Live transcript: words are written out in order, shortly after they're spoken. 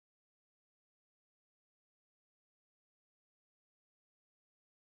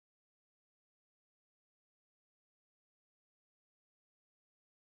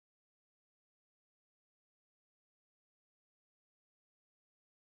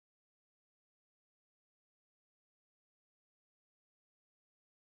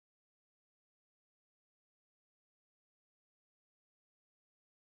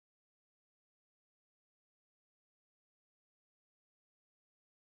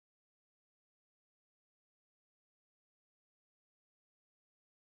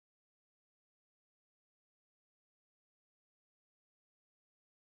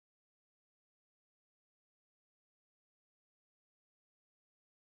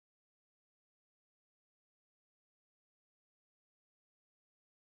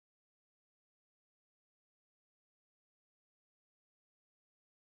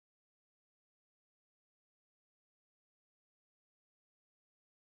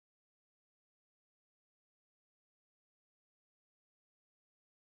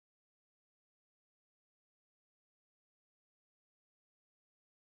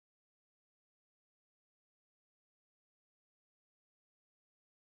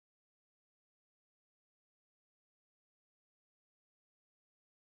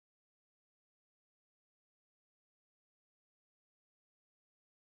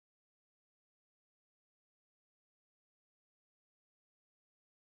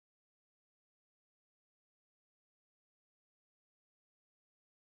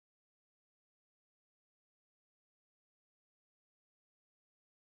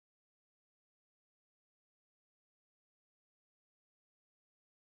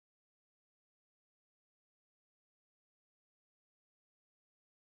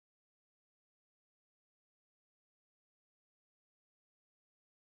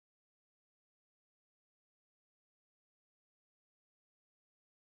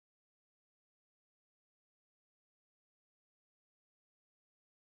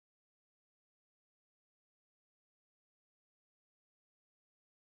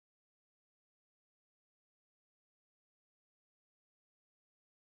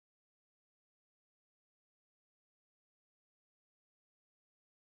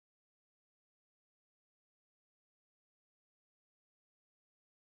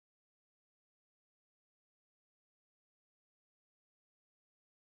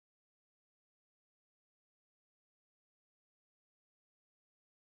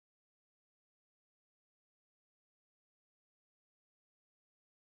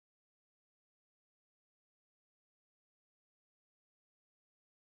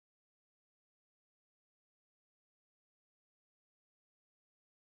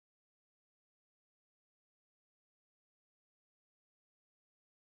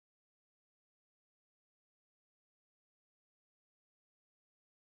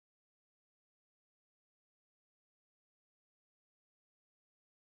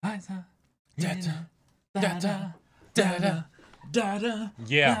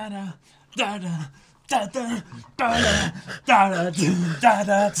Yeah.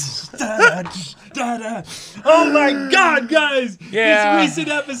 Oh my God, guys! Yeah. This recent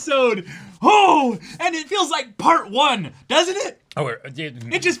episode. Oh, and it feels like part one, doesn't it? Oh,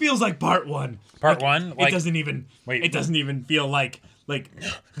 It just feels like part one. Part one? It doesn't even. Wait. It doesn't even feel like. Wait,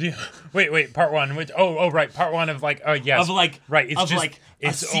 part one. Which, right, part one of like, oh yes, right. It's just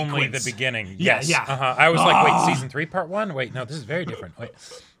it's only the beginning. Yes, Yeah. I was like, wait, season 3, part one. Wait, no, this is very different. Wait,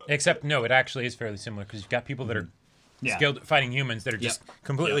 except no, it actually is fairly similar because you've got people that are skilled at fighting humans that are just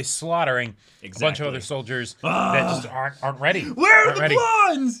completely slaughtering a bunch of other soldiers that just aren't ready. Where are the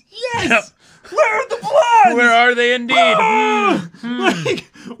blondes? Yes. Where are the blondes? Where are they indeed? Like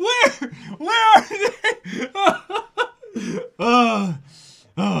where are they?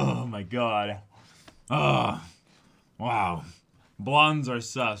 Oh my God. Wow. Blondes are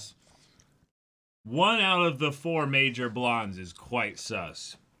sus. 1 out of the 4 major blondes is quite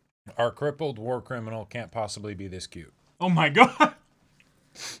sus. Our crippled war criminal can't possibly be this cute. Oh my God.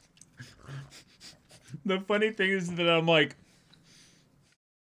 The funny thing is that I'm like,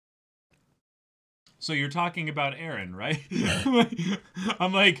 so you're talking about Aaron, right?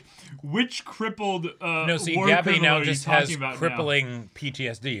 I'm like, which crippled No, see, war Gabby criminal now are just you has talking about crippling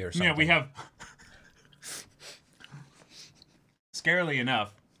PTSD or something. Yeah, we have. Scarily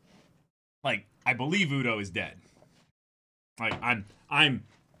enough, like, I believe Udo is dead. Like, I'm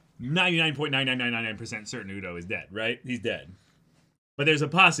 99.99999% certain Udo is dead, right? He's dead. But there's a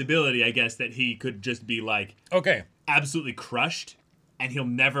possibility, I guess, that he could just be, like, absolutely crushed, and he'll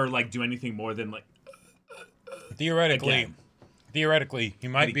never, like, do anything more than, like, Theoretically, he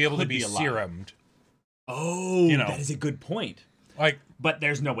might be able to be serumed. Oh, that is a good point. Like, but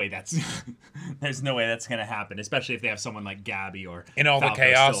there's no way that's gonna happen, especially if they have someone like Gabby or in all Falco the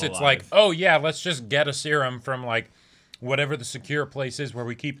chaos. still It's alive. like, oh yeah, let's just get a serum from like whatever the secure place is where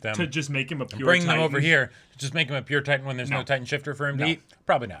we keep them to just make him a pure bring Titan. them over here to just make him a pure Titan when there's no Titan shifter for him to eat.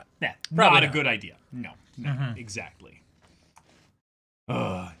 Probably not. Yeah, probably not a good idea. No, exactly.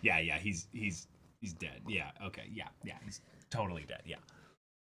 Yeah, he's dead. Yeah, okay, yeah, he's totally dead. Yeah.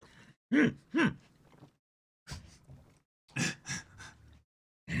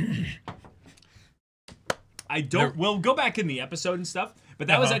 We'll go back in the episode and stuff, but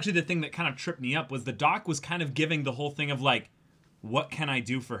that was actually the thing that kind of tripped me up, was the doc was kind of giving the whole thing of like, what can I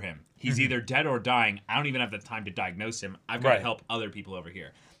do for him? He's either dead or dying. I don't even have the time to diagnose him. I've got to help other people over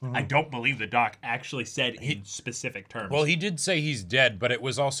here. I don't believe the doc actually said in specific terms. Well, he did say he's dead, but it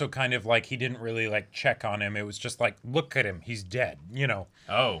was also kind of like he didn't really like check on him. It was just like, look at him, he's dead, you know.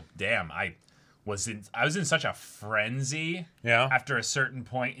 Oh, damn. I was in such a frenzy after a certain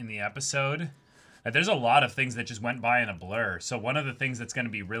point in the episode. There's a lot of things that just went by in a blur. So one of the things that's going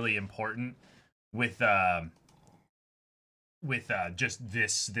to be really important with just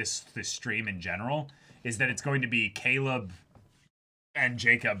this stream in general is that it's going to be Caleb and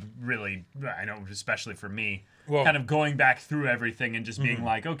Jacob, really, I know, especially for me, kind of going back through everything and just being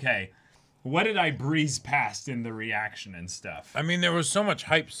like, okay, what did I breeze past in the reaction and stuff? I mean, there was so much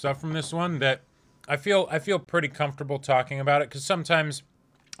hype stuff from this one that I feel pretty comfortable talking about it, because sometimes...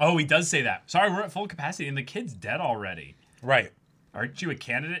 Oh, he does say that. Sorry, we're at full capacity and the kid's dead already. Right. Aren't you a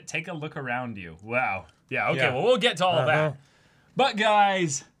candidate? Take a look around you. Wow. Yeah, okay, well, we'll get to all of that. But,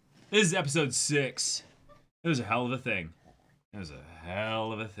 guys, this is episode 6. It was a hell of a thing.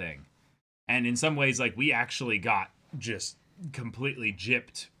 And in some ways, like, we actually got just completely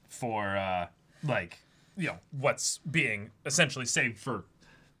gypped for, what's being essentially saved for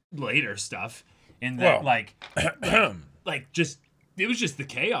later stuff. In that, it was just the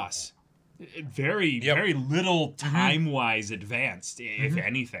chaos. Very little time-wise advanced, if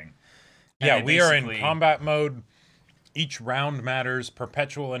anything. Yeah, we are in combat mode. Each round matters.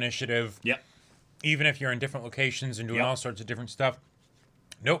 Perpetual initiative. Yep. Even if you're in different locations and doing all sorts of different stuff.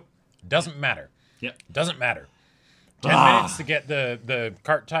 Nope. Doesn't matter. Yep. Doesn't matter. 10 minutes to get the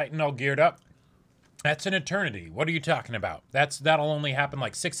cart Titan all geared up. That's an eternity. What are you talking about? That'll only happen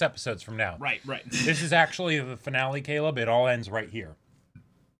like 6 episodes from now. Right. This is actually the finale, Caleb. It all ends right here.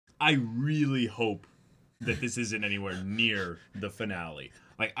 I really hope that this isn't anywhere near the finale.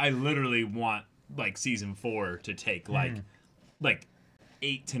 Like, I literally want, like, season 4 to take, like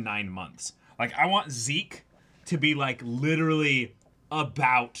 8 to 9 months. Like, I want Zeke to be, like, literally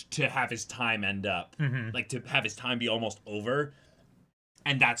about to have his time end up. Like, to have his time be almost over.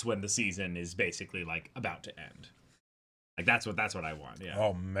 And that's when the season is basically, like, about to end. Like, that's what I want, yeah.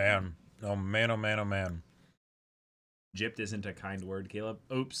 Oh, man. Oh, man. Gypped isn't a kind word, Caleb.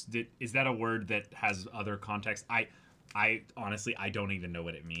 Oops. Is that a word that has other context? I honestly, I don't even know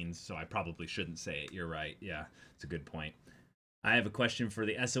what it means, so I probably shouldn't say it. You're right. Yeah, it's a good point. I have a question for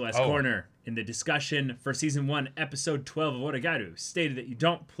the SOS Corner. In the discussion for Season 1, Episode 12 of Oregairu, stated that you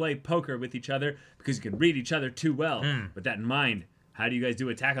don't play poker with each other because you can read each other too well. With that in mind, how do you guys do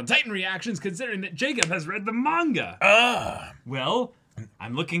Attack on Titan reactions considering that Jacob has read the manga? Well,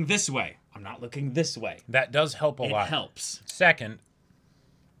 I'm looking this way. I'm not looking this way. That does help a lot. It helps. Second,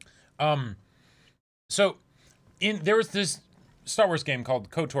 so there was this Star Wars game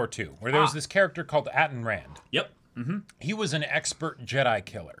called KOTOR 2, where there was this character called Atten Rand. Yep. He was an expert Jedi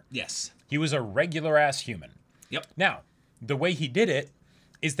killer. Yes. He was a regular-ass human. Yep. Now, the way he did it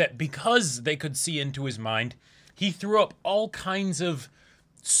is that because they could see into his mind, he threw up all kinds of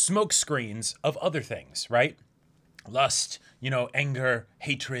smoke screens of other things, right? Lust, anger,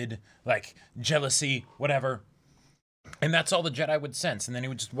 hatred, like jealousy, whatever. And that's all the Jedi would sense, and then he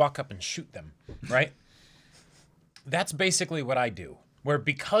would just walk up and shoot them, right? That's basically what I do. Where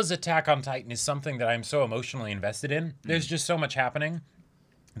because Attack on Titan is something that I'm so emotionally invested in, there's just so much happening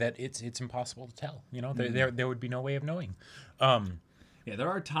that it's impossible to tell. There would be no way of knowing. Yeah, there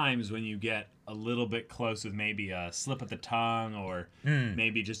are times when you get a little bit close with maybe a slip of the tongue or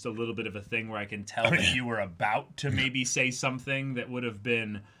maybe just a little bit of a thing where I can tell that you were about to maybe say something that would have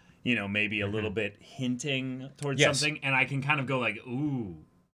been, maybe a little bit hinting towards something. And I can kind of go like, ooh.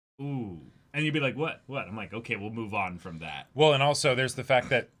 And you'd be like, what? I'm like, okay, we'll move on from that. Well, and also there's the fact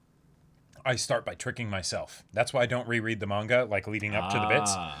that I start by tricking myself. That's why I don't reread the manga, like leading up to the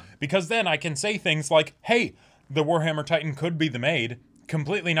bits. Because then I can say things like, hey, the Warhammer Titan could be the Maid,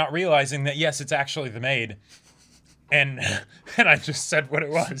 completely not realizing that, yes, it's actually the Maid. And I just said what it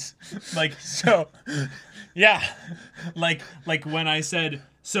was. Yeah. Like when I said,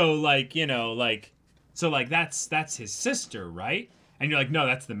 that's his sister, right? And you're like, no,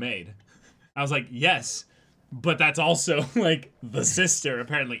 that's the Maid. I was like, yes, but that's also, the sister,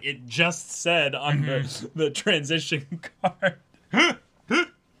 apparently. It just said on the transition card.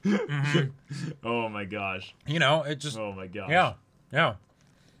 Oh, my gosh. It just... Oh, my gosh. Yeah.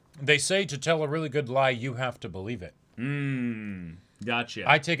 They say to tell a really good lie, you have to believe it. Gotcha.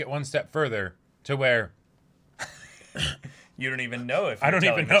 I take it one step further to where... You don't even know if I don't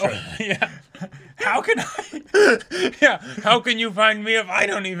even know. Yeah. How can I? Yeah. How can you find me if I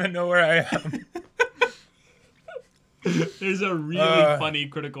don't even know where I am? There's a really funny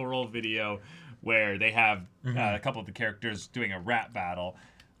Critical Role video where they have a couple of the characters doing a rap battle,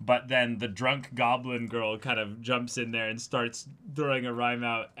 but then the drunk goblin girl kind of jumps in there and starts throwing a rhyme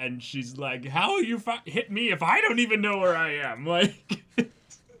out, and she's like, "How will you hit me if I don't even know where I am?" Like.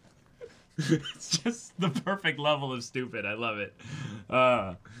 It's just the perfect level of stupid. I love it.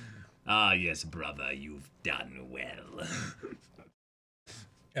 Yes, brother, you've done well.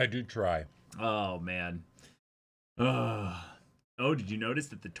 I do try. Oh, man. Did you notice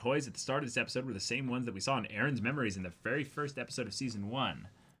that the toys at the start of this episode were the same ones that we saw in Aaron's Memories in the very first episode of Season 1?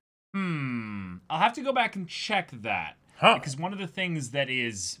 I'll have to go back and check that. Because one of the things that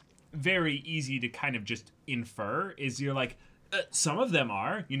is very easy to kind of just infer is you're like, some of them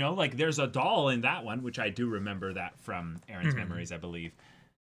are, there's a doll in that one, which I do remember that from Aaron's Memories, I believe.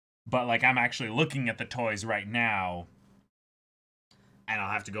 But, I'm actually looking at the toys right now, and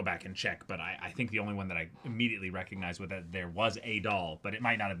I'll have to go back and check. But I think the only one that I immediately recognized was that there was a doll, but it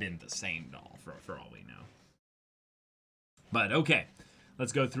might not have been the same doll, for all we know. But, okay.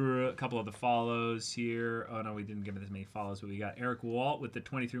 Let's go through a couple of the follows here. Oh, no, we didn't give it as many follows, but we got Eric Walt with the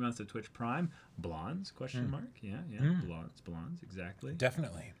 23 months of Twitch Prime. Blondes, question mark. Yeah. Blondes, exactly.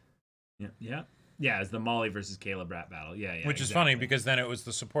 Definitely. Yeah. Yeah, it's the Molly versus Caleb rap battle. Yeah. Which is funny because then it was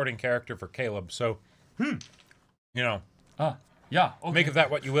the supporting character for Caleb, so, Yeah. Okay. Make of that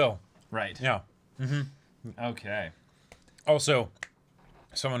what you will. Right. Yeah. Okay. Also,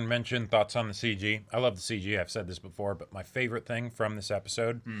 someone mentioned thoughts on the CG. I love the CG. I've said this before, but my favorite thing from this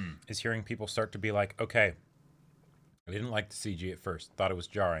episode is hearing people start to be like, okay, I didn't like the CG at first. Thought it was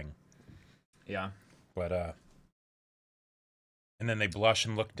jarring. Yeah. But, and then they blush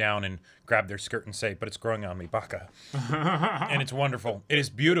and look down and grab their skirt and say, but it's growing on me, baka. And it's wonderful. It is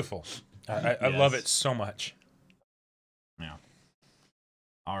beautiful. I love it so much. Yeah.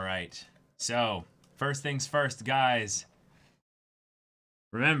 All right. So, first things first, guys.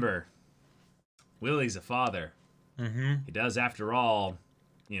 Remember, Willie's a father. He does, after all,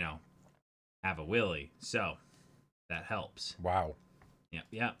 have a Willie. So, that helps. Wow.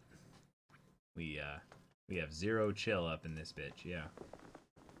 Yep. We have zero chill up in this bitch, yeah.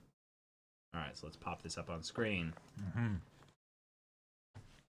 All right, so let's pop this up on screen.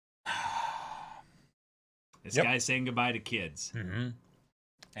 This guy's saying goodbye to kids.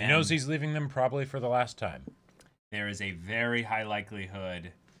 He knows he's leaving them probably for the last time. there is a very high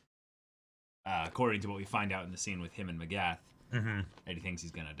likelihood, according to what we find out in the scene with him and Magath, that he thinks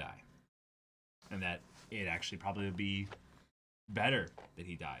he's going to die. And that it actually probably would be better that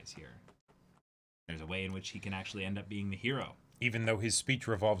he dies here. There's a way in which he can actually end up being the hero. Even though his speech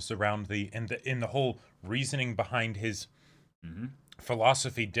revolves around in the whole reasoning behind his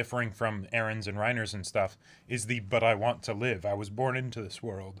philosophy differing from Aaron's and Reiner's and stuff is but I want to live. I was born into this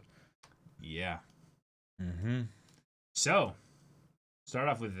world. Yeah. So, start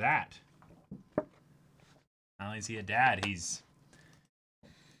off with that. Not only is he a dad, he's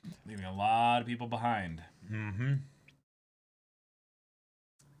leaving a lot of people behind.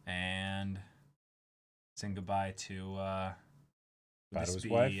 And saying goodbye to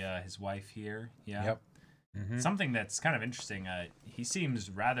his wife here. Yeah. Yep. Something that's kind of interesting. He seems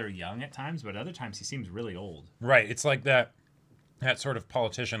rather young at times, but other times he seems really old. Right. It's like that sort of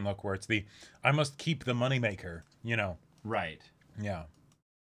politician look where it's I must keep the moneymaker, Right. Yeah.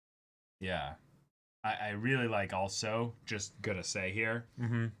 Yeah. I really like also, just gonna say here,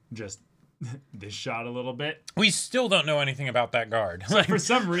 just this shot a little bit. We still don't know anything about that guard. So for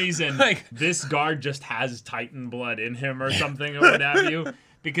some reason, this guard just has Titan blood in him or something or what have you.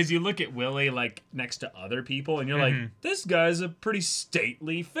 Because you look at Willie, next to other people, and you're like, this guy's a pretty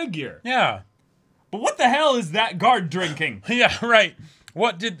stately figure. Yeah. But what the hell is that guard drinking? Yeah, right.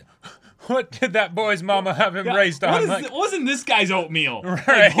 What did that boy's mama have him raised on? Wasn't this guy's oatmeal?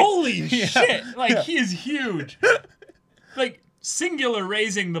 Right. Holy shit. He is huge. Singular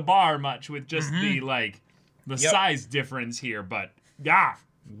raising the bar much with just the size difference here, but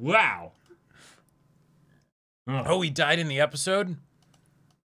wow. Ugh. Oh, he died in the episode?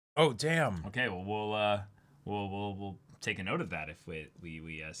 Oh, damn. Okay, well we'll take a note of that if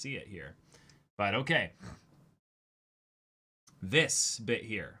we see it here. But okay. This bit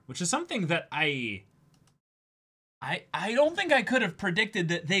here, which is something that I don't think I could have predicted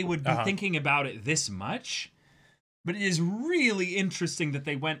that they would be thinking about it this much, but it is really interesting that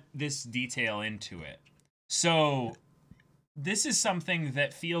they went this detail into it. So this is something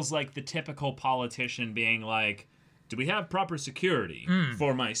that feels like the typical politician being like, do we have proper security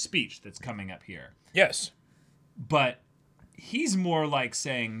for my speech that's coming up here? Yes. But he's more like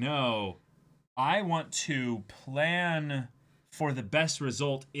saying, no, I want to plan for the best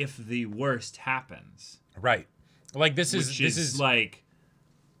result if the worst happens. Right. This is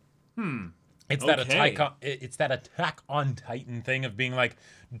It's that Attack on Titan thing of being like,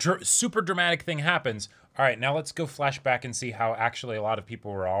 super dramatic thing happens. All right, now let's go flashback and see how actually a lot of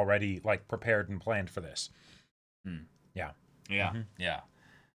people were already prepared and planned for this. Yeah. Yeah. Yeah.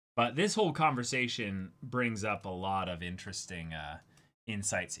 But this whole conversation brings up a lot of interesting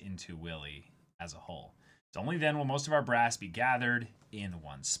insights into Willie as a whole. It's only then will most of our brass be gathered in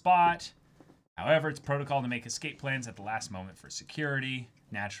one spot. However, it's protocol to make escape plans at the last moment for security.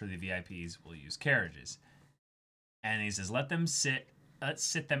 Naturally, the VIPs will use carriages. And he says, let's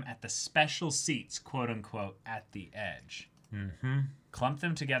sit them at the special seats, quote unquote, at the edge. Clump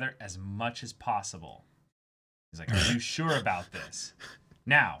them together as much as possible. He's like, are you sure about this?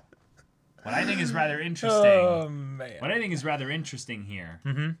 Now, what I think is rather interesting. What I think is rather interesting here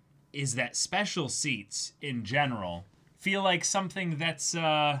is that special seats in general feel like something that's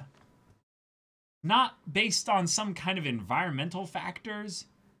not based on some kind of environmental factors,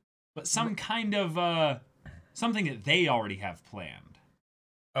 but some kind of something that they already have planned.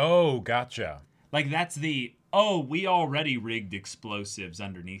 Oh, gotcha. That's we already rigged explosives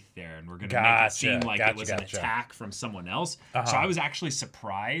underneath there, and we're going to make it seem like it was an attack from someone else. So I was actually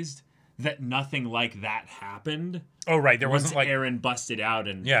surprised that nothing like that happened. Oh, right. There wasn't Aaron busted out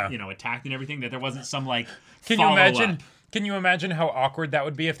and attacked and everything, that there wasn't some Can you imagine how awkward that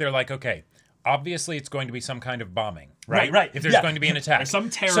would be if they're like, okay, obviously it's going to be some kind of bombing, right? Right. If there's going to be an attack. There's some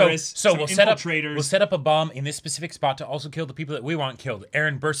terrorists, so some we'll infiltrators. We'll set up a bomb in this specific spot to also kill the people that we want killed.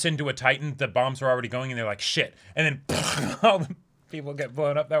 Aaron bursts into a Titan, the bombs are already going, and they're like, shit. And then all the people get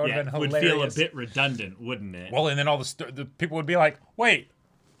blown up. That would have been hilarious. It would feel a bit redundant, wouldn't it? Well, and then all the people would be like, wait,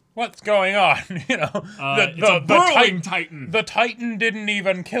 what's going on? It's a burrowing Titan. The Titan didn't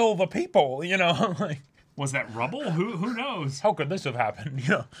even kill the people, Was that rubble? Who knows? How could this have happened?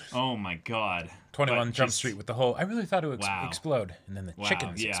 Oh my God. 21 Jump Street with the whole, I really thought it would explode. And then the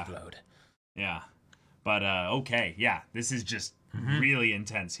chickens explode. Yeah. But, okay. Yeah. This is just really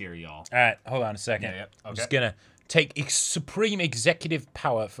intense here, y'all. All right. Hold on a second. Okay. I'm just going to take supreme executive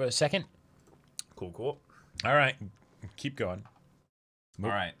power for a second. Cool. All right. Keep going. All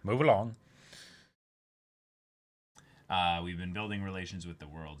right. Move along. We've been building relations with the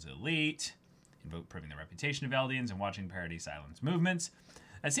world's elite, improving the reputation of Eldians, and watching Paradise Island's movements.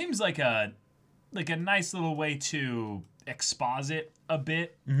 That seems like a like a nice little way to exposit a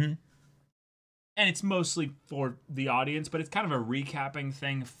bit. Mm-hmm. And it's mostly for the audience, but it's kind of a recapping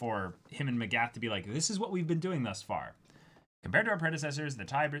thing for him and McGath to be like, this is what we've been doing thus far. Compared to our predecessors, the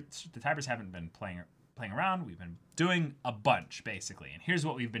Tybers haven't been playing around. We've been doing a bunch, basically. And here's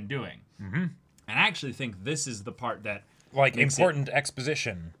what we've been doing. Mm-hmm. And I actually think this is the part that... Like, important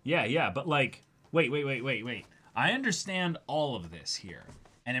exposition. Yeah, but like, wait. I understand all of this here.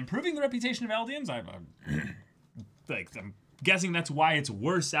 And improving the reputation of Eldians, I'm guessing that's why it's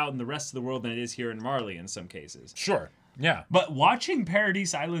worse out in the rest of the world than it is here in Marley in some cases. Sure, yeah. But watching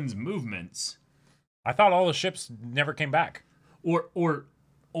Paradise Island's movements... I thought all the ships never came back. Or,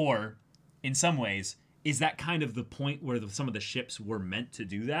 in some ways, is that kind of the point where some of the ships were meant to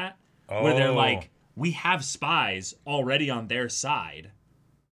do that? Oh. Where they're like, we have spies already on their side.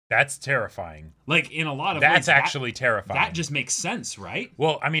 That's terrifying. Like, in a lot of ways... That's actually terrifying. That just makes sense, right?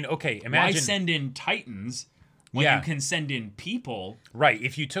 Well, I mean, okay, imagine... Why send in Titans when you can send in people? Right,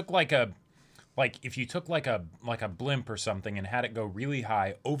 if you took like a blimp or something and had it go really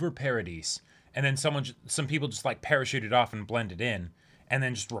high over Paradise, and then some people just like parachuted off and blended in, and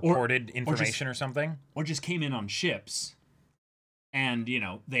then just reported information or something. Or just came in on ships, and, you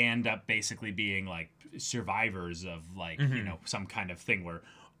know, they end up basically being like survivors of like, you know, some kind of thing where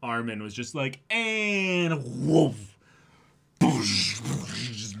Armin was just like, and woof,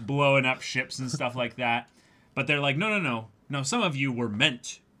 just blowing up ships and stuff like that. But they're like, no, some of you were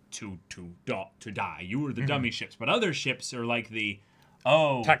meant to die. You were the dummy ships. But other ships are like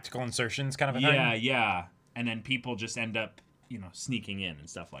tactical insertions kind of a thing. Yeah. And then people just end up, you know, sneaking in and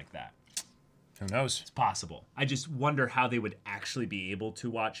stuff like that. Who knows? It's possible. I just wonder how they would actually be able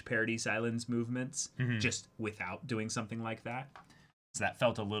to watch Paradise Island's movements just without doing something like that. So that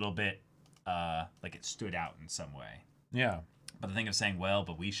felt a little bit like it stood out in some way. Yeah. But the thing of saying,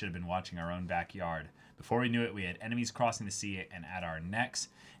 but we should have been watching our own backyard. Before we knew it, we had enemies crossing the sea and at our necks.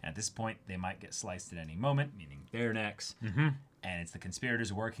 And at this point, they might get sliced at any moment, meaning their necks. Mm-hmm. And it's the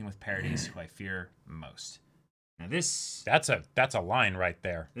conspirators working with Paradise who I fear most. Now that's a line right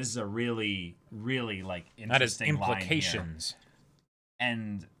there. This is a really, really like interesting that is implications. Line here.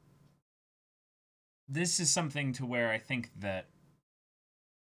 And this is something to where I think that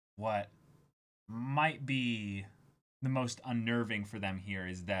what might be the most unnerving for them here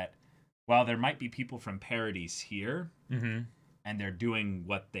is that while there might be people from Paradise here, and they're doing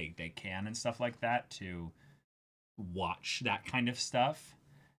what they can and stuff like that to watch that kind of stuff,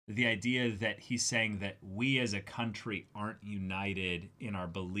 the idea that he's saying that we as a country aren't united in our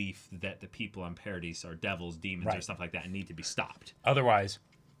belief that the people on Paradise are devils, demons, or stuff like that and need to be stopped. Otherwise,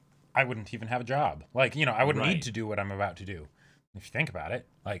 I wouldn't even have a job. Like, you know, I wouldn't need to do what I'm about to do. If you think about it.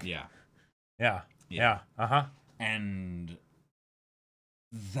 Like, yeah. And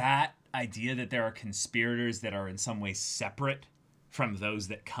that idea that there are conspirators that are in some way separate from those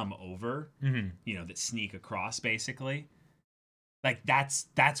that come over, you know, that sneak across, basically. Like,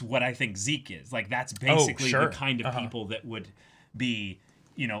 that's what I think Zeke is. Like, that's basically the kind of people that would be,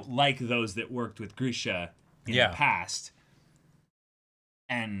 you know, like those that worked with Grisha in the past.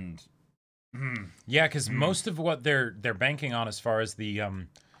 And... because most of what they're banking on as far as the...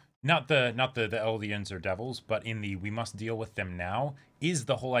 Not the Eldians or devils, but in the we must deal with them now is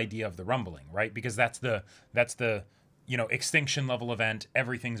the whole idea of the rumbling, right? Because that's the you know, extinction level event,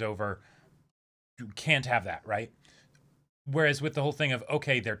 everything's over. You can't have that, right? Whereas with the whole thing of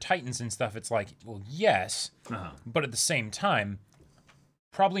they're Titans and stuff, it's like, well, yes, but at the same time,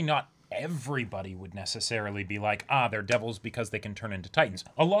 probably not everybody would necessarily be like, they're devils because they can turn into Titans.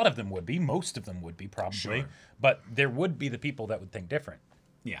 A lot of them would be, most of them would be probably, but there would be the people that would think different.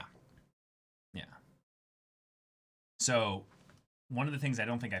 Yeah. So, one of the things I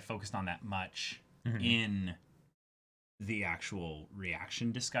don't think I focused on that much in the actual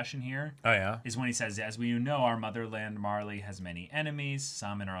reaction discussion here is when he says, as we know, our motherland Marley has many enemies,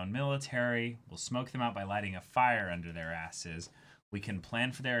 some in our own military. We'll smoke them out by lighting a fire under their asses. We can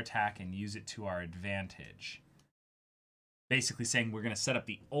plan for their attack and use it to our advantage. Basically saying we're going to set up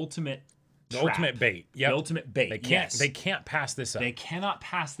the ultimate trap. Ultimate bait. Yep. The ultimate bait. They can't pass this up. They cannot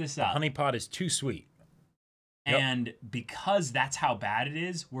pass this up. The honeypot is too sweet. And because that's how bad it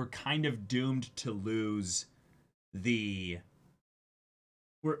is, we're kind of doomed to lose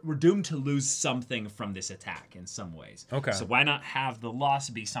we're doomed to lose something from this attack in some ways. Okay. So why not have the loss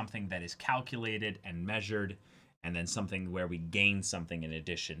be something that is calculated and measured, and then something where we gain something in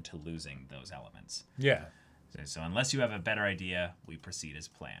addition to losing those elements. Yeah. So unless you have a better idea, we proceed as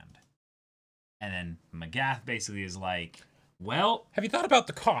planned. And then McGath basically is like, well... Have you thought about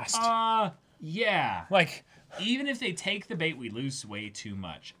the cost? Yeah. Like, even if they take the bait, we lose way too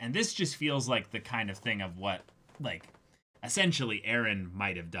much. And this just feels like the kind of thing of what, like, essentially Aaron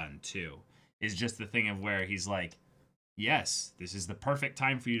might have done too. Is just the thing of where he's like, yes, this is the perfect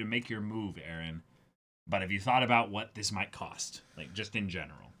time for you to make your move, Aaron. But have you thought about what this might cost? Like, just in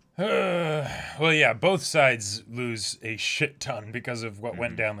general. Well, yeah, both sides lose a shit ton because of what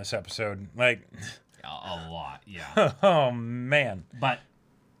went down this episode. Like, a lot, yeah. Oh, man. But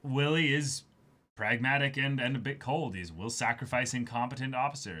Willie is pragmatic and a bit cold. He will sacrifice incompetent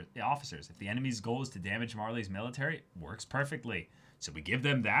officers. If the enemy's goal is to damage Marley's military, it works perfectly. So we give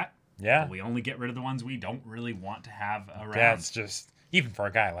them that. Yeah. But we only get rid of the ones we don't really want to have around. That's just, even for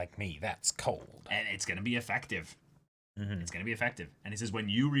a guy like me, that's cold. And it's going to be effective. It's going to be effective. And he says, when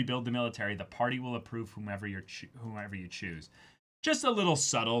you rebuild the military, the party will approve whomever you choose. Just a little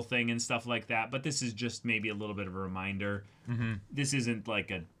subtle thing and stuff like that. But this is just maybe a little bit of a reminder. This isn't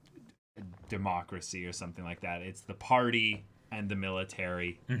like a democracy or something like that. It's the party and the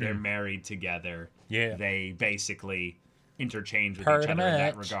military. They're married together. Yeah. They basically interchange with each other in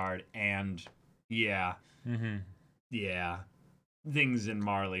that regard. And yeah. Yeah. Things in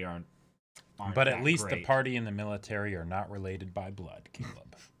Marley aren't but at least great. The party and the military are not related by blood,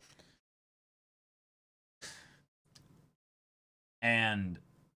 Caleb. And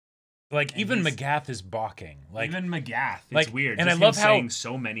like, even Magath is balking. Like, even Magath, it's like, weird. And just I love him how saying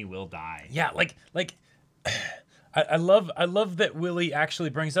so many will die. Yeah, like I love that Willie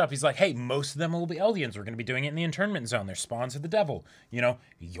actually brings it up. He's like, hey, most of them will be Eldians. We're going to be doing it in the internment zone. They're spawns of the devil. You know,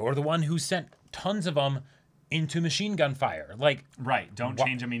 you're the one who sent tons of them into machine gun fire. Like, right. Don't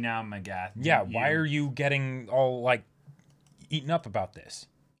change on me now, Magath. Yeah. Why are you getting all like eaten up about this?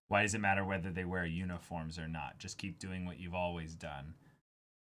 Why does it matter whether they wear uniforms or not? Just keep doing what you've always done.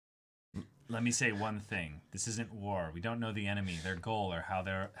 Let me say one thing. This isn't war. We don't know the enemy, their goal, or how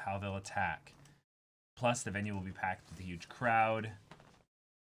they'll attack. Plus, the venue will be packed with a huge crowd.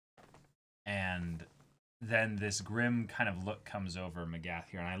 And then this grim kind of look comes over Magath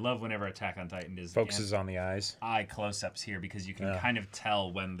here. And I love whenever Attack on Titan focuses on the eyes. Eye close-ups here, because you can kind of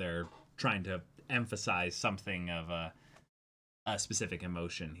tell when they're trying to emphasize something of a specific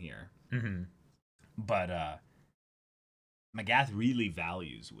emotion here. But Magath really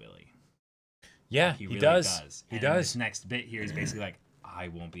values Willie. Yeah, he really does. He and does. This next bit here is basically like, I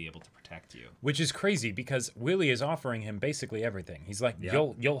won't be able to protect you. Which is crazy, because Willie is offering him basically everything. He's like,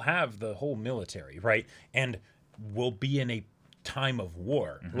 you'll have the whole military, right? And we'll be in a time of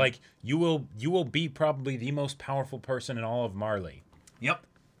war. Like, you will be probably the most powerful person in all of Marley. Yep.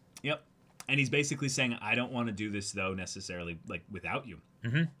 And he's basically saying, I don't want to do this, though, necessarily, like, without you.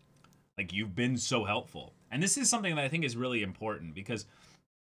 Like, you've been so helpful. And this is something that I think is really important, because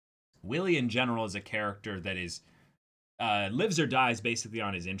Willie in general is a character that is lives or dies basically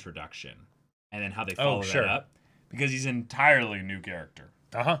on his introduction, and then how they follow that up, because he's an entirely new character.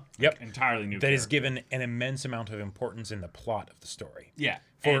 Yep. Entirely new. That is given an immense amount of importance in the plot of the story. Yeah.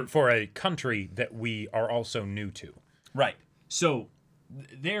 For a country that we are also new to. Right. So,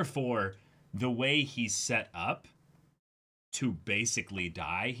 therefore, the way he's set up to basically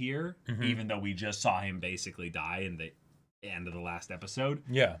die here, even though we just saw him basically die in the end of the last episode.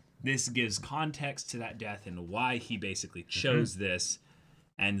 Yeah. This gives context to that death and why he basically chose this,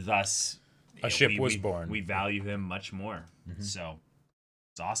 and thus a ship was born. We value him much more. So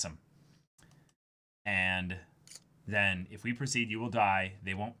it's awesome. And then if we proceed, you will die.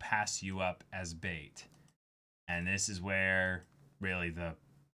 They won't pass you up as bait. And this is where really the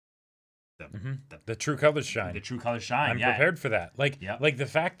true colors shine. The true colors shine. I'm prepared for that. Like the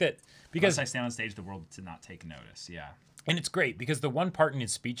fact that, because once I stand on stage, the world did not take notice. Yeah. And it's great, because the one part in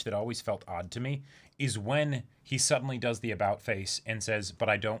his speech that always felt odd to me is when he suddenly does the about face and says, but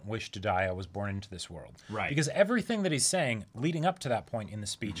I don't wish to die, I was born into this world. Right. Because everything that he's saying leading up to that point in the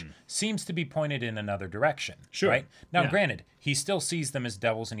speech seems to be pointed in another direction. Sure. Right? Now, granted, he still sees them as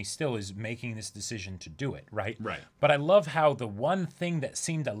devils, and he still is making this decision to do it, right? Right. But I love how the one thing that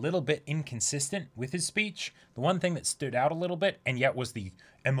seemed a little bit inconsistent with his speech, the one thing that stood out a little bit, and yet was the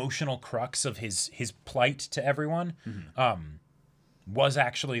emotional crux of his plight to everyone, was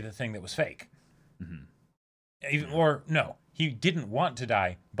actually the thing that was fake. Or no, he didn't want to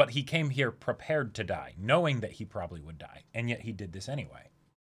die, but he came here prepared to die, knowing that he probably would die, and yet he did this anyway.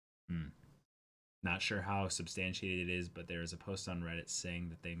 Not sure how substantiated it is, but there is a post on Reddit saying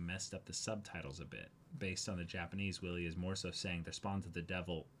that they messed up the subtitles a bit. Based on the Japanese, Willie is more so saying they're spawned of the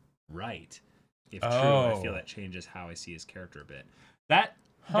devil, right? If true, I feel that changes how I see his character a bit.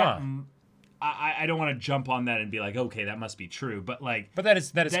 I don't want to jump on that and be like, okay, that must be true, but like, but that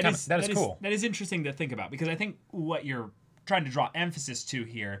is cool. That is interesting to think about, because I think what you're trying to draw emphasis to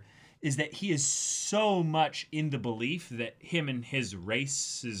here is that he is so much in the belief that him and his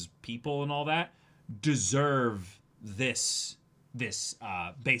race, his people and all that deserve this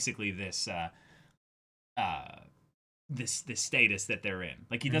basically this status that they're in.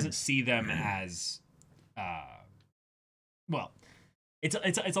 Like, he doesn't see them as well,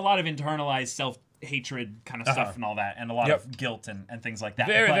 it's a lot of internalized self-hatred kind of stuff and all that, and a lot of guilt and things like that.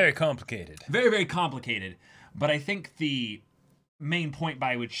 Very complicated. Very, very complicated. But I think the main point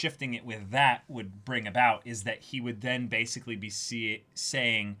by which shifting it with that would bring about is that he would then basically be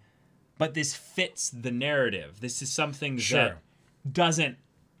saying, but this fits the narrative. This is something that doesn't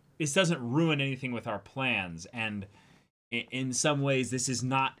ruin anything with our plans. And in some ways, this is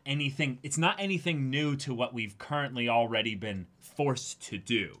not anything. It's not anything new to what we've currently already been forced to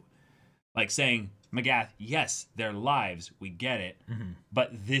do. Like saying, Magath, yes, their lives, we get it,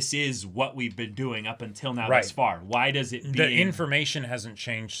 but this is what we've been doing up until now thus far. Why does it? The information hasn't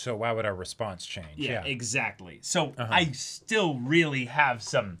changed, so why would our response change? Yeah, exactly. So I still really have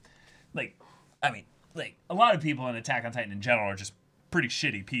some, a lot of people in Attack on Titan in general are just pretty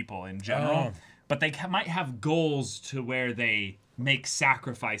shitty people in general. But they might have goals to where they make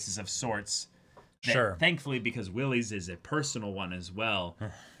sacrifices of sorts. That, thankfully, because Willie's is a personal one as well,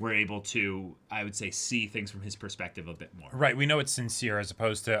 we're able to, I would say, see things from his perspective a bit more. Right. We know it's sincere as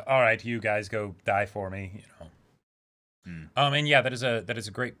opposed to, all right, you guys go die for me. And yeah, that is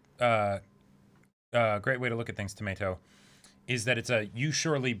a great great way to look at things. Tomato is that it's a you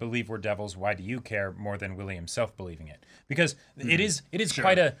surely believe we're devils. Why do you care? More than Willie himself believing it, because it is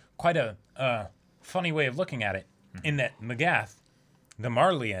quite a funny way of looking at it, in that Magath, the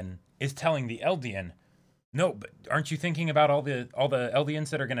Marleyan, is telling the Eldian, no, but aren't you thinking about all the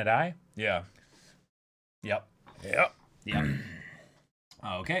Eldians that are gonna die? Yeah. Yep.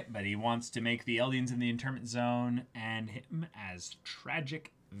 Okay, but he wants to make the Eldians in the internment zone and him as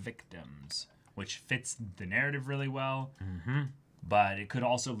tragic victims, which fits the narrative really well. But it could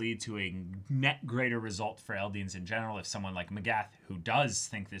also lead to a net greater result for Eldians in general if someone like Magath, who does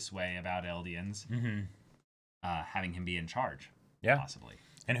think this way about Eldians, having him be in charge. Yeah. Possibly.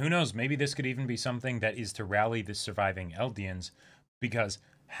 And who knows, maybe this could even be something that is to rally the surviving Eldians, because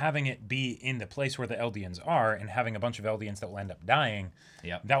having it be in the place where the Eldians are and having a bunch of Eldians that will end up dying,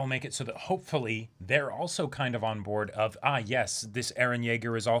 that will make it so that hopefully they're also kind of on board of, yes, this Eren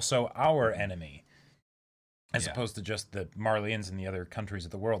Yeager is also our enemy. As opposed to just the Marleyans in the other countries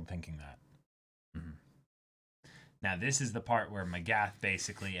of the world thinking that. Now, this is the part where Magath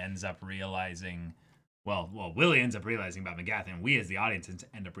basically ends up realizing, well, Willie ends up realizing about Magath, and we as the audience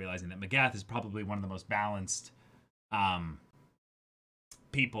end up realizing that Magath is probably one of the most balanced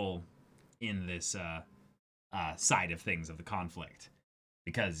people in this side of things, of the conflict.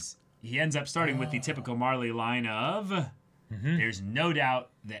 Because he ends up starting with the typical Marley line of, there's no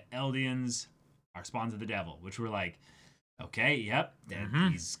doubt that Eldians are spawns of the devil, which we're like, okay, yep,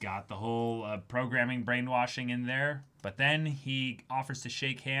 he's got the whole programming brainwashing in there, but then he offers to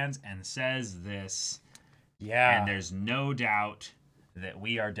shake hands and says this, and there's no doubt that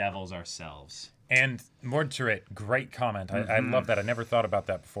we are devils ourselves. And Mordturit, great comment. I love that. I never thought about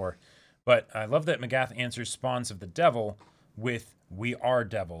that before, but I love that Magath answers spawns of the devil with we are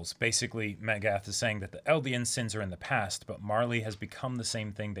devils. Basically, Magath is saying that the Eldian sins are in the past, but Marley has become the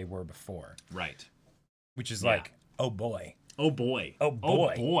same thing they were before. Right. Which is like, oh boy. Oh boy. Oh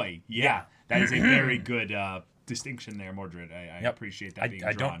boy. Oh boy. Yeah. That is a very good distinction there, Mordred. I appreciate that being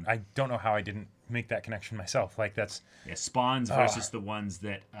drawn. I don't know how I didn't make that connection myself. Like, that's... Yeah, spawns versus the ones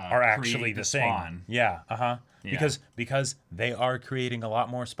that are actually the spawn. Yeah, Yeah. Because they are creating a lot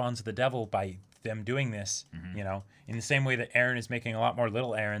more spawns of the devil by them doing this, in the same way that Eren is making a lot more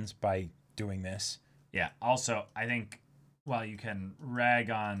little Erens by doing this. Yeah. Also, I think while you can rag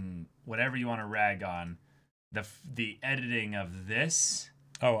on whatever you want to rag on, the editing of this.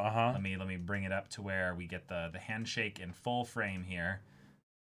 Let me bring it up to where we get the handshake in full frame here.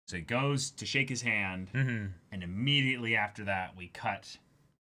 So he goes to shake his hand, and immediately after that we cut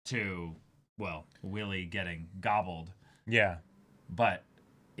to, Willie getting gobbled. Yeah. But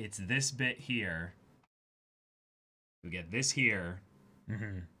it's this bit here. We get this here.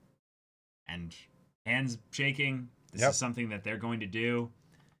 And hands shaking. This is something that they're going to do.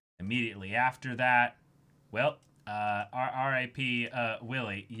 Immediately after that, R.I.P.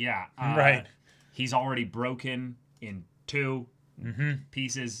 Willie. Yeah. Right. He's already broken in two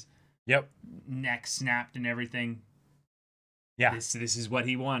pieces. Yep. Neck snapped and everything. Yeah. This is what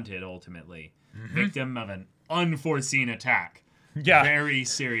he wanted, ultimately. Victim of an unforeseen attack. Yeah. very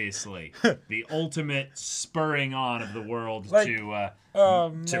seriously. The ultimate spurring on of the world to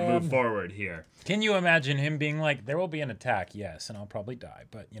move forward here. Can you imagine him being like, there will be an attack, yes, and I'll probably die,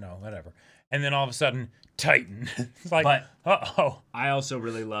 but, whatever. And then all of a sudden, Titan. It's like, uh-oh. I also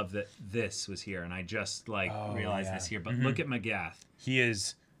really love that this was here, and I just, realized this here. But look at Magath. He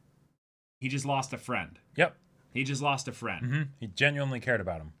just lost a friend. Yep. He just lost a friend. Mm-hmm. He genuinely cared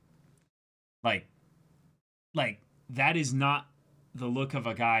about him. Like, that is not the look of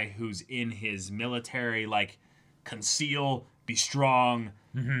a guy who's in his military, conceal, be strong,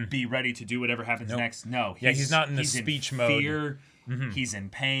 be ready to do whatever happens next. No. He's not in the speech mode. Fear. He's in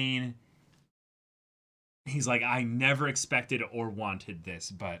pain. He's like, I never expected or wanted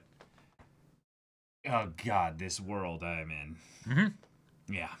this, but oh God, this world I'm in.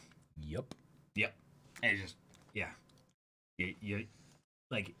 Mm-hmm. Yeah. Yep. And you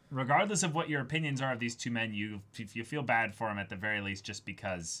regardless of what your opinions are of these two men, you feel bad for him at the very least, just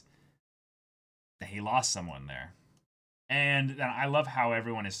because he lost someone there. And I love how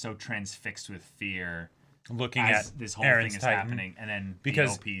everyone is so transfixed with fear, looking at this whole Aaron's thing is Titan, happening, and then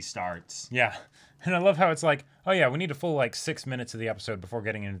because the OP starts. Yeah, and I love how it's like, oh yeah, we need a full 6 minutes of the episode before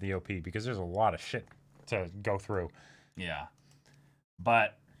getting into the OP, because there's a lot of shit to go through. Yeah,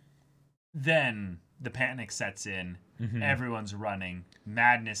 but then the panic sets in. Everyone's running,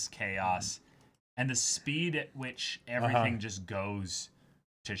 madness, chaos, and the speed at which everything just goes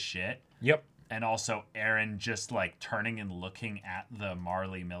to shit. Yep. And also Aaron just turning and looking at the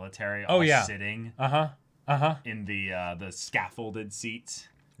Marley military sitting in the scaffolded seats.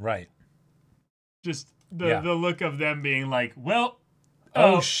 Right. Just the look of them being like, well,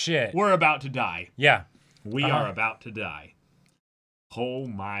 shit, we're about to die. Yeah. We are about to die. Oh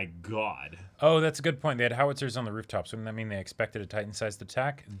my God. Oh, that's a good point. They had howitzers on the rooftops. Wouldn't that mean they expected a Titan-sized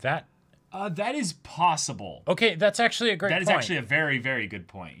attack? That is possible. Okay, that's actually a great point. That is actually a very, very good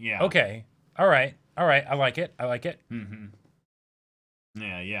point. Yeah. Okay. All right. I like it. Mm-hmm.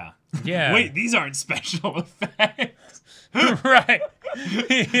 Yeah. Wait, these aren't special effects. Right.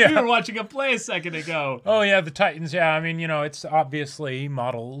 Yeah. We were watching a play a second ago. Oh, yeah, the Titans. Yeah, I mean, it's obviously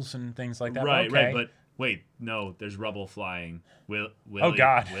models and things like that. Right, but wait, no, there's rubble flying. Willie, oh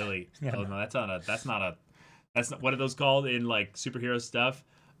God, Willie. Yeah. Oh no, that's not what are those called in superhero stuff?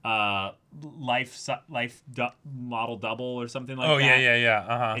 Model double or something like that. Oh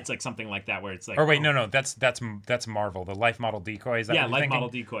yeah. It's something like that where it's Or wait, no, that's Marvel. The life model decoy. Is that what you're thinking? Model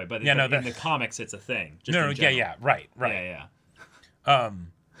decoy. But in the comics, it's a thing. Right. Yeah.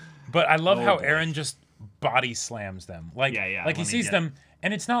 But I love how Aaron just body slams them. He sees them,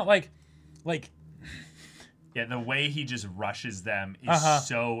 and it's not like. Yeah, the way he just rushes them is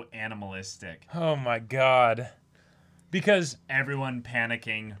so animalistic. Oh my God. Because everyone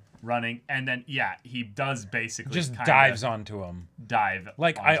panicking, running, and then he does basically just dives onto him.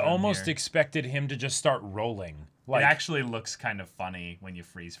 I almost expected him to just start rolling. It actually looks kind of funny when you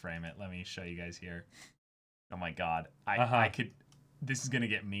freeze frame it. Let me show you guys here. Oh my God. I could. This is gonna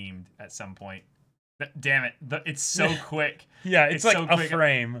get memed at some point. Damn it! It's so quick. Yeah, it's like so a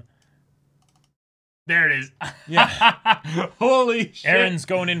frame. There it is. Yeah. Holy shit. Aaron's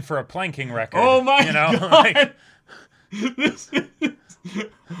going in for a planking record. Oh my God.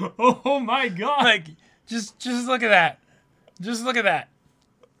 Oh my God. Just look at that. Just look at that.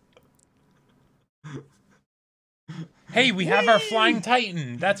 Hey, we have our flying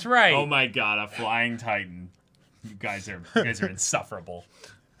Titan. That's right. Oh my God, a flying Titan. You guys are insufferable.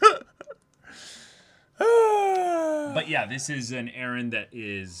 But yeah, this is an Aaron that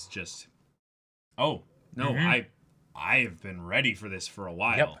is just. Oh no, I have been ready for this for a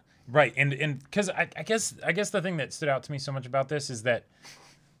while. Yep. Right, and because I guess the thing that stood out to me so much about this is that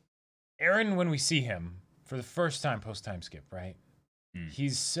Aaron, when we see him for the first time post time skip, right,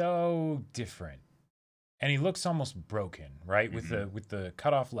 he's so different, and he looks almost broken, right, with the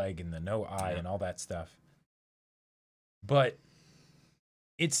cut off leg and the no eye and all that stuff. But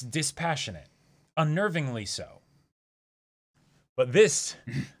it's dispassionate, unnervingly so. But this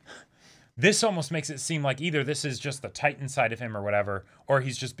almost makes it seem like either this is just the Titan side of him or whatever, or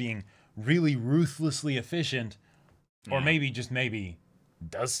he's just being really ruthlessly efficient, or maybe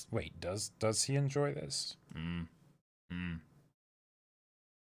does he enjoy this? And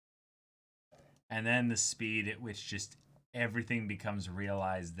then the speed at which just everything becomes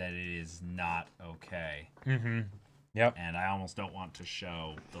realized that it is not okay. Yep. And I almost don't want to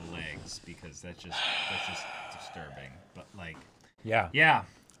show the legs because that's just disturbing. But yeah.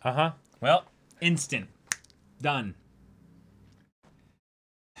 Well, instant. Done.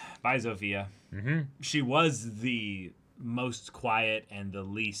 Bye, Zofia. She was the most quiet and the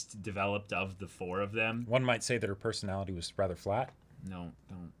least developed of the four of them. One might say that her personality was rather flat. No,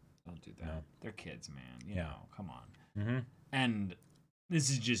 don't do that. No. They're kids, man. You know, come on. Mm-hmm. And this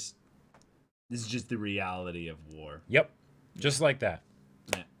is just the reality of war. Yep, just like that.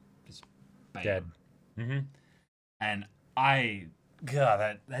 Yeah. Just bam. Dead. Mm-hmm. And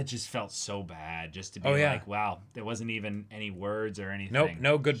God, that just felt so bad. Just to be like, wow, there wasn't even any words or anything. Nope,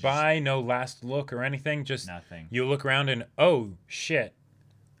 no goodbye, no last look or anything. Just nothing. You look around and oh shit.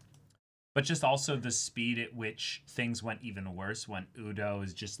 But just also the speed at which things went even worse when Udo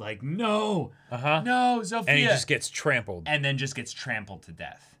is just like, no, no, Sophia. And he just gets trampled. And then just gets trampled to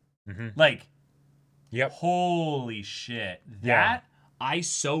death. Mm-hmm. Like, yep. Holy shit. That I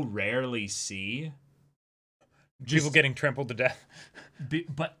so rarely see. People getting trampled to death.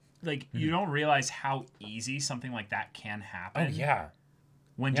 But, like, you don't realize how easy something like that can happen. Oh, yeah.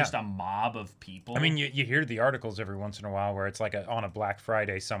 When just a mob of people. I mean, you hear the articles every once in a while where it's like on a Black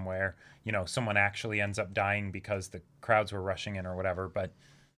Friday somewhere, you know, someone actually ends up dying because the crowds were rushing in or whatever. But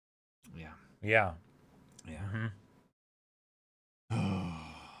yeah. Mm-hmm.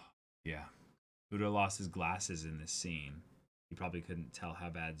 Yeah. Udo lost his glasses in this scene. He probably couldn't tell how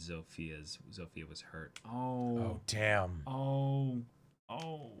bad Sophia was hurt. Oh damn. Oh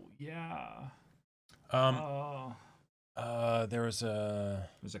yeah. There was a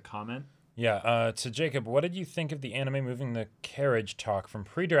comment. Yeah, to Jacob, what did you think of the anime moving the carriage talk from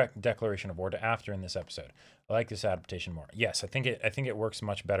pre-declaration of war to after in this episode? I like this adaptation more. Yes, I think it works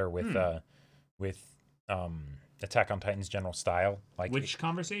much better with Attack on Titan's general style. Like which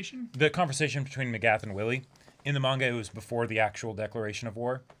conversation? The conversation between Magath and Willy. In the manga, it was before the actual declaration of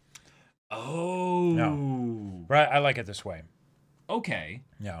war. Oh. No. Right, I like it this way. Okay.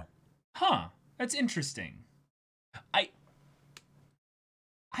 Yeah. Huh. That's interesting. I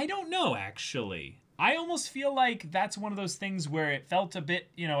don't know, actually. I almost feel like that's one of those things where it felt a bit,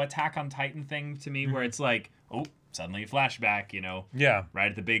 Attack on Titan thing to me, where it's like, oh, suddenly a flashback, Yeah.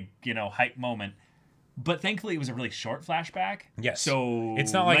 Right at the big, hype moment. But thankfully, it was a really short flashback. Yes. So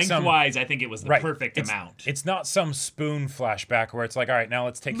it's not like lengthwise, I think it was the perfect amount. It's not some spoon flashback where it's like, all right, now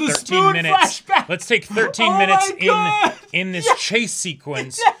let's take the 13 minutes. Flashback. Let's take 13 minutes in this chase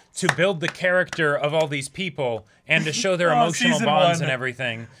sequence to build the character of all these people and to show their emotional bonds and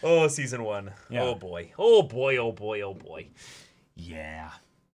everything. Oh, season 1. Yeah. Oh boy. Oh boy. Oh boy. Oh boy. Yeah.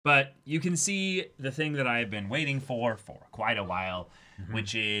 But you can see the thing that I've been waiting for quite a while,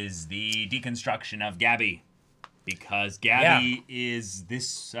 which is the deconstruction of Gabby. Because Gabby is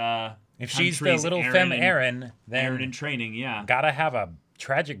this if she's the little femme Eren, then Eren in training, gotta have a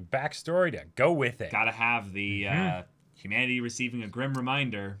tragic backstory to go with it. Gotta have the humanity receiving a grim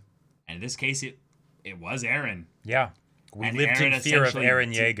reminder. And in this case, it was Eren. Yeah. We lived in fear of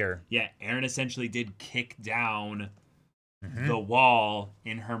Eren Yeager. Yeah, Eren essentially did kick down the wall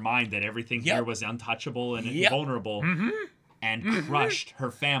in her mind that everything here was untouchable and vulnerable and crushed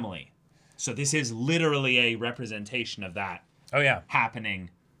her family. So this is literally a representation of that happening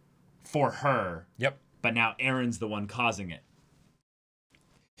for her. Yep. But now Eren's the one causing it.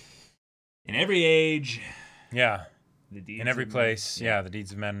 In every age. Yeah. In every place, the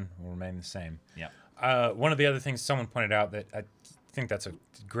deeds of men will remain the same. Yeah. One of the other things someone pointed out that I think that's a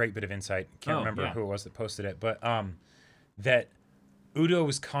great bit of insight. Can't remember who it was that posted it, but that Udo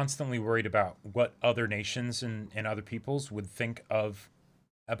was constantly worried about what other nations and other peoples would think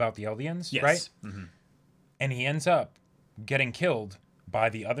about the Eldians, right? Mm-hmm. And he ends up getting killed by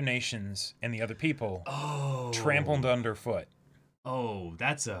the other nations and the other people, trampled underfoot. Oh,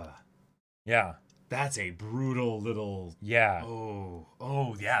 that's a brutal little yeah.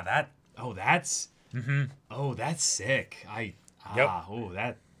 That's sick. I'm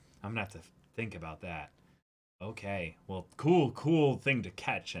gonna have to think about that. Okay, well, cool thing to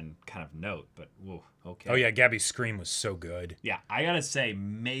catch and kind of note, but okay. Oh yeah, Gabby's scream was so good. Yeah, I gotta say,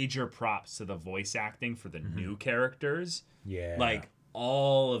 major props to the voice acting for the new characters. Yeah, like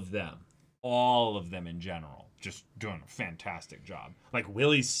all of them in general, just doing a fantastic job. Like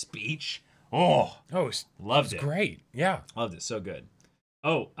Willie's speech. Loved it. Great. Yeah. Loved it. So good.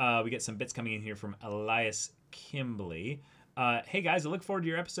 We get some bits coming in here from Elias Kimbley. Hey guys, I look forward to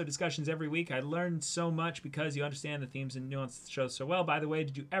your episode discussions every week. I learned so much because you understand the themes and nuance of the show so well. By the way,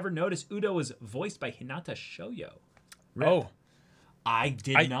 did you ever notice Udo was voiced by Hinata Shoyo? Rip. Oh. I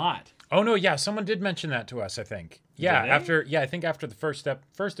did not. Oh no, yeah, someone did mention that to us, I think. Yeah, I think after the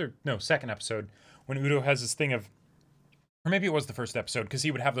second episode, when Udo has this thing of, or maybe it was the first episode, because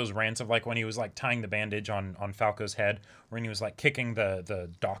he would have those rants of like when he was like tying the bandage on Falco's head, or when he was like kicking the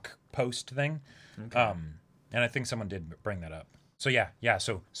dock post thing. Okay. And I think someone did bring that up. So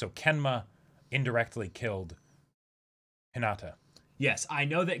so Kenma indirectly killed Hinata. Yes, I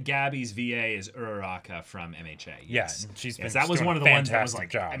know that Gabby's VA is Uraraka from MHA. Yes, she's been that was one of the ones that was like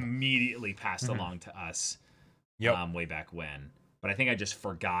job. immediately passed along to us. Way back when. But I think I just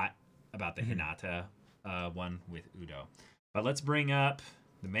forgot about the Hinata one with Udo. But let's bring up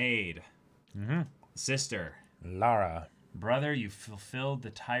the maid, sister, Lara. Brother, you fulfilled the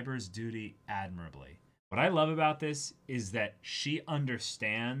Tiber's duty admirably. What I love about this is that she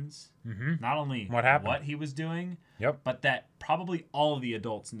understands not only what he was doing, but that probably all of the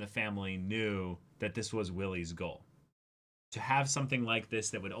adults in the family knew that this was Willie's goal. To have something like this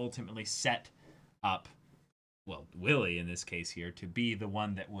that would ultimately set up, well, Willie in this case here, to be the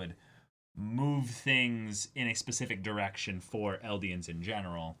one that would move things in a specific direction for Eldians in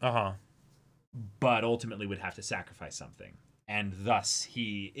general, but ultimately would have to sacrifice something. And thus,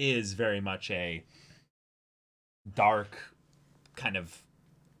 he is very much a dark kind of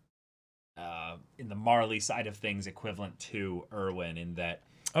in the Marley side of things equivalent to Erwin in that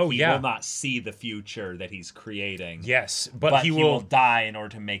he will not see the future that he's creating. Yes, but he will die in order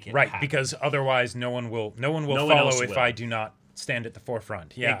to make it happen. Because otherwise no one will follow if I do not stand at the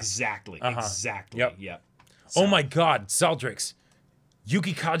forefront. Yeah. Exactly. Yep. So. Oh my god, Zaldrix.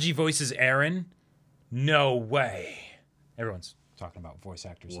 Yukikaji voices Eren? No way. Everyone's talking about voice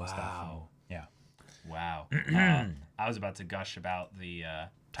actors and stuff. Yeah. Wow. I was about to gush about the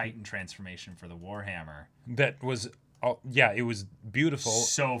Titan transformation for the Warhammer. That was, it was beautiful.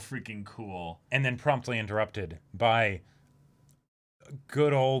 So freaking cool. And then promptly interrupted by a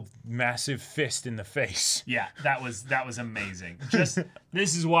good old massive fist in the face. Yeah, that was amazing. Just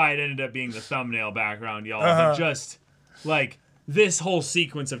this is why it ended up being the thumbnail background, y'all. But just like this whole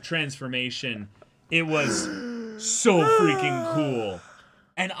sequence of transformation, it was so freaking cool.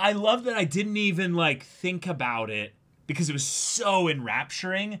 And I love that I didn't even like think about it because it was so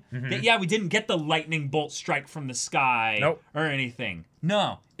enrapturing that we didn't get the lightning bolt strike from the sky or anything.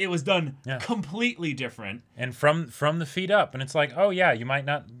 No, it was done completely different. And from the feet up. And it's like, oh yeah, you might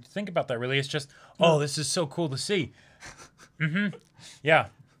not think about that really. It's just, this is so cool to see. Yeah.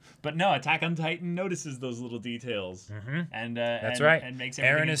 But no, Attack on Titan notices those little details. And that's and, right. And makes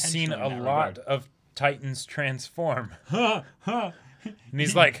Eren has seen a lot of Titans transform. And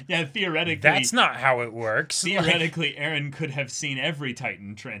he's like, theoretically, that's not how it works. Theoretically, Eren could have seen every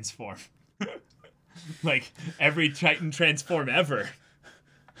Titan transform. Like, every Titan transform ever.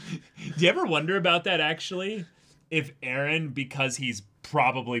 Do you ever wonder about that, actually? If Eren, because he's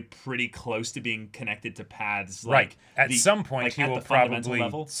probably pretty close to being connected to paths, like... At some point, he will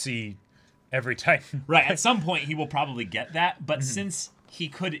probably see every Titan. Right, at some point, he will probably get that, but since he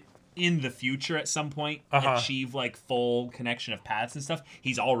could... in the future at some point achieve like full connection of paths and stuff,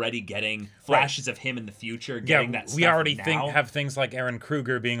 he's already getting flashes of him in the future getting that stuff. We already now. have things like Eren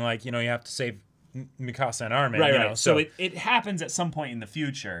Kruger being like, you have to save Mikasa and Armin. Right. So it happens at some point in the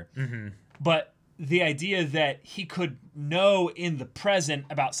future. But the idea that he could know in the present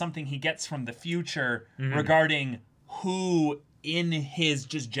about something he gets from the future regarding who in his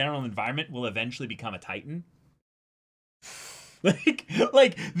just general environment will eventually become a Titan.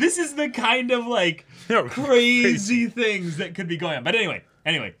 Like this is the kind of like crazy things that could be going on. But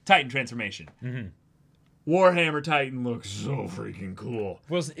anyway, Titan transformation. Warhammer Titan looks so freaking cool.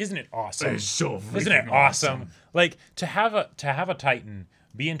 Well, isn't it awesome? It's so freaking Isn't it awesome? Like to have a Titan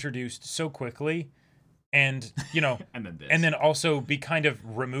be introduced so quickly, and and then also be kind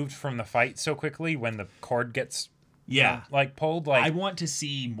of removed from the fight so quickly when the cord gets. Like pulled. Like I want to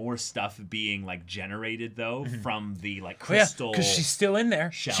see more stuff being like generated though from the like crystal. Because she's still in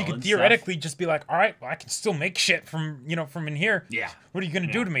there. She could theoretically just be like, all right, well, I can still make shit from from in here. Yeah. What are you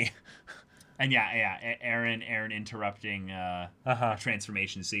gonna do to me? And Eren interrupting a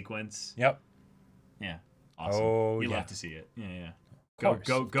transformation sequence. Yep. Yeah. Awesome. Oh, You'd love to see it. Yeah. Go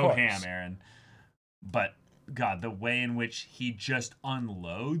ham, Eren. But God, the way in which he just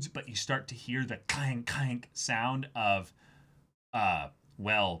unloads, but you start to hear the clank clank sound of the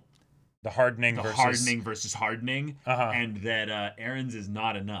hardening versus hardening, and that Eren's is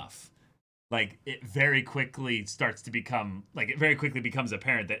not enough. Like it very quickly becomes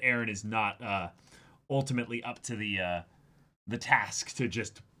apparent that Eren is not ultimately up to the task to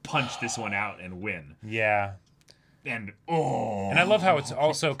just punch this one out and win. Yeah. And I love how it's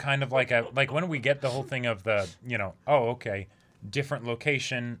also kind of like when we get the whole thing of the different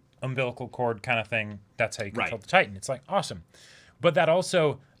location, umbilical cord kind of thing. That's how you control the Titan. It's like awesome, but that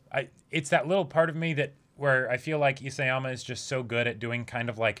also it's that little part of me where I feel like Isayama is just so good at doing kind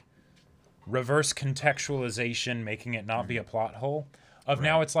of like reverse contextualization, making it not be a plot hole.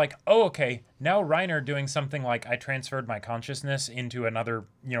 Now it's like, now Reiner doing something like I transferred my consciousness into another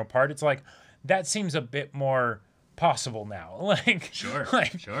part. It's like that seems a bit more possible now. Like, Sure.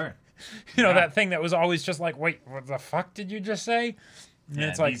 You know, that thing that was always just like, wait, what the fuck did you just say? And yeah,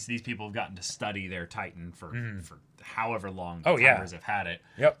 it's like these people have gotten to study their Titan for however long Oh, yeah. timers have had it.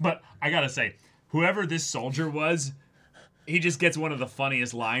 Yep. But I gotta say, whoever this soldier was, he just gets one of the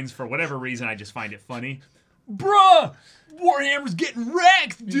funniest lines. For whatever reason, I just find it funny. Bruh! Warhammer's getting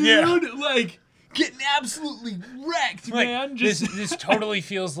wrecked, dude! Yeah. Like, getting absolutely wrecked, like, man. this totally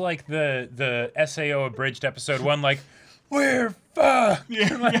feels like the SAO abridged episode 1, like, we're fucked.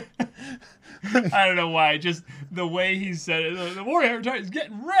 Yeah. I don't know why. Just the way he said it. The Warhammer Titan's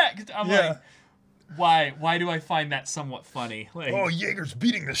getting wrecked. I'm like, why do I find that somewhat funny? Like, oh, Jaeger's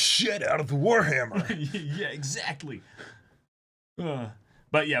beating the shit out of the Warhammer. yeah, exactly.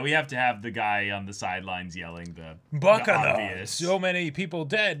 But yeah, we have to have the guy on the sidelines yelling the obvious. So many people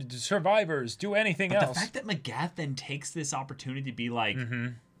dead, survivors, do anything else. The fact that Magath then takes this opportunity to be like,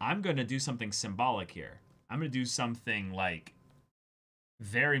 I'm going to do something symbolic here. I'm going to do something like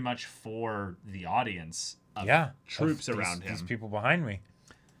very much for the audience of troops around him. These people behind me.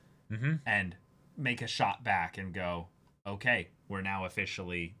 And make a shot back and go, okay, we're now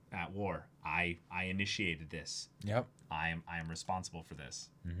officially at war. I initiated this. Yep. I am responsible for this.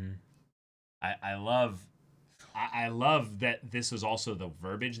 I love that this was also the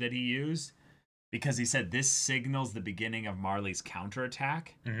verbiage that he used, because he said this signals the beginning of Marley's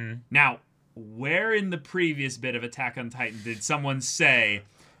counterattack. Now, where in the previous bit of Attack on Titan did someone say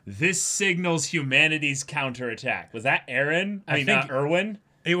this signals humanity's counterattack? Was that Aaron? I mean, not Erwin.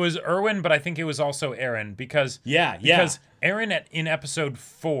 It was Erwin, but I think it was also Aaron because Aaron in episode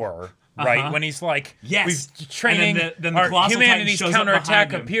 4, right, when he's like, we've training, then our humanity's counterattack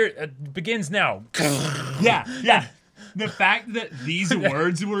begins now. Yeah. The fact that these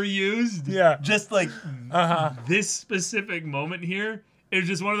words were used, just like this specific moment here, it was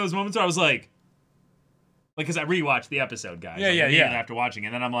just one of those moments where I was like, because I rewatched the episode, guys. After watching it,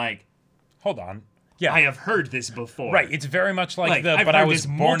 and then I'm like, hold on. Yeah, I have heard this before. Right, it's very much like but I was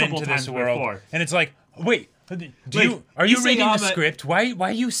born into this world. Before. And it's like, wait, are you reading the script? Why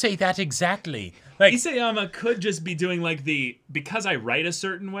you say that exactly? Like, Isayama could just be doing like because I write a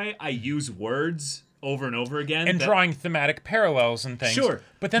certain way, I use words over and over again. And drawing thematic parallels and things. Sure.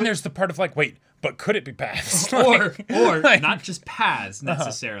 But then there's the part of like, wait, but could it be paths? or not just paths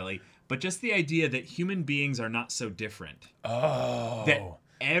necessarily, but just the idea that human beings are not so different. Oh. That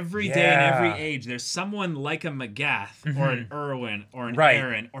every day and every age, there's someone like a Magath or an Erwin or an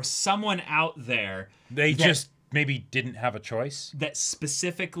Aaron or someone out there. They just maybe didn't have a choice. That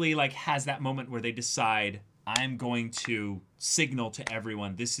specifically like has that moment where they decide, I'm going to signal to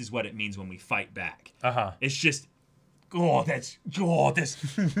everyone, this is what it means when we fight back. It's just, like,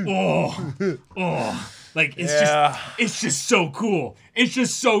 it's just so cool. It's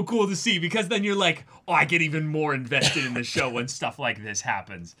just so cool to see, because then you're like, I get even more invested in the show when stuff like this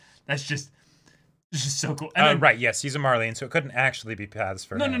happens. It's just so cool. And right, yes, he's a Marleyan, so it couldn't actually be paths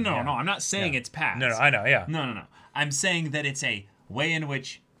for him. No, I'm not saying it's paths. No, I know, yeah. No. I'm saying that it's a way in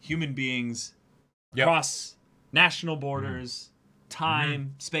which human beings cross national borders,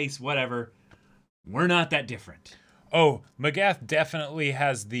 time, space, whatever. We're not that different. Oh, Magath definitely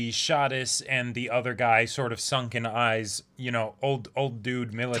has the Shadis and the other guy sort of sunken eyes, old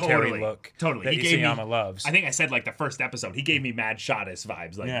dude military look. Totally. That Isayama loves. I think I said like the first episode, he gave me mad Shadis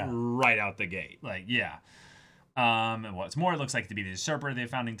vibes, right out the gate. Like, and what's more, it looks like to be the Usurper, the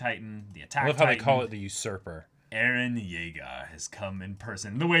Founding Titan, the Attack Titan. I love how they call it the Usurper. Aaron Yeager has come in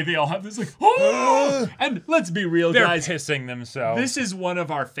person. The way they all have this like, and let's be real, guys. They're pissing themselves. This is one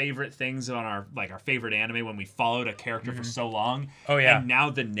of our favorite things on our favorite anime, when we followed a character for so long. Oh, yeah. And now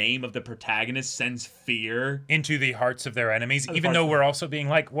the name of the protagonist sends fear into the hearts of their enemies, even though we're also being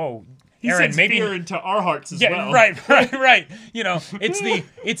like, whoa, Aaron, sends fear into our hearts as well. Right.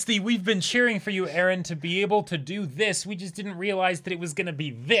 It's the we've been cheering for you, Aaron, to be able to do this. We just didn't realize that it was going to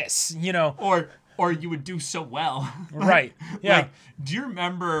be this, Or you would do so well. Right. Yeah. Like, do you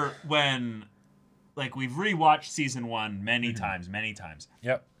remember when, like, we've rewatched season 1 many times.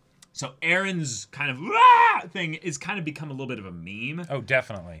 Yep. So Aaron's kind of thing is kind of become a little bit of a meme. Oh,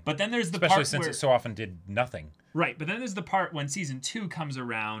 definitely. But then there's the part since it so often did nothing. Right. But then there's the part when season 2 comes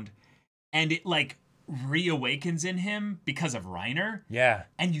around and it, like, reawakens in him because of Reiner. Yeah.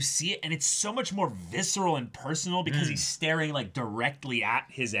 And you see it, and it's so much more visceral and personal because he's staring, like, directly at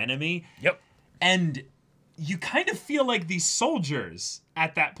his enemy. Yep. And you kind of feel like these soldiers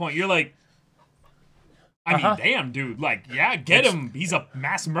at that point. You're like, I mean, damn, dude. Like, get him. He's a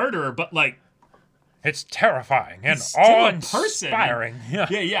mass murderer, but, like, it's terrifying and awe-inspiring. Yeah.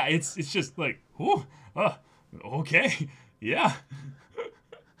 It's just like, okay, yeah.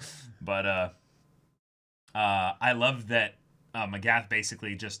 But I love that Magath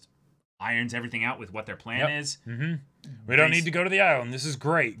basically just irons everything out with what their plan is. Mm-hmm. We don't need to go to the island. This is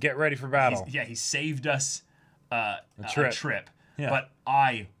great. Get ready for battle. He saved us a trip. Yeah. But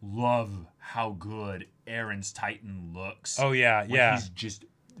I love how good Aaron's Titan looks. Oh, yeah, yeah. He's just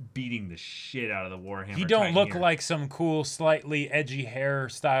beating the shit out of the Warhammer. He don't Titan look here. like some cool, slightly edgy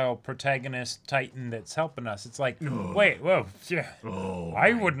hairstyle protagonist Titan that's helping us. It's like, wait, whoa, yeah. Oh,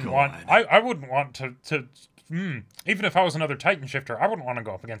 I wouldn't want to even if I was another Titan shifter, I wouldn't want to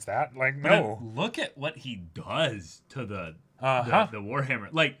go up against that. Like, no. But look at what he does to the Warhammer.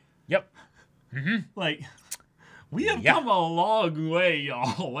 Like, yep. Mm-hmm. Like, we have come a long way,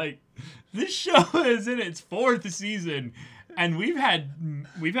 y'all. Like, this show is in its 4th season, and we've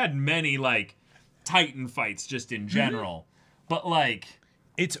had many like Titan fights just in general. But like,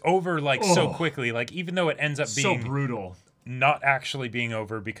 it's over like so quickly. Like, even though it ends up being so brutal, not actually being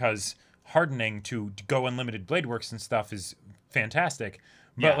over because hardening to go unlimited blade works and stuff is fantastic.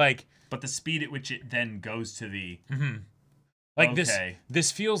 But but the speed at which it then goes to the like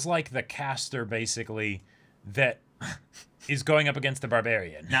this feels like the caster basically that is going up against the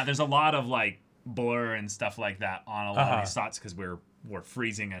barbarian. Now there's a lot of like blur and stuff like that on a lot of these shots because we're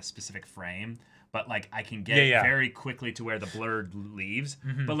freezing a specific frame. But like I can get very quickly to where the blur leaves.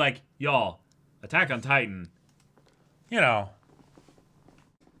 But like y'all, Attack on Titan, you know,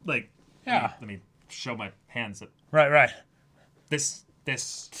 like let me show my hands. Right. This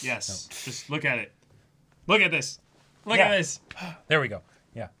yes. No. Just look at it. Look at this. Look at this. There we go.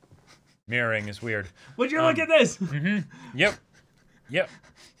 Yeah. Mirroring is weird. Would you look at this? Yep.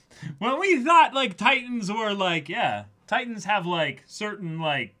 When we thought like Titans were like, Titans have like certain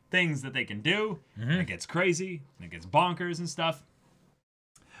like things that they can do. And it gets crazy and it gets bonkers and stuff.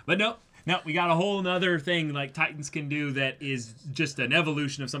 But no, we got a whole nother thing like Titans can do that is just an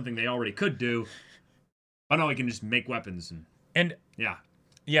evolution of something they already could do. Oh no, we can just make weapons and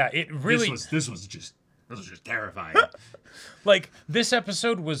yeah, it really this was just terrifying. Like, this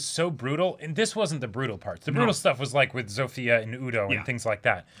episode was so brutal, and this wasn't the brutal part. The brutal stuff was like with Zofia and Udo and things like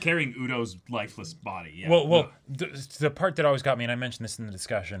that. Carrying Udo's lifeless body. Yeah. Well, the part that always got me, and I mentioned this in the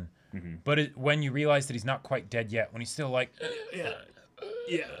discussion, but when you realize that he's not quite dead yet, when he's still like,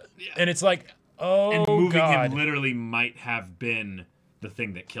 and it's like, and moving him literally might have been the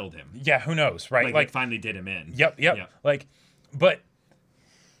thing that killed him. Yeah, who knows, right? Like it finally did him in. Yep. Like, but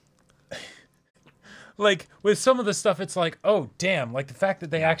like with some of the stuff, it's like, oh damn! Like the fact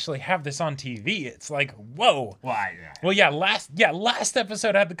that they actually have this on TV, it's like, whoa. Why? Well, last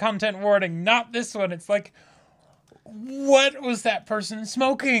episode had the content warning, not this one. It's like, what was that person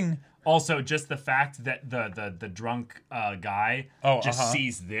smoking? Also, just the fact that the drunk guy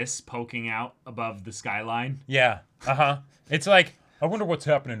sees this poking out above the skyline. Yeah. It's like, I wonder what's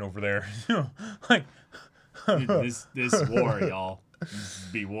happening over there. Like this war, y'all. This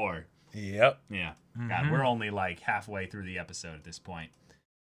be war. Yep. Yeah. God, we're only like halfway through the episode at this point.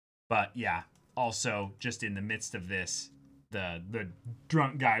 But yeah, also just in the midst of this, the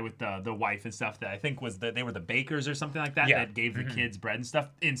drunk guy with the wife and stuff that I think was they were the bakers or something like that that gave the kids bread and stuff,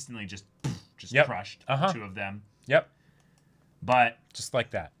 instantly just crushed 2 of them. Yep. But just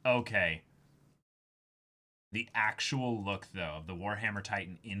like that. Okay. The actual look though of the Warhammer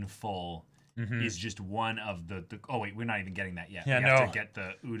Titan in full is just one of the oh wait, we're not even getting that yet. Yeah, we have to get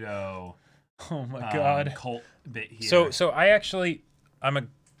the Udo oh my god cult bit here. So I'm a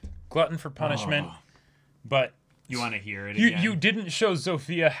glutton for punishment, but you want to hear it again? You didn't show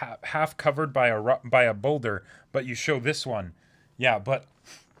Zofia half covered by a boulder, but you show this one. Yeah, but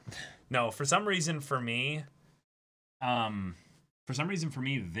no, for some reason for me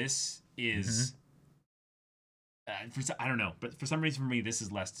this is I don't know, but for some reason for me this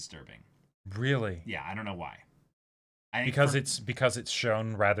is less disturbing. Really? Yeah, I don't know why. Because it's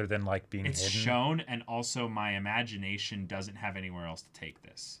shown rather than like being hidden. It's shown, and also my imagination doesn't have anywhere else to take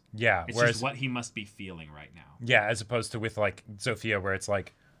this. Yeah, it's just what he must be feeling right now. Yeah, as opposed to with like Zofia, where it's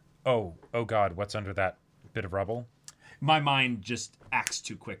like, oh god, what's under that bit of rubble? My mind just acts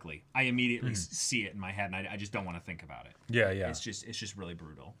too quickly. I immediately see it in my head, and I just don't want to think about it. Yeah. It's just really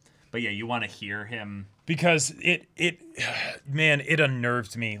brutal. But yeah, you want to hear him because it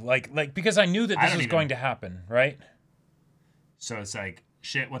unnerved me. Like because I knew that this was going to happen, right? So it's like,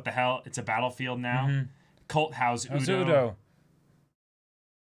 shit, what the hell? It's a battlefield now. Cult house Udo. Udo.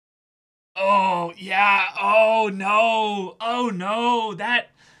 Oh yeah. Oh no.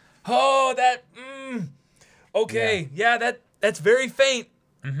 Okay. Yeah, that's very faint.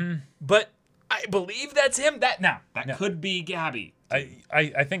 But I believe that's him. That could be Gabby.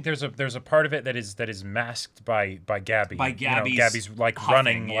 I think there's a part of it that is masked by Gabby. By Gabby's Gabby's like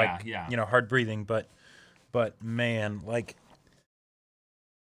huffing, running, hard breathing, but but man, like,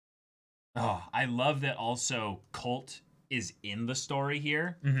 oh, I love that also Colt is in the story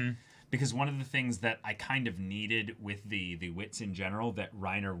here. Because one of the things that I kind of needed with the wits in general that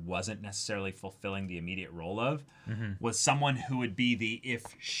Reiner wasn't necessarily fulfilling the immediate role of was someone who would be if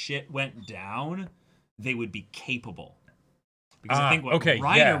shit went down, they would be capable. Because I think what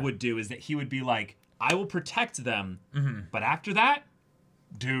Reiner would do is that he would be like, I will protect them, but after that,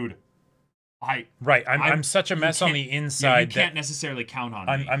 dude, I'm such a mess on the inside. You can't necessarily count on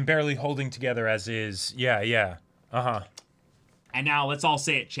me. I'm barely holding together as is. Yeah. And now let's all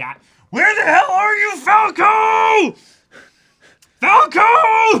say it, chat. Where the hell are you, Falco?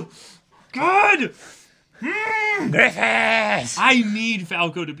 Falco! Good! Griffiths! I need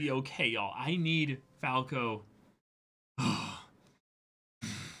Falco to be okay, y'all. I need Falco.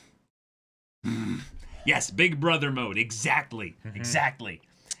 Yes, Big Brother mode. Exactly.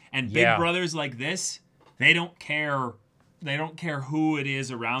 And Big Brothers like this, they don't care. They don't care who it is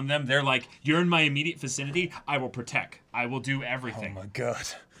around them. They're like, you're in my immediate vicinity. I will protect. I will do everything. Oh my god.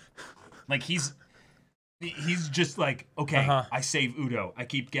 Like he's just like, okay, I save Udo. I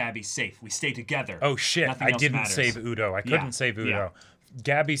keep Gabby safe. We stay together. Oh shit, I didn't save Udo. I couldn't save Udo. Yeah.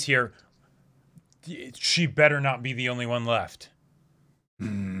 Gabby's here. She better not be the only one left.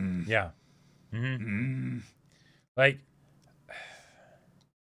 Yeah. Like,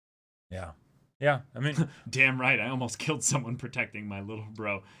 yeah. I mean, damn right. I almost killed someone protecting my little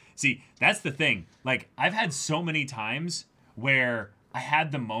bro. See, that's the thing. Like, I've had so many times where I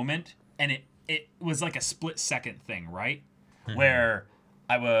had the moment, and it was like a split-second thing, right? Where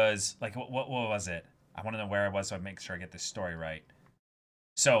I was like, what was it? I want to know where I was so I make sure I get this story right.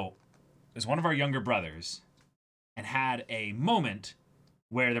 So, it was one of our younger brothers, and had a moment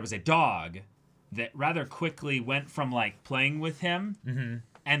where there was a dog that rather quickly went from like playing with him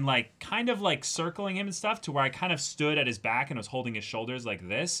and like kind of like circling him and stuff to where I kind of stood at his back and was holding his shoulders like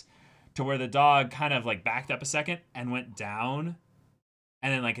this, to where the dog kind of like backed up a second and went down,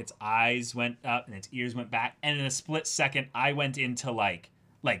 and then like its eyes went up and its ears went back, and in a split second I went into like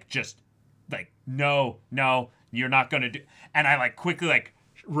just like no you're not gonna do, and I like quickly like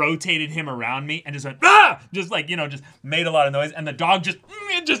rotated him around me and just went just like, just made a lot of noise, and the dog just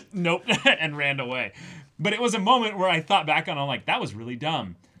nope and ran away. But it was a moment where I thought back on, I'm like, that was really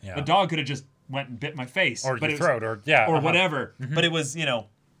dumb. Yeah. The dog could have just went and bit my face or your throat or whatever. But it was,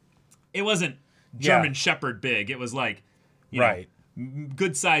 it wasn't German Shepherd big. It was like, you know,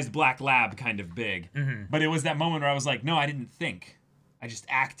 good-sized black lab kind of big. But it was that moment where I was like, no, I didn't think. I just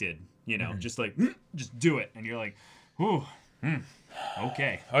acted, just like, just do it. And you're like, ooh,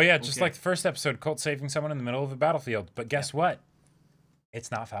 okay. Oh, yeah, just like the first episode, Colt saving someone in the middle of a battlefield. But guess what? It's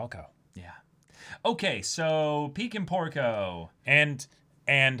not Falco. Yeah. Okay, so Peek and Porco. And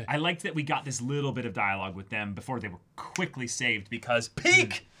I liked that we got this little bit of dialogue with them before they were quickly saved, because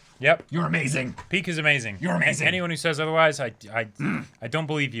Peek! Yep. You're amazing. Peek is amazing. You're amazing. Anyone who says otherwise, I don't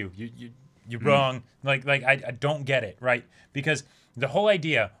believe you. You're wrong. Like I don't get it, right? Because the whole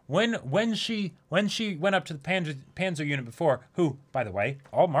idea, when she went up to the Panzer unit before, who, by the way,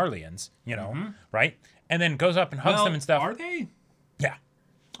 all Marlians, right? And then goes up and hugs them and stuff. Are they? Yeah.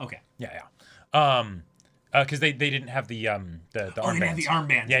 Okay. Yeah. Because they didn't have the armbands. They didn't have the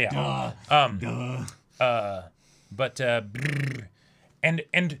armbands. Yeah. But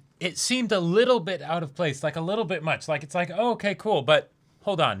and it seemed a little bit out of place, like a little bit much. Like it's like, oh, okay, cool, but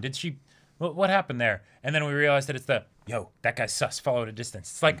hold on, did she? What happened there? And then we realized that it's that guy's sus. Follow at a distance.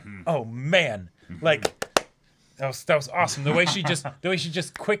 It's like, oh man, like that was awesome. The way she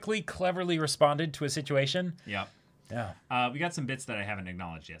just quickly, cleverly responded to a situation. Yep. Yeah. We got some bits that I haven't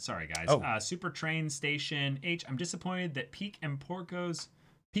acknowledged yet. Sorry, guys. Oh. Super Train Station H. I'm disappointed that Peek and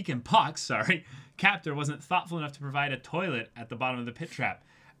Pock's captor wasn't thoughtful enough to provide a toilet at the bottom of the pit trap,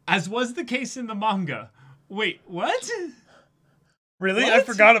 as was the case in the manga. Wait, what? Really? What? I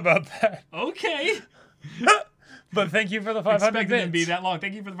forgot about that. Okay. But thank you for the 500 Expected bits. them to be that long.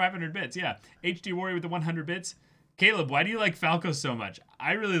 Thank you for the 500 bits. Yeah. HD Warrior with the 100 bits. Caleb, why do you like Falco so much?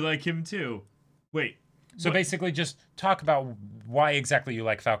 I really like him too. Wait. So basically, just talk about why exactly you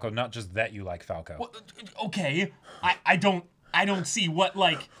like Falco, not just that you like Falco. Well, okay, I don't see what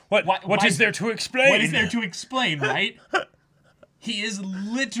what is there to explain? What is there to explain, right? He is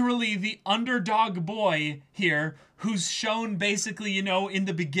literally the underdog boy here, who's shown basically, in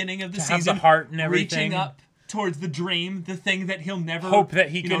the beginning of the season, have the heart and everything, reaching up towards the dream, the thing that he'll never hope that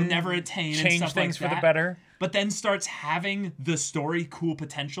he can never attain, change and stuff things like for the better. But then starts having the story cool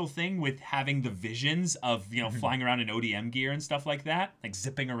potential thing with having the visions of, flying around in ODM gear and stuff like that, like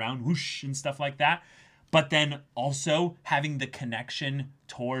zipping around whoosh and stuff like that. But then also having the connection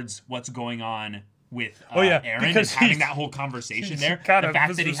towards what's going on with Aaron and having that whole conversation there. The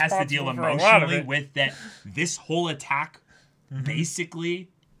fact that he has to deal emotionally with that this whole attack basically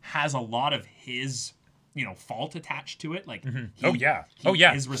has a lot of his fault attached to it. Like he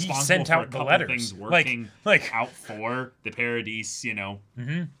is responsible he sent for out a couple the letters things working like out for the Paradise,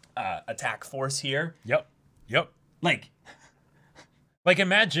 attack force here. Yep. Like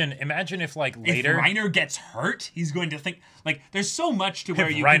imagine if like later if Reiner gets hurt, he's going to think like there's so much to where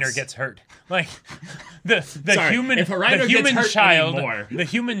if you Reiner gets hurt. Like the human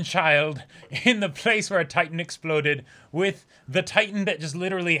child in the place where a Titan exploded with the Titan that just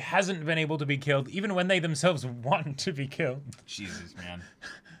literally hasn't been able to be killed even when they themselves want to be killed. Jesus, man.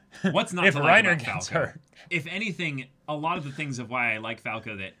 What's not if to like Reiner about gets Falco? hurt? If anything, a lot of the things of why I like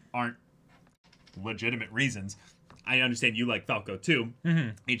Falco that aren't legitimate reasons. I understand you like Falco too,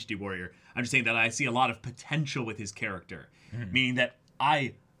 HD Warrior. I'm just saying that I see a lot of potential with his character. Meaning that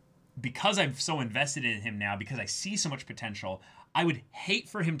because I'm so invested in him now, because I see so much potential, I would hate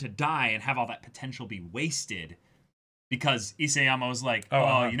for him to die and have all that potential be wasted. Because Isayama was like,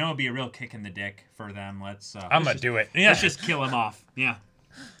 it'd be a real kick in the dick for them. I'm going to do it. Yeah. Let's just kill him off. Yeah.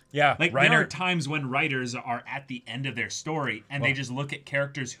 Yeah. Like, there are times when writers are at the end of their story and they just look at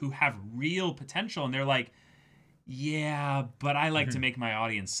characters who have real potential and they're like, yeah, but I like to make my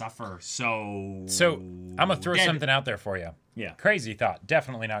audience suffer, so I'm going to throw something out there for you. Yeah. Crazy thought.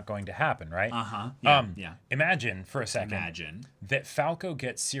 Definitely not going to happen, right? Uh-huh. Yeah. Imagine for a second that Falco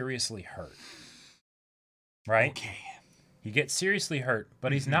gets seriously hurt. Right? Okay. He gets seriously hurt,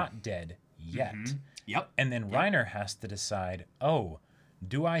 but he's not dead yet. Yep. And then Reiner has to decide,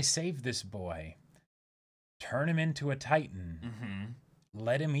 do I save this boy? Turn him into a Titan?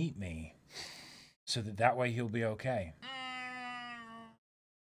 Let him eat me? So that way he'll be okay.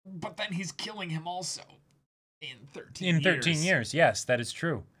 But then he's killing him also in 13 years. In 13 years, yes, that is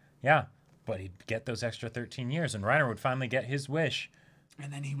true. Yeah, but he'd get those extra 13 years, and Reiner would finally get his wish.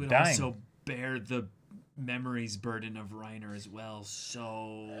 And then he would also bear the memories burden of Reiner as well.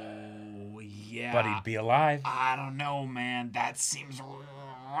 So, yeah. But he'd be alive. I don't know, man. That seems...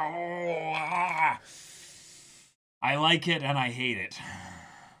 I like it and I hate it.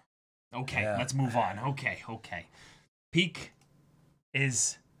 Okay, let's move on. Okay. Peak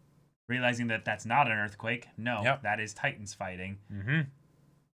is realizing that that's not an earthquake. No, that is Titans fighting.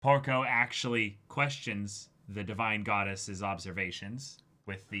 Porco actually questions the divine goddess's observations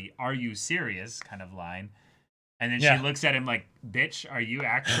with the "Are you serious?" kind of line. And then she looks at him like, bitch, are you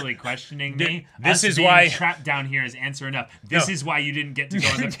actually questioning me? This is why trapped down here is answer enough. This is why you didn't get to go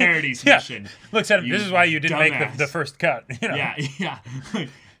on the Paradise mission. Looks at him, this is why you didn't make the first cut. Yeah.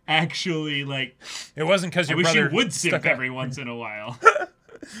 Actually, like, it wasn't because your brother brother you would simp every once in a while.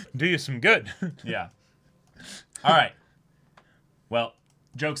 Do you some good. Yeah. All right. Well,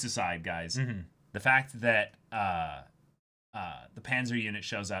 jokes aside, guys, the fact that the Panzer unit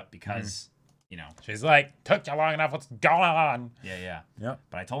shows up because, she's like, took you long enough, what's going on? Yeah.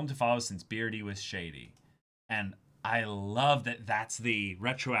 But I told him to follow since Beardy was shady. And I love that that's the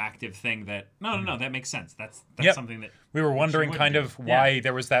retroactive thing that... No, that makes sense. That's something that... We were wondering kind of why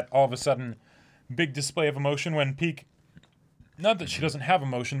there was that all of a sudden big display of emotion when Peak... Not that she doesn't have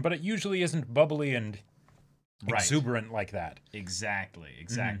emotion, but it usually isn't bubbly and exuberant like that. Exactly.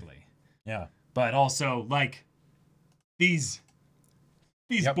 Yeah. But also, like, these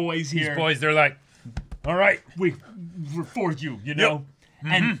boys here... These boys, they're like, all right. We're for you,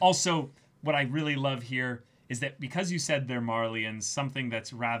 And also, what I really love here is that because you said they're Marlians, something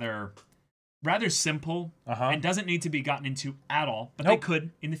that's rather simple and doesn't need to be gotten into at all, but they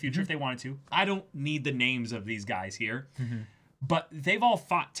could in the future if they wanted to. I don't need the names of these guys here, but they've all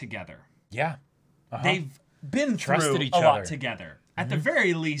fought together. Yeah. They've been through a lot together. At the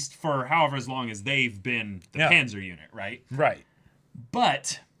very least, for however as long as they've been the Panzer unit, right? Right.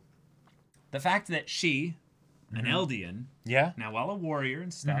 But the fact that she, an Eldian, now while a warrior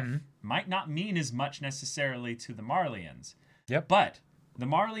and stuff, might not mean as much necessarily to the Marlians. Yep. But the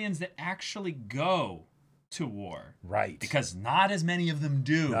Marlians that actually go to war. Right. Because not as many of them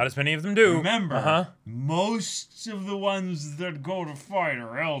do. Remember, most of the ones that go to fight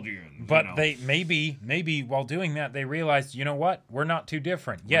are Eldians. But they maybe while doing that, they realized, you know what? We're not too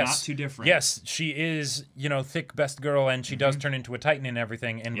different. We're not too different. Yes, she is, thick best girl, and she does turn into a Titan and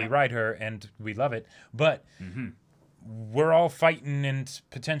everything, and we ride her, and we love it. But we're all fighting and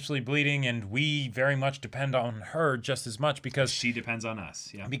potentially bleeding, and we very much depend on her just as much because... She depends on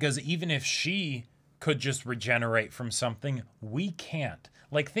us, Because even if she could just regenerate from something. We can't.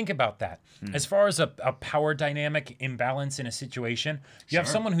 Like, think about that. As far as a power dynamic imbalance in a situation, you have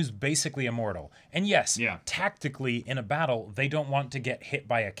someone who's basically immortal. And yes, tactically in a battle, they don't want to get hit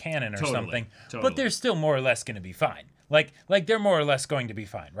by a cannon or something, but they're still more or less going to be fine. Like they're more or less going to be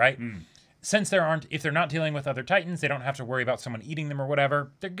fine, right? Since if they're not dealing with other Titans, they don't have to worry about someone eating them or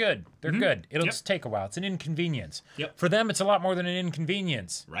whatever. They're good. They're good. It'll just take a while. It's an inconvenience. For them, it's a lot more than an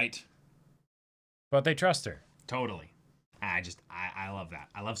inconvenience. Right. But they trust her. Totally. I love that.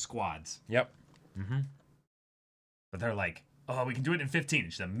 I love squads. Yep. But they're like, oh, we can do it in 15.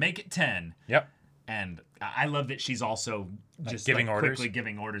 She's like, make it 10. Yep. And I love that she's also just giving orders. Quickly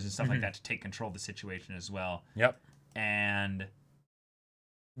giving orders and stuff like that to take control of the situation as well. Yep. And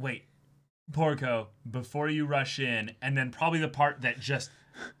wait, Porco, before you rush in, and then probably the part that just,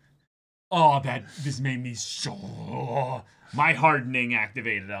 this made me so, my hardening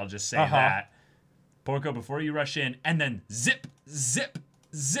activated, I'll just say that. Porco, before you rush in, and then zip, zip,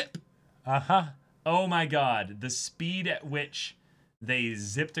 zip. Oh my god, the speed at which they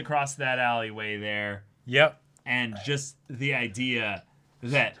zipped across that alleyway there. Yep. And just the idea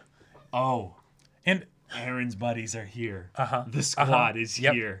that, and Aaron's buddies are here. The squad is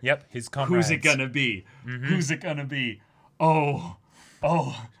here. Yep, his comrades. Who's it gonna be? Who's it gonna be?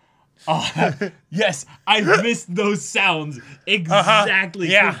 Yes, I missed those sounds. Exactly.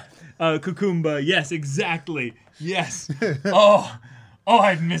 Yeah. Kukumba. Yes, exactly. Yes.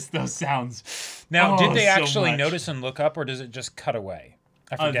 I missed those sounds. Now, did they actually notice and look up, or does it just cut away?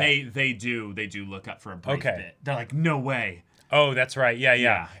 I forget. They do look up for a brief bit. They're like, no way. Oh, that's right.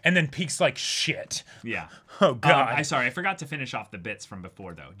 Yeah. And then Peek's like, shit. Yeah. Oh, God. I forgot to finish off the bits from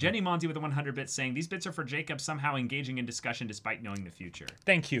before, though. Jenny Monty with the 100 bits saying, these bits are for Jacob somehow engaging in discussion despite knowing the future.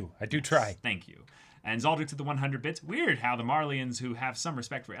 Thank you. I do try. Thank you. And Zaldrick to the 100 bits. Weird how the Marlians who have some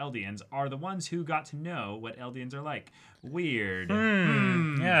respect for Eldians are the ones who got to know what Eldians are like. Weird.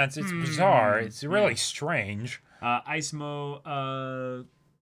 Yeah, it's bizarre. It's really strange. Icemo,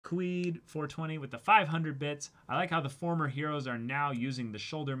 Queed 420 with the 500 bits. I like how the former heroes are now using the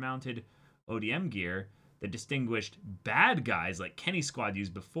shoulder-mounted ODM gear that distinguished bad guys like Kenny Squad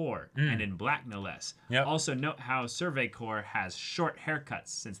used before, and in black no less. Yep. Also note how Survey Corps has short haircuts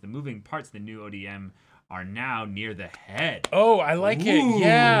since the moving parts of the new ODM are now near the head. Oh, I like it.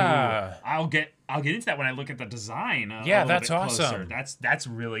 Yeah. I'll get into that when I look at the design. Yeah, that's awesome. That's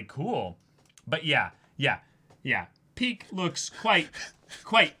really cool. But yeah. Peak looks quite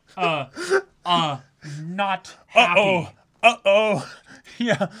not happy.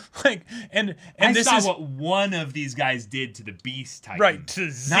 Yeah, and I this saw is what one of these guys did to the Beast Titan. Right,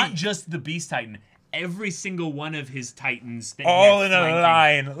 to Zeke. Not just the Beast Titan. Every single one of his Titans. That all in a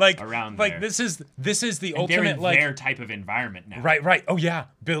line, around like there. this is the and ultimate they're in their type of environment now. Right. Oh yeah,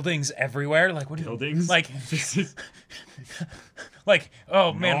 buildings everywhere. Like what? Buildings.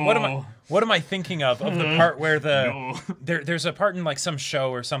 Oh man, what am I thinking of the part where there's a part in like some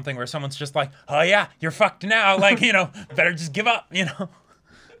show or something where someone's just like, oh yeah, you're fucked now. Like better just give up.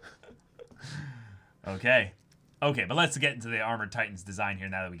 Okay, but let's get into the Armored Titan's design here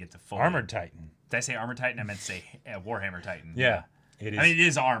now that we get to full Armored Titan. Did I say Armored Titan? I meant to say Warhammer Titan. Yeah, it is. I mean, it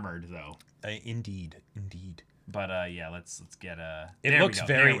is armored though. Indeed. But let's get It looks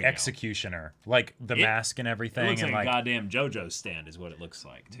very executioner, like the mask and everything. It looks and like a goddamn JoJo stand is what it looks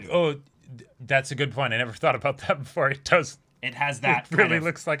like too. Oh, that's a good point. I never thought about that before. It does. It has that. It really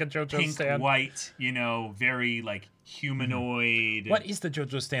looks like a JoJo pink, stand. White, very like humanoid. What is the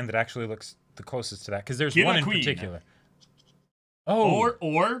JoJo stand that actually looks the closest to that? Because there's Killer one in Queen. particular. Oh,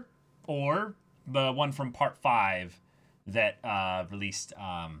 or the one from Part 5 that released.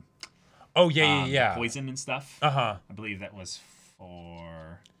 Oh yeah. Poison and stuff. I believe that was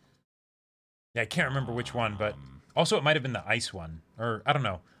for. Yeah, I can't remember which one, but also it might have been the ice one, or I don't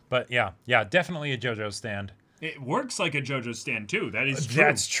know. But yeah, definitely a JoJo stand. It works like a JoJo stand too. That is true.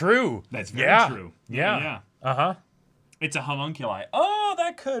 That's true. That's very true. Yeah. It's a homunculi. Oh,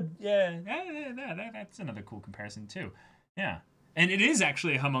 that could. Yeah. That's another cool comparison too. Yeah. And it is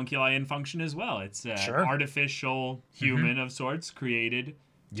actually a homunculi in function as well. It's artificial human of sorts created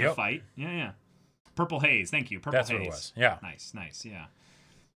to fight. Yeah. Purple Haze. Thank you. Purple Haze. That's what it was. Yeah. Nice. Yeah.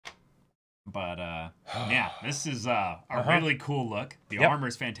 But, this is a really cool look. The armor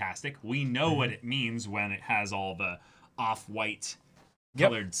is fantastic. We know what it means when it has all the off-white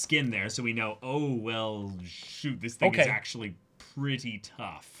colored skin there. So we know, shoot, this thing is actually pretty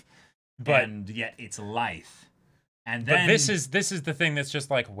tough. And yet it's lithe. And then, but this is the thing that's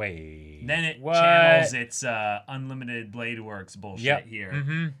just like, wait. Then it channels its Unlimited Blade Works bullshit here.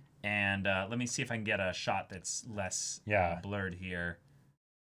 Mm-hmm. And let me see if I can get a shot that's less blurred here.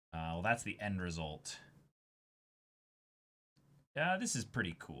 Well, that's the end result. This is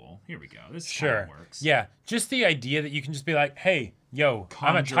pretty cool. Here we go. This kind of works. Yeah, just the idea that you can just be like, hey, yo,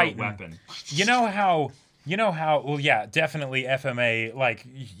 I'm a Titan. Weapon. You know how, well, yeah, definitely FMA, like,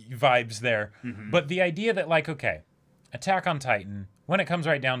 vibes there. Mm-hmm. But the idea that, like, okay, Attack on Titan, when it comes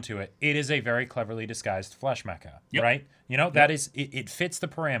right down to it, it is a very cleverly disguised flesh mecha, right? You know, that is, it fits the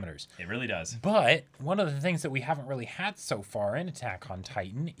parameters. It really does. But one of the things that we haven't really had so far in Attack on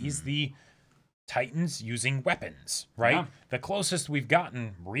Titan is the Titans using weapons, right? Yeah. The closest we've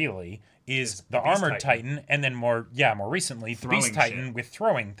gotten, really, is the Armored Titan, and then more recently, the Beast Titan with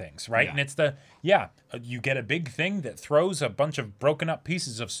throwing things, right? Yeah. And it's you get a big thing that throws a bunch of broken up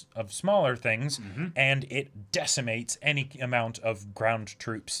pieces of smaller things, and it decimates any amount of ground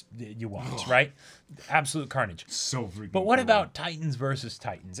troops that you want, right? Absolute carnage. So freaking But what cool. about Titans versus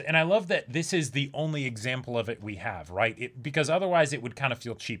Titans? And I love that this is the only example of it we have, right? Because otherwise it would kind of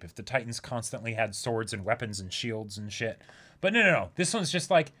feel cheap if the Titans constantly had swords and weapons and shields and shit. But no. This one's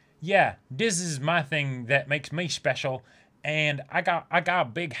just like, yeah, this is my thing that makes me special, and I got a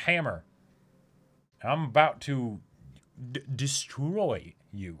big hammer. I'm about to destroy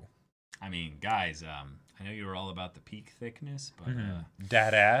you. I mean, guys, I know you were all about the peak thickness, but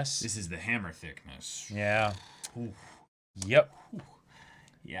That ass. this is the hammer thickness. Yeah. Ooh. Yep.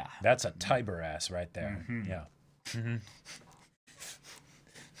 Yeah. That's a Tiber ass right there. Yeah.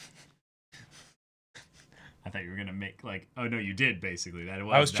 I thought you were gonna make like, oh no, you did basically. That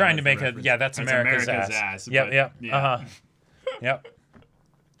was. I was trying to make reference. that's America's ass. Yep. Yeah. Yep.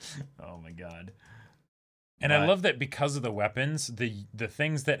 Oh my god. And I love that because of the weapons, the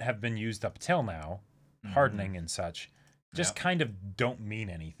things that have been used up till now, hardening and such, just kind of don't mean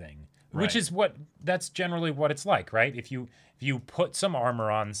anything. Right. Which is that's generally what it's like, right? If you put some armor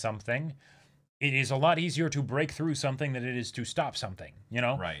on something, it is a lot easier to break through something than it is to stop something, you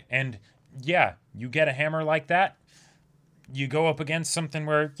know? Right. And yeah, you get a hammer like that, you go up against something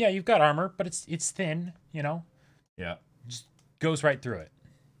where, yeah, you've got armor, but it's thin, you know? Yeah. Just goes right through it.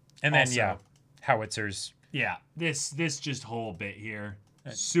 And then, howitzers. Yeah, this just whole bit here,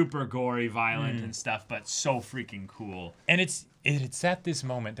 super gory, violent, and stuff, but so freaking cool. And it's at this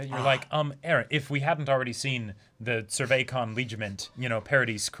moment that you're like, Aaron, if we hadn't already seen the SurveyCon Legiment,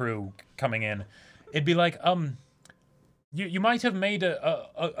 Parody's crew coming in, it'd be like, you might have made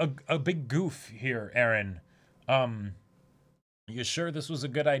a big goof here, Aaron. You sure this was a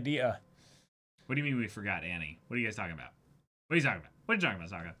good idea? What do you mean we forgot Annie? What are you guys talking about? What are you talking about? What are you talking about,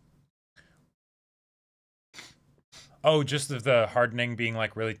 Saga? Oh, just the hardening being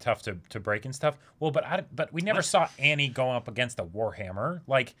like really tough to break and stuff. Well, but we never saw Annie going up against a warhammer.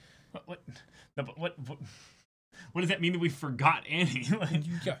 Like, what does that mean that we forgot Annie? Like,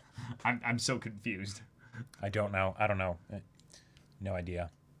 yeah. I'm so confused. I don't know. No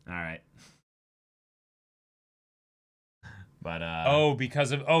idea. All right. But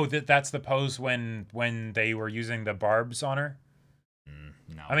because of that's the pose when they were using the barbs on her.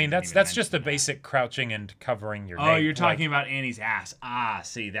 No, I mean that's just the basic crouching and covering your. Oh, you're talking about Annie's ass.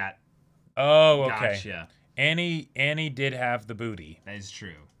 See that? Oh, okay. Gotcha. Annie did have the booty. That is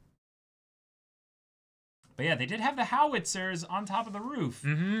true. But yeah, they did have the howitzers on top of the roof,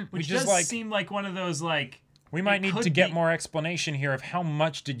 which does seem like one of those like. We might need to get more explanation here of how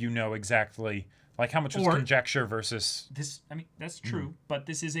much did you know exactly. Like, how much was conjecture versus... This, I mean, that's true, but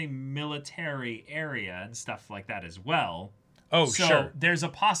this is a military area and stuff like that as well. Oh, so sure. There's a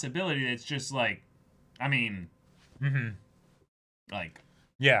possibility that it's just like, I mean... Like...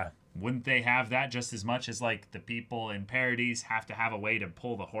 Yeah. Wouldn't they have that just as much as, like, the people in Parodies have to have a way to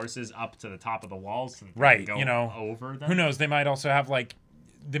pull the horses up to the top of the walls so that they can go over them? Who knows? They might also have, like...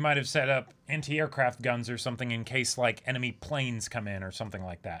 They might have set up anti-aircraft guns or something in case, like, enemy planes come in or something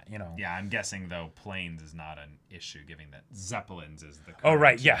like that, Yeah, I'm guessing, though, planes is not an issue, given that Zeppelins is the... Oh,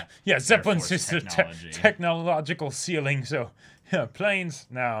 right, yeah. Yeah, Zeppelins is the technological ceiling, so, yeah, planes,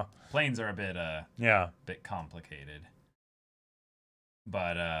 no. Planes are a bit, bit complicated.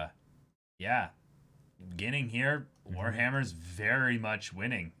 But, yeah. Beginning here, Warhammer's very much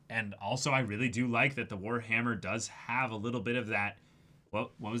winning. And also, I really do like that the Warhammer does have a little bit of that...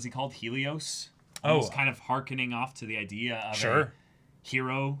 What was he called? Helios? Almost kind of hearkening off to the idea of a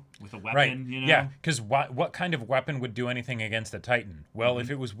hero with a weapon, right. Yeah, because what kind of weapon would do anything against a Titan? Well, if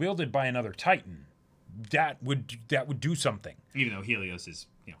it was wielded by another Titan, that would do something. Even though Helios is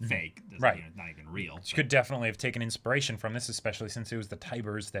fake, right? Not even real. You could definitely have taken inspiration from this, especially since it was the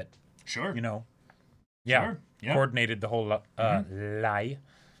Tibers that, coordinated the whole lie.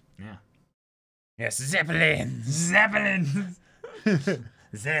 Yeah. Yes, Zeppelins.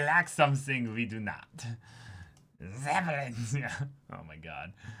 They lack something we do not. Zeppelins. Yeah. Oh my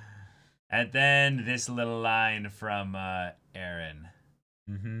god. And then this little line from Aaron.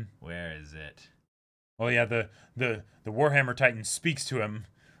 Mm-hmm. Where is it? Oh yeah, the Warhammer Titan speaks to him.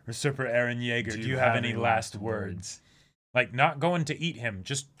 Super Aaron Yeager, do you have any last words? Like, not going to eat him,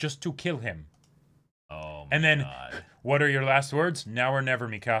 just to kill him. Oh my and then, god. What are your last words? Now or never,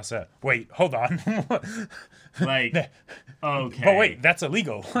 Mikasa. Wait, hold on. Like, okay. But wait, that's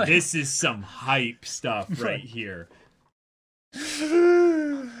illegal. This is some hype stuff right here.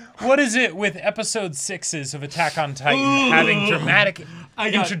 What is it with episode 6s of Attack on Titan having dramatic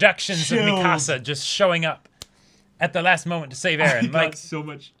introductions of Mikasa just showing up at the last moment to save Eren? I got so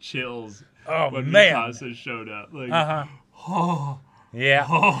much chills when man. Mikasa showed up. Like, Oh. Yeah.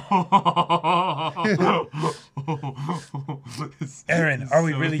 Eren, are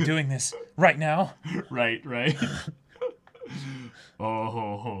we really doing this right now? Right.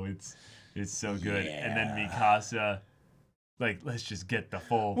 It's so good. Yeah. And then Mikasa, like, let's just get the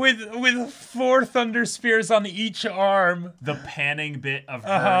full with 4 thunder spears on each arm. The panning bit of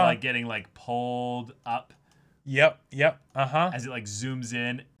her like getting like pulled up. Yep. As it like zooms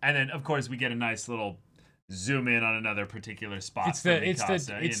in, and then of course we get a nice little zoom in on another particular spot. It's the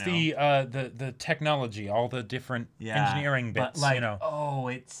technology, all the different engineering bits. But like, you know.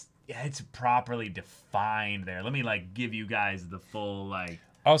 It's properly defined there. Let me like give you guys the full like.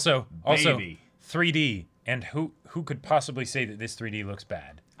 Also, baby. 3D, and who could possibly say that this 3D looks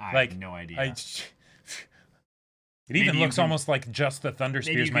bad? I have no idea. It even looks almost like just the thunder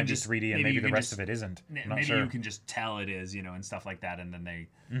spears might be 3D, and maybe the rest just, of it isn't. I'm not maybe sure. you can just tell it is, and stuff like that, and then they,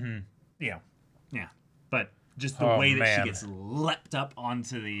 yeah. But just the way that she gets leapt up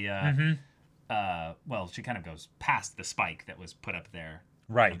onto the, well, she kind of goes past the spike that was put up there,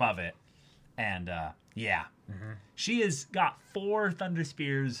 right above it, and she has got 4 thunder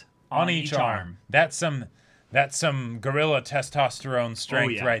spears on each arm. That's some gorilla testosterone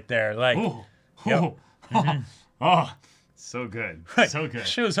strength right there. Like, oh, so good, so good.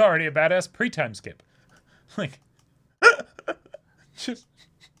 She was already a badass pre-time skip. Like, just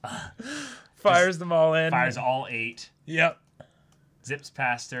fires them all in. Fires all 8. Yep. Zips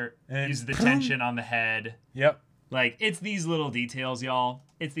past her. And uses the tension on the head. Yep. Like, it's these little details, y'all.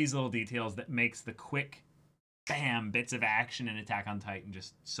 It's these little details that makes the quick, bam, bits of action in Attack on Titan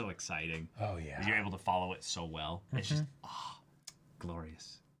just so exciting. Oh, yeah. Because you're able to follow it so well. It's just,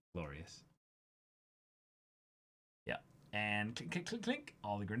 glorious. Glorious. Yeah. And clink, clink, clink, clink.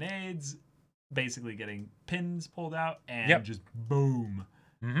 All the grenades basically getting pins pulled out. And just boom.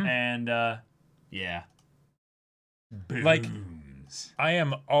 And, yeah. Booms. Like, I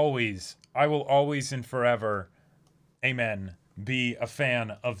will always and forever, amen, be a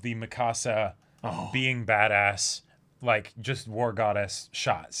fan of the Mikasa being badass, like, just war goddess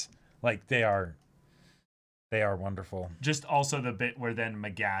shots. Like, they are wonderful. Just also the bit where then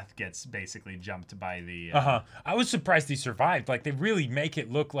Magath gets basically jumped by the... I was surprised he survived. Like, they really make it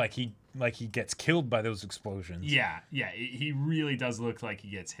look like he gets killed by those explosions. Yeah, he really does look like he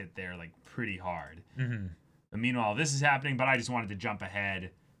gets hit there, like, pretty hard. And meanwhile, this is happening, but I just wanted to jump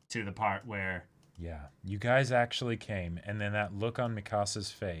ahead to the part where... Yeah, you guys actually came, and then that look on Mikasa's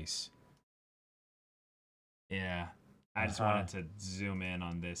face. Yeah, I just wanted to zoom in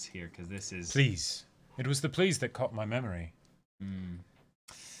on this here, because this is... Please. It was the please that caught my memory.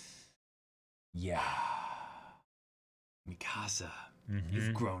 Yeah. Mikasa,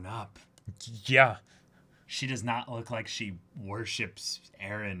 you've grown up. Yeah. She does not look like she worships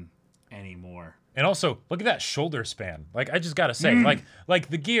Eren anymore. And also, look at that shoulder span. Like, I just gotta say, like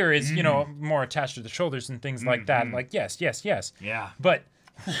the gear is, more attached to the shoulders and things like that. Like, yes. Yeah. But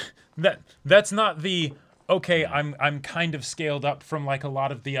that's not the okay. I'm kind of scaled up from like a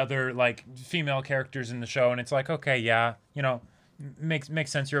lot of the other like female characters in the show, and it's like okay, yeah,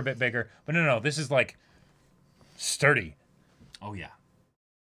 makes sense. You're a bit bigger, but no, this is like sturdy. Oh yeah.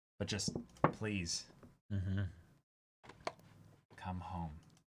 But just please, come home.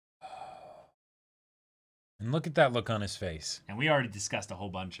 And look at that look on his face. And we already discussed a whole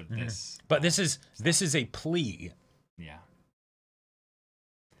bunch of this. But this is a plea. Yeah.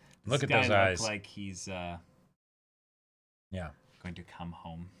 Look at those eyes. Look like he's yeah, going to come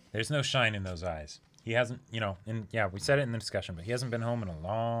home. There's no shine in those eyes. He hasn't, and yeah, we said it in the discussion, but he hasn't been home in a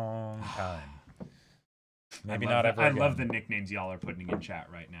long time. Maybe not ever again. I love the nicknames y'all are putting in chat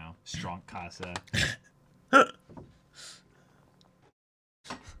right now. Strong Casa.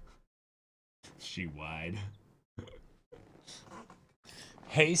 She wide.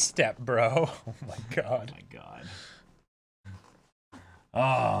 Hey, step bro. Oh my god. Oh my god.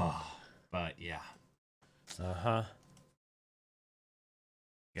 Oh, but yeah. Uh-huh.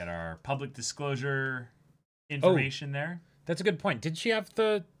 Got our public disclosure information there. That's a good point. Did she have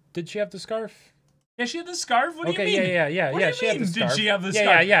the scarf? Yeah, she had the scarf. What do you mean? Yeah. She had the scarf. Did she have the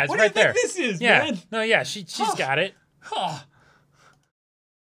scarf? Yeah. It's what right do you there. think this is, yeah. man? No, yeah. She's got it.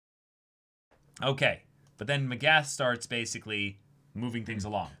 Okay, but then Magath starts basically moving things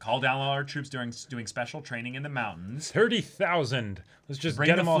along. Call down all our troops doing special training in the mountains. 30,000. Let's just Bring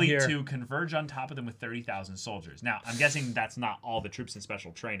get the them all fleet here. to converge on top of them with 30,000 soldiers. Now, I'm guessing that's not all the troops in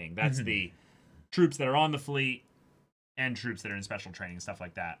special training. That's the troops that are on the fleet and troops that are in special training, stuff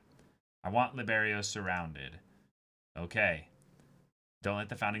like that. I want Liberio surrounded. Okay. Don't let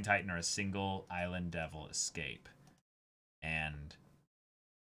the Founding Titan or a single island devil escape. And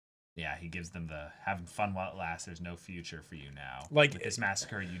yeah, he gives them the having fun while it lasts. There's no future for you now. Like with this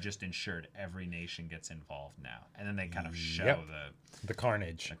massacre, you just ensured every nation gets involved now. And then they kind of show the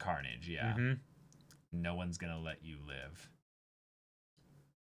carnage. The carnage, yeah. No one's gonna let you live.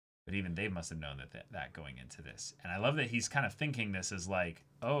 But even they must have known that going into this. And I love that he's kind of thinking this as like,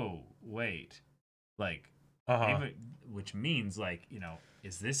 oh wait, like, which means like, you know,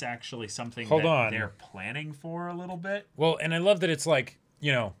 is this actually something they're planning for a little bit? Well, and I love that it's like,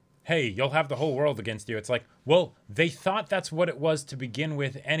 you know, hey, you'll have the whole world against you. It's like, well, they thought that's what it was to begin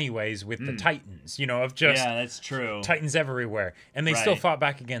with anyways, with the Titans, you know, of just that's true. Titans everywhere. And they still fought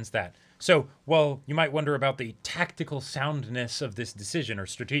back against that. So, well, you might wonder about the tactical soundness of this decision, or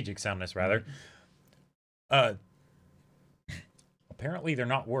strategic soundness, rather. Apparently, they're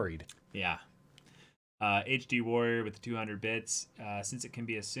not worried. Yeah. HD Warrior with the 200 bits. Since it can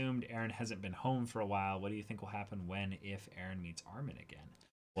be assumed Aaron hasn't been home for a while, what do you think will happen if Aaron meets Armin again?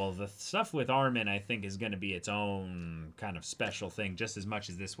 Well, the stuff with Armin, I think, is going to be its own kind of special thing, just as much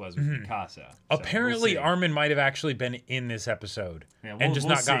as this was with Mikasa. So apparently, Armin might have actually been in this episode and just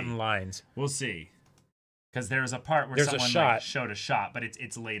not gotten lines. We'll see. Because there's a part where someone like, showed a shot, but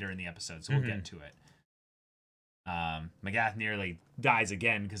it's later in the episode, so we'll get to it. Magath nearly dies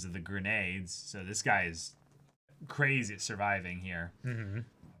again because of the grenades, so this guy is crazy at surviving here.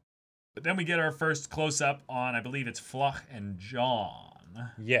 But then we get our first close-up on, I believe it's Floch and John.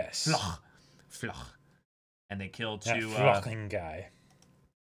 Yes. Floch. And they kill two Floching guy.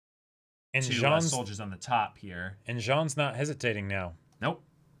 And two soldiers on the top here. And Jean's not hesitating now. Nope.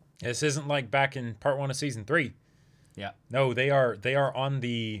 This isn't like back in part 1 of season 3. Yeah. No, they are on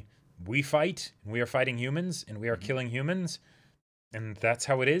the we fight, and we are fighting humans, and we are killing humans, and that's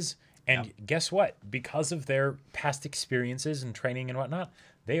how it is. And guess what? Because of their past experiences and training and whatnot,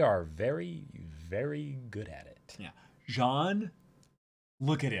 they are very, very good at it. Yeah. Jean,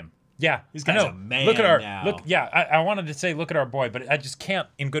 look at him. Yeah, this guy's a man. Look at our now. Yeah, I wanted to say look at our boy, but I just can't,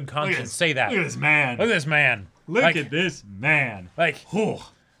 in good conscience, say that. Look at this man. Look at this man. Look at this man. Like,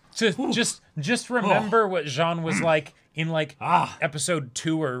 just remember what Jean was like in like episode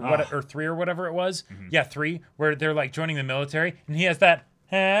 2 or what or 3 or whatever it was. Yeah, 3, where they're like joining the military, and he has that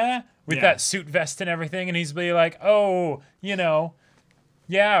with that suit vest and everything, and he's be like, oh, you know,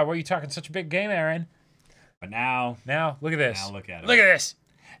 yeah, well, you talking such a big game, Aaron. But now look at this. Now look at it. Look at this.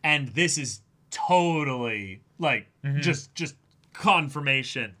 And this is totally like just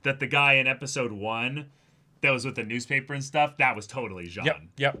confirmation that the guy in episode 1 that was with the newspaper and stuff, that was totally Jean.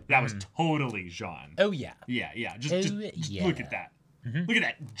 Yep. That was totally Jean. Oh yeah. Yeah. Just look at that. Look at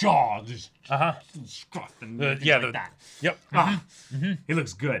that jaw. Just scruff and like that. Yep. He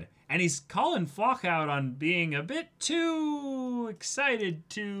looks good. And he's calling Floch out on being a bit too excited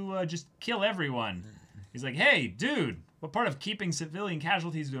to just kill everyone. He's like, hey, dude, what part of keeping civilian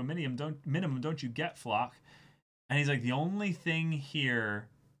casualties to a minimum don't you get, Floch? And he's like, the only thing here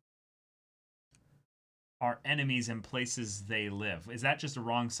are enemies and places they live. Is that just a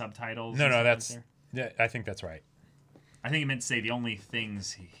wrong subtitle? No, that's... Yeah, I think that's right. I think he meant to say the only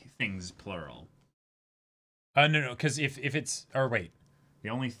things plural. No, because if it's... Or wait. The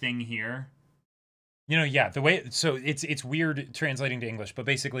only thing here... You know, yeah, the way... So it's weird translating to English, but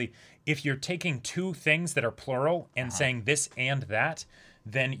basically, if you're taking two things that are plural and saying this and that,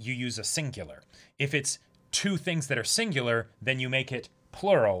 then you use a singular. If it's two things that are singular, then you make it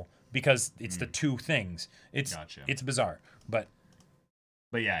plural because it's the two things. It's bizarre, but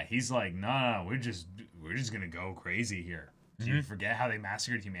yeah, he's like, no, we're just gonna go crazy here. Do you forget how they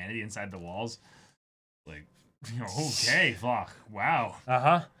massacred humanity inside the walls? Like, okay, fuck, wow.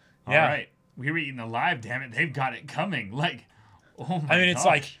 Yeah. All right. We were eaten alive, damn it. They've got it coming. Like, oh my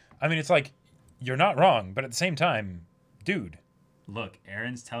gosh. It's like, you're not wrong, but at the same time, dude. Look,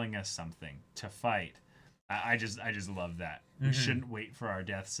 Aaron's telling us something to fight. I just love that. We shouldn't wait for our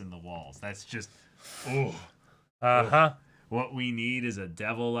deaths in the walls. That's just, what we need is a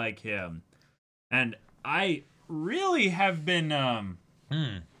devil like him. And I really have been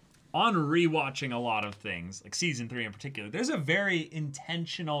on rewatching a lot of things, like season 3 in particular, there's a very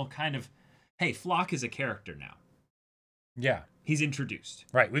intentional kind of, hey, Flock is a character now. Yeah. He's introduced.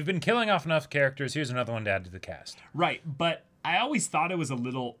 Right. We've been killing off enough characters. Here's another one to add to the cast. Right. But I always thought it was a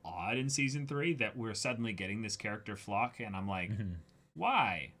little odd in season 3 that we're suddenly getting this character Flock, and I'm like,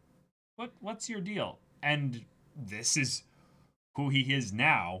 why? What's your deal? And this is who he is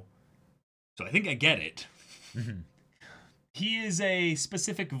now. So I think I get it. He is a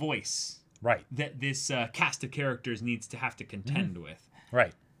specific voice. Right. That this cast of characters needs to have to contend with.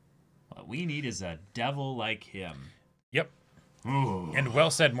 Right. What we need is a devil like him. Yep. Ooh. And well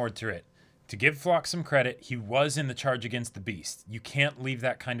said, Mord through it. To give Flock some credit, he was in the charge against the beast. You can't leave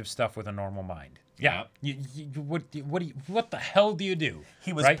that kind of stuff with a normal mind. Yeah. What the hell do you do?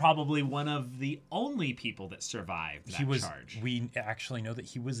 He was probably one of the only people that survived that charge. We actually know that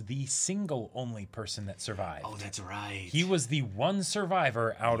he was the single only person that survived. Oh, that's right. He was the one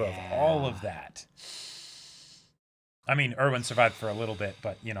survivor out of all of that. I mean, Erwin survived for a little bit,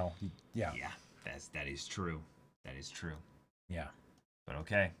 but, yeah. Yeah, that is true. That is true. Yeah. But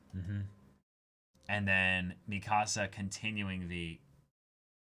okay. And then Mikasa continuing the...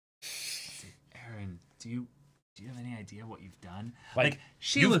 Aaron, do you have any idea what you've done? Like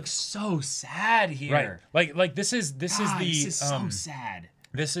she looks so sad here. Right. Like this is so sad.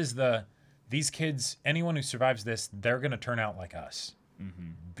 This is these kids, anyone who survives this, they're gonna turn out like us.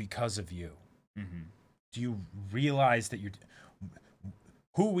 Because of you. Do you realize that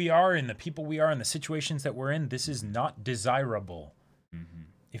who we are and the people we are and the situations that we're in, this is not desirable.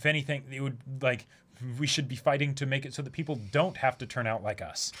 If anything, it would we should be fighting to make it so that people don't have to turn out like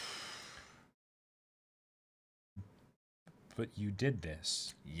us. But you did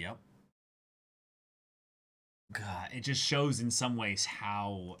this. Yep. God, it just shows in some ways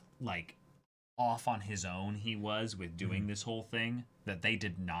how off on his own he was with doing this whole thing, that they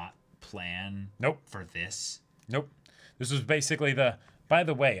did not plan for this. Nope. This was basically by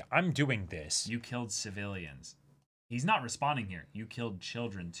the way, I'm doing this. You killed civilians. He's not responding here. You killed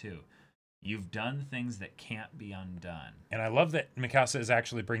children too. You've done things that can't be undone. And I love that Mikasa is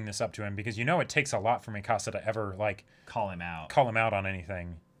actually bringing this up to him, because it takes a lot for Mikasa to ever call him out on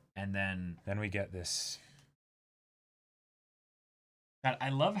anything. And then we get this. God, I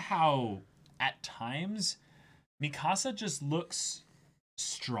love how at times Mikasa just looks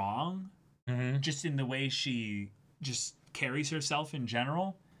strong, just in the way she just carries herself in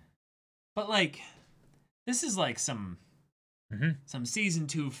general. But this is some season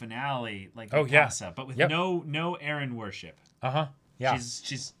 2 finale, Mikasa, but with no Eren worship. Yeah.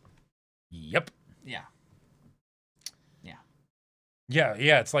 She's. Yep. Yeah.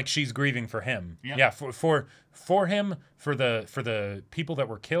 Yeah. It's like she's grieving for him. Yep. Yeah. For him, for the people that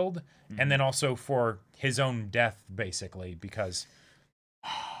were killed, and then also for his own death, basically, because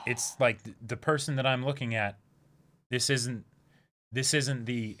it's like the person that I'm looking at. This isn't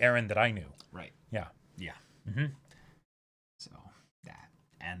the Eren that I knew. Right. Yeah. So that,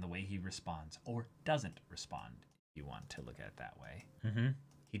 and the way he responds or doesn't respond, if you want to look at it that way.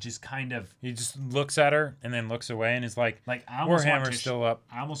 He just he just looks at her and then looks away and is like Warhammer's still up.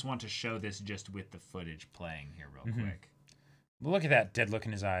 I almost want to show this just with the footage playing here real quick. Look at that dead look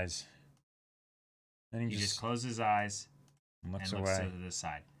in his eyes. Then he just closes his eyes and looks away to the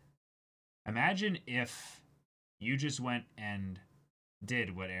side. Imagine if you just went and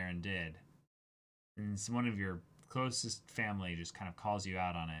did what Eren did, and one of your closest family just kind of calls you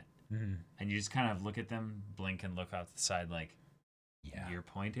out on it, and you just kind of look at them, blink, and look out the side your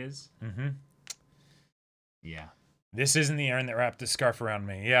point is? Yeah. This isn't the Eren that wrapped his scarf around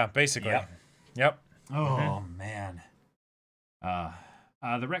me. Yeah, basically. Yep. Oh, man.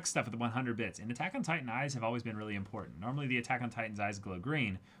 The Rex stuff with the 100 bits. In Attack on Titan, eyes have always been really important. Normally, the Attack on Titan's eyes glow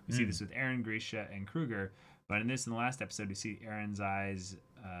green. We see this with Eren, Grisha, and Kruger. But in the last episode, we see Eren's eyes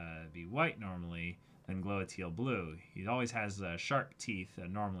be white normally, then glow a teal blue. He always has sharp teeth,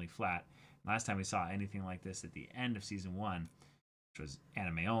 normally flat. Last time we saw anything like this at the end of season 1, which was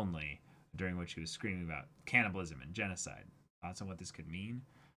anime only, during which he was screaming about cannibalism and genocide. Thoughts on what this could mean?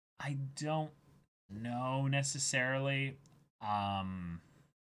 I don't know necessarily. I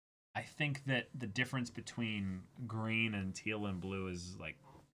think that the difference between green and teal and blue is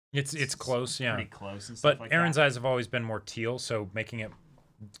it's close, yeah, pretty close and stuff. But Eren's eyes have always been more teal, so making it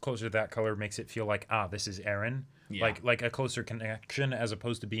closer to that color makes it feel like this is Eren, like a closer connection as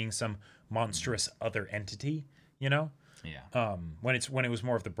opposed to being some monstrous other entity, Yeah. When it was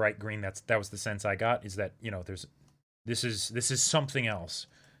more of the bright green, that was the sense I got, is that this is something else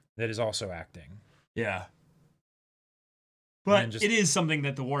that is also acting. Yeah. But it is something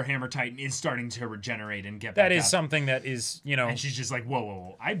that the Warhammer Titan is starting to regenerate and get back That is up. something that is, And she's just like,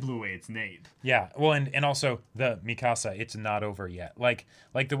 whoa, I blew away its nape. Yeah, well, and also the Mikasa, it's not over yet. Like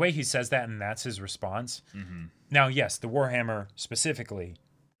the way he says that, and that's his response. Mm-hmm. Now, yes, the Warhammer specifically,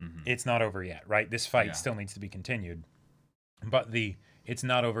 it's not over yet, right? This fight still needs to be continued. But the it's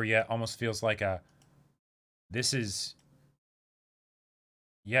not over yet almost feels like this is...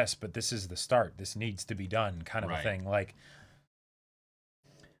 Yes, but this is the start. This needs to be done kind of a thing. Like...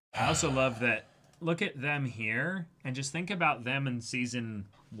 I also love that. Look at them here, and just think about them in season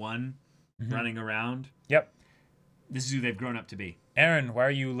 1 running around. Yep. This is who they've grown up to be. Aaron, why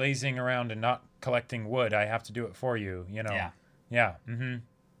are you lazing around and not collecting wood? I have to do it for you, you know. Yeah. Mm-hmm.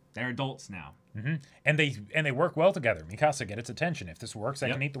 They're adults now. Mm-hmm. And they work well together. Mikasa, get its attention. If this works,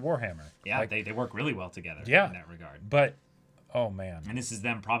 I can eat the Warhammer. Yeah, like, they work really well together in that regard. But, oh man. And this is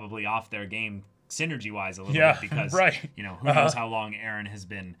them probably off their game synergy-wise a little bit because, you know, who knows how long Eren has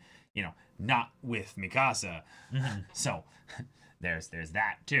been, you know, not with Mikasa. So there's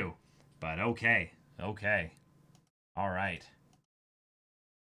that too. But okay. All right.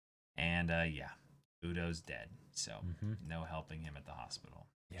 And Udo's dead. So no helping him at the hospital.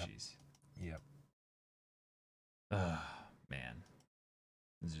 Jeez. Yep. Ugh, man.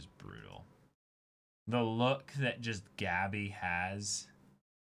 This is brutal. The look that just Gabby has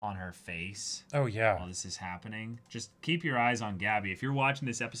on her face. Oh, yeah. While this is happening. Just keep your eyes on Gabby. If you're watching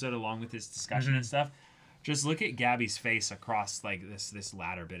this episode along with this discussion and stuff, just look at Gabby's face across like this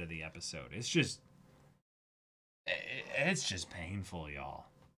latter bit of the episode. It's just painful, y'all.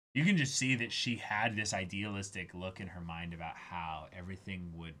 You can just see that she had this idealistic look in her mind about how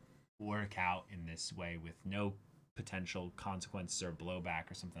everything would work out in this way with no potential consequences or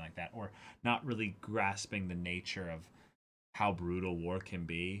blowback or something like that, or not really grasping the nature of how brutal war can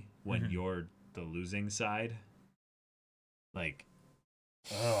be when you're the losing side. Like,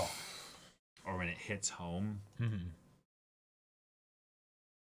 or when it hits home.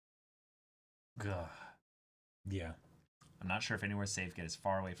 God. Yeah. I'm not sure if anywhere's safe. Get as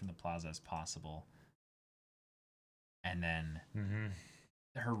far away from the plaza as possible. And then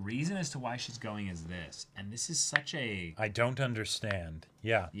her reason as to why she's going is this. And this is such a... I don't understand.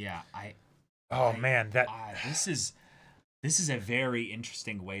 Yeah. Yeah. This is a very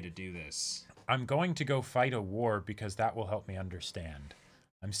interesting way to do this. I'm going to go fight a war because that will help me understand.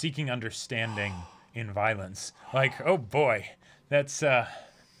 I'm seeking understanding in violence. Like, oh boy. That's,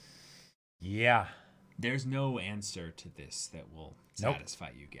 yeah. There's no answer to this that will satisfy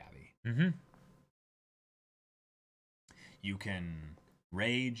you, Gabby. You can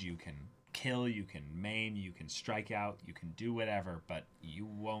rage, you can kill, you can maim, you can strike out, you can do whatever, but you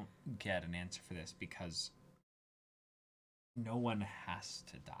won't get an answer for this because no one has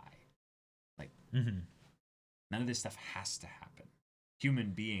to die. Like, none of this stuff has to happen. Human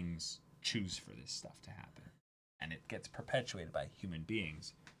beings choose for this stuff to happen. And it gets perpetuated by human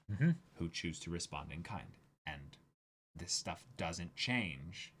beings who choose to respond in kind. And this stuff doesn't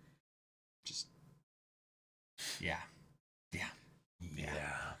change. Just, yeah.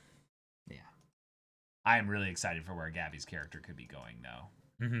 I am really excited for where Gabby's character could be going, though.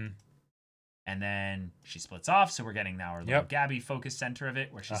 And then she splits off, so we're getting now our little Gabby focus center of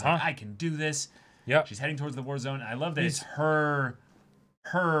it, where she's like, I can do this. She's heading towards the war zone. I love that it's her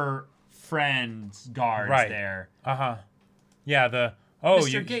friend's guards there. Yeah,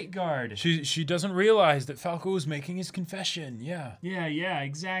 Mr. Gate Guard. She doesn't realize that Falco is making his confession. Yeah,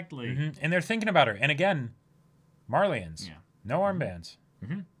 exactly. And they're thinking about her. And again, Marleyans. Yeah. No armbands.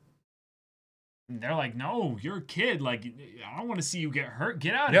 And they're like, no, you're a kid. Like, I don't want to see you get hurt.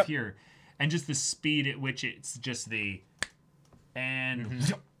 Get out of here. And just the speed at which it's just the...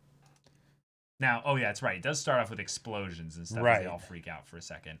 And... Now, oh yeah, it's right. It does start off with explosions and stuff. They all freak out for a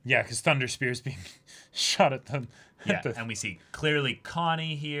second. Yeah, because Thunder Spear's being shot at them. And we see clearly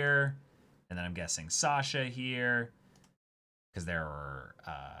Connie here, and then I'm guessing Sasha here, because there were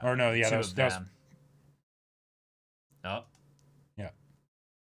two of them. Oh. Yeah.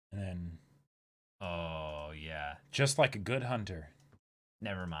 And then... Oh, yeah. Just like a good hunter.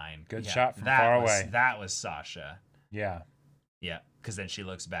 Never mind. Good shot from far away. That was Sasha. Yeah. Yeah, because then she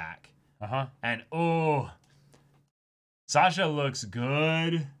looks back. And Sasha looks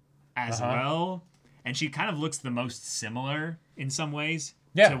good as well. And she kind of looks the most similar in some ways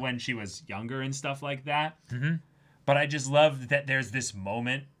to when she was younger and stuff like that. But I just love that there's this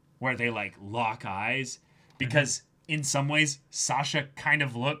moment where they like lock eyes because in some ways Sasha kind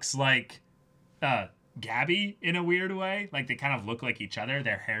of looks like Gabby in a weird way. Like they kind of look like each other.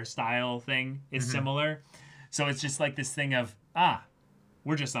 Their hairstyle thing is similar. So it's just like this thing of,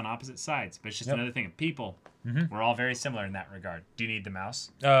 we're just on opposite sides. But it's just another thing of people. We're all very similar in that regard. Do you need the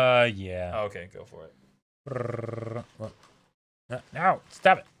mouse? Yeah. Oh, okay, go for it. No,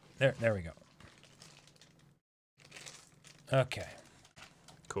 stop it. There we go. Okay.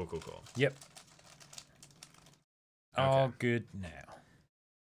 Cool. Yep. Okay. All good now.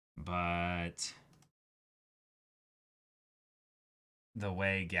 But the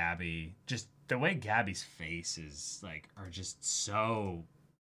way Gabby's face is like, are just so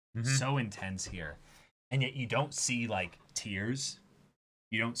intense here, and yet you don't see like tears.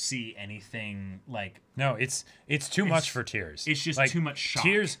 You don't see anything like. No, it's too much for tears. It's just like, too much shock.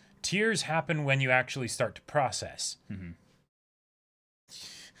 Tears happen when you actually start to process.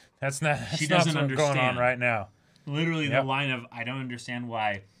 That's not what's going on right now. Literally, the line of "I don't understand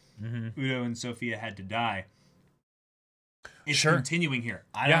why Udo and Sophia had to die." It's continuing here.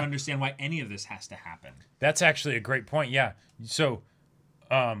 I don't understand why any of this has to happen. That's actually a great point. Yeah. So,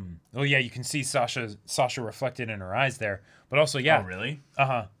 you can see Sasha reflected in her eyes there, but also, Oh, really?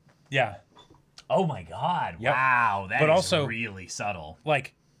 Yeah. Oh my God! Yep. Wow, that is also really subtle.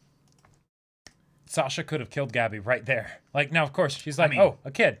 Like, Sasha could have killed Gabby right there. Like, now, of course, she's like,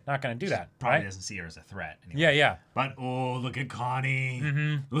 a kid, not going to do that. Probably doesn't see her as a threat anymore. Yeah. But, look at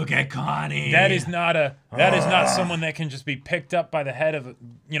Connie. Look at Connie. That is not someone that can just be picked up by the head of,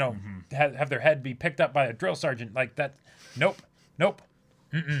 have their head be picked up by a drill sergeant. Like that. Nope.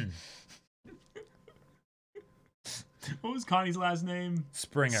 What was Connie's last name?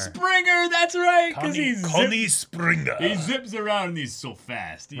 Springer, that's right. Connie Springer. He zips around and he's so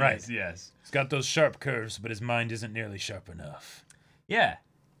fast. Yes. He's got those sharp curves, but his mind isn't nearly sharp enough. Yeah.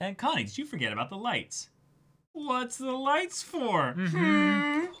 And Connie, did you forget about the lights? What's the lights for?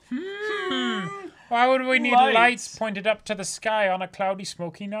 Why would we need lights pointed up to the sky on a cloudy,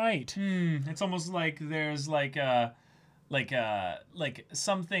 smoky night? It's almost like there's like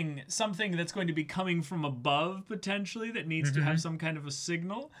something that's going to be coming from above potentially that needs to have some kind of a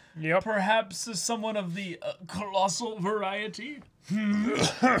signal. Yep. Perhaps someone of the colossal variety.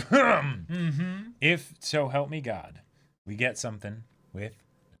 If so help me God, we get something with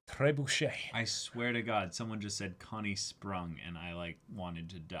trebuchet. I swear to God, someone just said Connie sprung, and I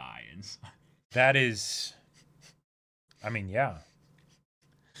wanted to die inside. That is, I mean, yeah.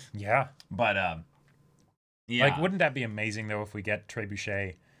 But yeah. Like, wouldn't that be amazing though if we get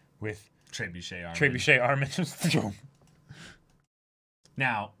trebuchet with trebuchet armament?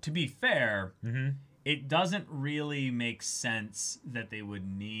 Now, to be fair, it doesn't really make sense that they would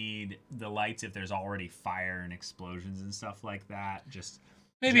need the lights if there's already fire and explosions and stuff like that. Just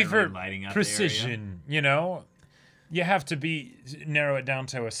maybe for lighting up precision, you have to narrow it down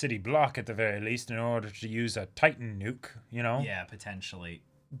to a city block at the very least in order to use a Titan nuke, Yeah, potentially.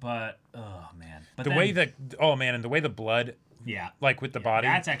 But oh man, and the way the blood, like with the body,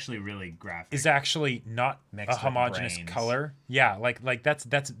 that's actually really graphic. Is actually not mixed a homogeneous color. Yeah, like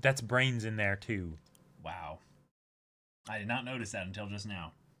that's brains in there too. Wow, I did not notice that until just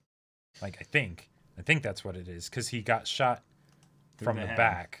now. Like I think that's what it is because he got shot from the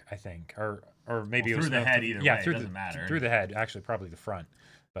back, I think, or maybe it was through the head. Either way, it doesn't matter. Through the head, actually, probably the front.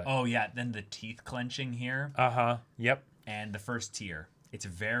 But then the teeth clenching here. Yep. And the first tear. It's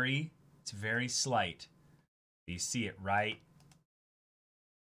very slight. You see it right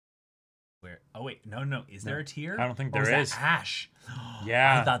where. Oh wait, no. Is there a tear? I don't think there is. That ash.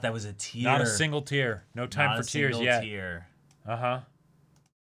 Yeah. I thought that was a tear. Not a single tear. No time for tears yet. Tear.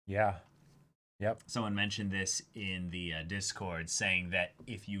 Yeah. Yep. Someone mentioned this in the Discord, saying that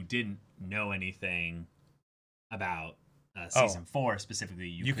if you didn't know anything about season 4 specifically,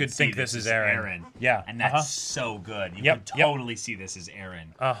 you could think this is Eren. Yeah. And that's so good. You could totally see this as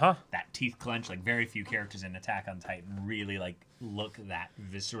Eren. That teeth clench, very few characters in Attack on Titan really look that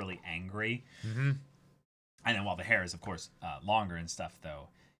viscerally angry. And then while the hair is of course longer and stuff though,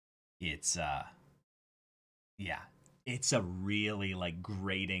 it's it's a really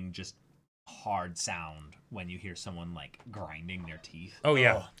grating, just hard sound when you hear someone grinding their teeth. Oh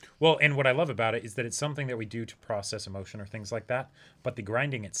yeah. Well, and what I love about it is that it's something that we do to process emotion or things like that, but the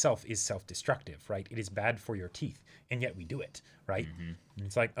grinding itself is self-destructive, right? It is bad for your teeth, and yet we do it, right? And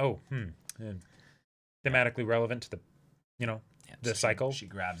it's like, thematically relevant to the the cycle. She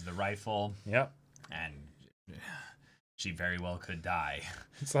grabs the rifle. Yep. And she very well could die.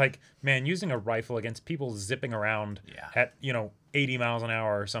 It's like, man, using a rifle against people zipping around at 80 miles an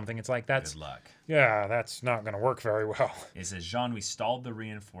hour or something. It's like, that's good luck. Yeah, that's not going to work very well. It says, Jean, we stalled the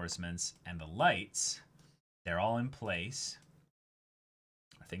reinforcements and the lights. They're all in place.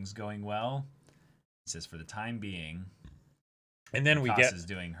 Are things going well? It says, for the time being, And then we get Mikasa's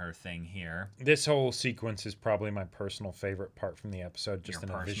doing her thing here. This whole sequence is probably my personal favorite part from the episode, just in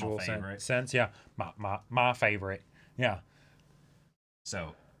a visual sense. Yeah, my favorite. Yeah.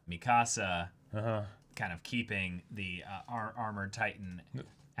 So Mikasa, kind of keeping the armored Titan.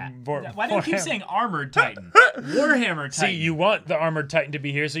 Why do you keep saying armored Titan? Warhammer Titan. See, you want the armored Titan to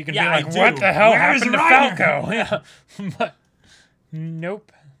be here so you can be like, what the hell happened to Falco? Yeah. But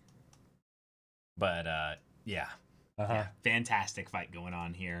nope. But yeah. Yeah, fantastic fight going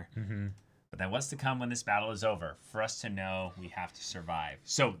on here. But then what's to come when this battle is over? For us to know, we have to survive.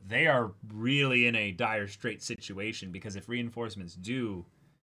 So they are really in a dire straight situation, because if reinforcements do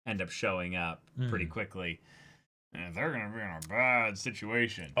end up showing up pretty quickly, they're going to be in a bad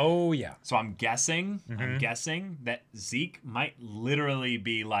situation. Oh, yeah. So I'm guessing that Zeke might literally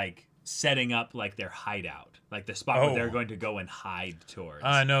be like setting up like their hideout, like the spot where they're going to go and hide towards.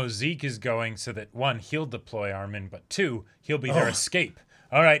 No, Zeke is going so that, one, he'll deploy Armin, but two, he'll be their escape.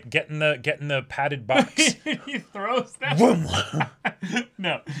 All right, get in the padded box. He throws that.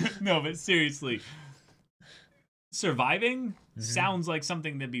 No, but seriously, surviving sounds like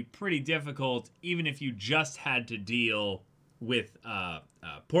something that'd be pretty difficult, even if you just had to deal with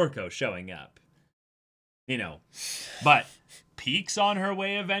Porco showing up. You know, but Peak's on her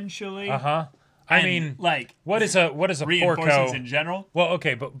way eventually. I mean, like, what is a Porco in general? Well,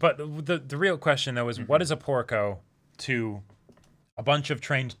 okay, but the real question though is what is a Porco to a bunch of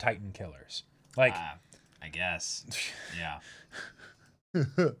trained Titan killers? Like, I guess, yeah,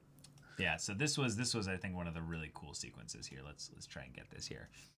 yeah. So this was I think one of the really cool sequences here. Let's try and get this here.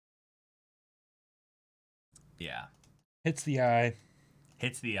 Yeah, hits the eye.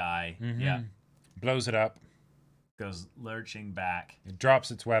 Yeah, blows it up. Goes lurching back. It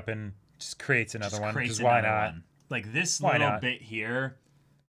drops its weapon. Just creates another one. Because why not? One. Like this little bit here.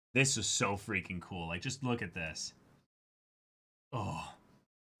 This is so freaking cool. Like, just look at this. Oh.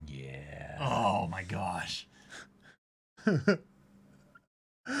 Yeah. Oh my gosh.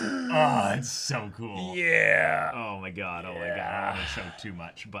 It's so cool. Yeah. Oh my god. I don't want to show too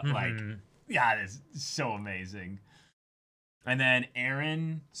much, but like, yeah, it is so amazing. And then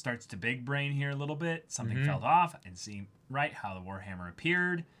Eren starts to big brain here a little bit. Something fell off and see right how the Warhammer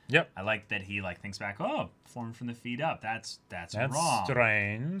appeared. Yep. I like that he like thinks back, formed from the feet up. That's wrong.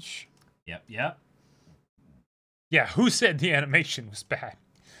 Strange. Yep. Yeah, who said the animation was bad?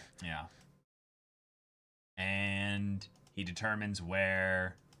 Yeah. And he determines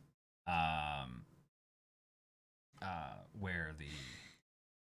where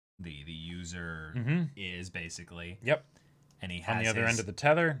the user is, basically. Yep. And he has on the other end of the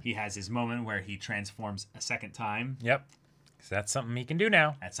tether. He has his moment where he transforms a second time. Yep. Because that's something he can do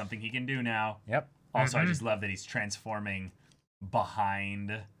now. Yep. Also, I just love that he's transforming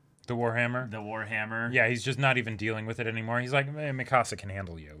behind the Warhammer. Yeah, he's just not even dealing with it anymore. He's like, Mikasa can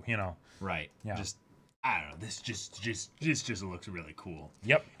handle you, you know. Right. Yeah. Just, I don't know. This just looks really cool.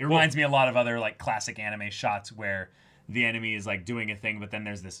 Yep. It reminds me a lot of other like classic anime shots where the enemy is like doing a thing, but then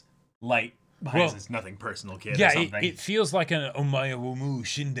there's this light behind this nothing personal kid or something. It feels like an Omaya Womu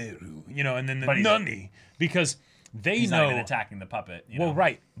Shinderu, you know, and then the Nani, because he's not even attacking the puppet. You know? Well,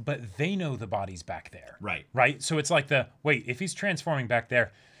 right, but they know the body's back there. Right. So it's like if he's transforming back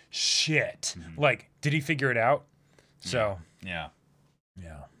there, shit. Like, did he figure it out? So. Yeah.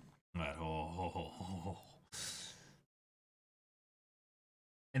 But,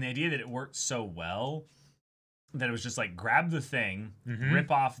 and the idea that it worked so well that it was just like grab the thing,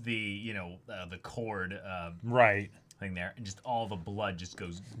 rip off the the cord thing there, and just all the blood just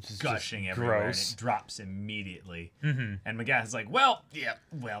goes gushing everywhere, and it drops immediately. And Magath's like,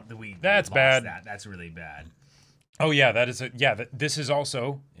 that's bad. That's really bad. Oh yeah, this is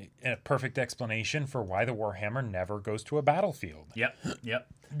also a perfect explanation for why the Warhammer never goes to a battlefield. Yep.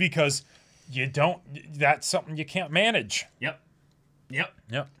 Because that's something you can't manage. Yep.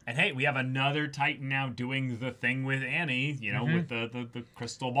 And hey, we have another Titan now doing the thing with Annie, with the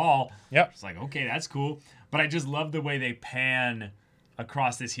crystal ball. Yep. It's like, okay, that's cool. But I just love the way they pan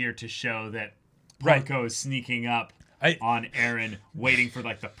across this here to show that Porco is sneaking up on Eren, waiting for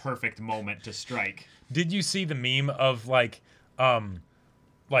like the perfect moment to strike. Did you see the meme of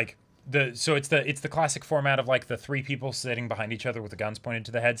it's the classic format of like the three people sitting behind each other with the guns pointed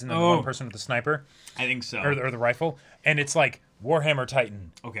to the heads, and then the one person with the sniper? I think so. Or the rifle. And it's like Warhammer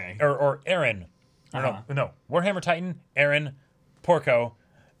Titan. Okay. Or Eren. No. Warhammer Titan, Eren, Porco,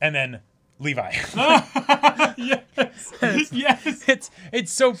 and then Levi. Yes.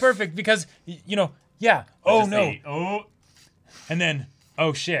 It's so perfect because oh no. And then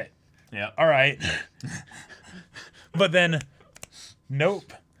oh shit. Yeah. All right. But then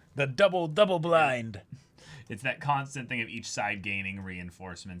nope. The double blind. It's that constant thing of each side gaining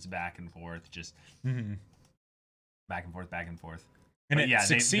reinforcements back and forth, just back and forth, back and forth. And but it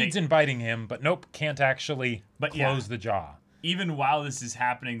succeeds in biting him, but nope, can't actually close the jaw. Even while this is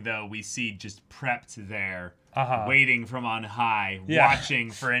happening, though, we see just prepped there, waiting from on high, watching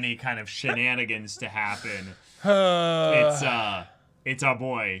for any kind of shenanigans to happen. It's our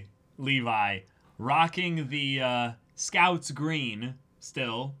boy, Levi, rocking the Scouts green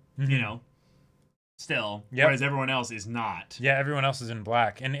still, whereas everyone else is not. Yeah, everyone else is in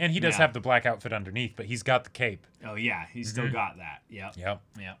black. And he does have the black outfit underneath, but he's got the cape. Oh, yeah, he's still got that. Yep.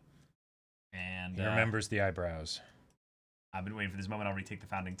 And he remembers the eyebrows. I've been waiting for this moment. I'll retake the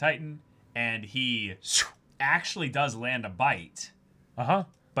Founding Titan. And he actually does land a bite.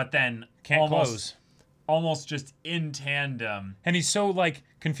 But then can't close. Almost just in tandem. And he's so, like,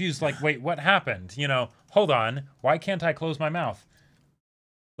 confused, like, wait, what happened? Hold on. Why can't I close my mouth?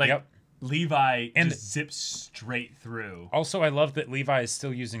 Like, Levi just zips straight through. Also, I love that Levi is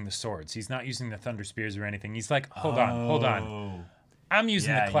still using the swords. He's not using the thunder spears or anything. He's like, hold on. I'm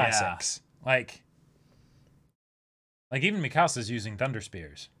using the classics. Like even Mikasa's using thunder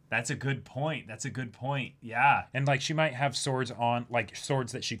spears. That's a good point. Yeah. And like she might have swords on, like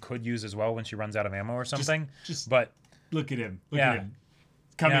swords that she could use as well when she runs out of ammo or something. But look at him. Look at him.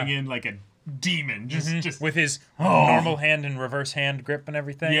 Coming in like a demon. Just with his normal hand and reverse hand grip and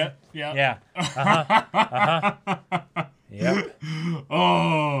everything. Yeah. Yep.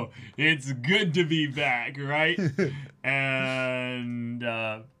 Oh, it's good to be back, right? And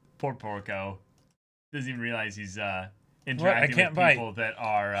poor Porco doesn't even realize he's interacting with people that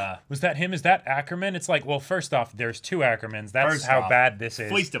are... Was that him? Is that Ackerman? It's like, well, first off, there's two Ackermans. That's how bad this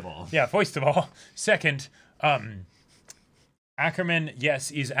is. First of all. Yeah, first of all. Second, Ackerman, yes,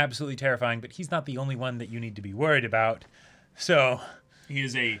 he's absolutely terrifying, but he's not the only one that you need to be worried about. So... He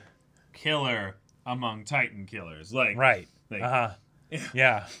is a killer among Titan killers. Right.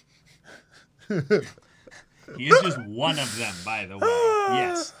 Yeah. He is just one of them, by the way.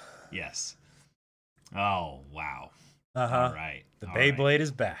 Yes. Oh, wow. All right. The Beyblade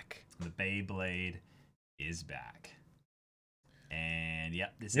is back. The Beyblade is back. And,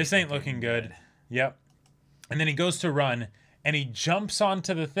 this ain't looking good. Yep. And then he goes to run, and he jumps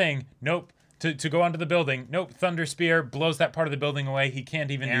onto the thing. Nope. To go onto the building. Nope. Thunder Spear blows that part of the building away. He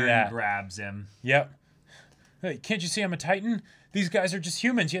can't even do that. Grabs him. Yep. Hey, can't you see I'm a Titan? These guys are just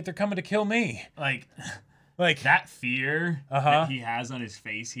humans, yet they're coming to kill me. Like that fear that he has on his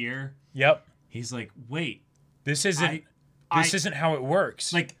face here. Yep. He's like, wait. This isn't how it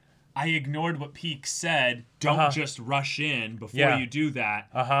works. Like, I ignored what Peak said. Don't just rush in before you do that.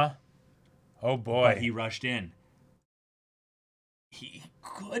 Oh, boy. But he rushed in. He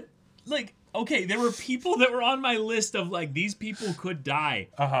could... Like, okay, there were people that were on my list of, like, these people could die.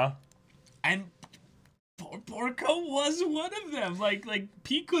 And Porco was one of them. Like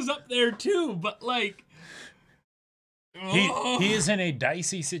Peak was up there too, but like... He is in a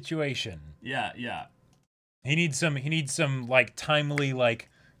dicey situation. Yeah. He needs some like timely like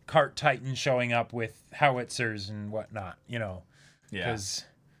cart titan showing up with howitzers and whatnot, Yeah. Because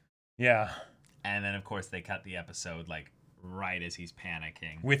And then of course they cut the episode like right as he's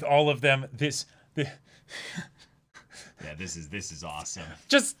panicking. With all of them, this is awesome.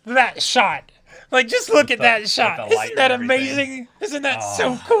 Just that shot. Like just look at that shot. Isn't that amazing? Isn't that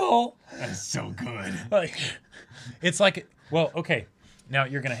so cool? That's so good. Like it's like, well, okay. Now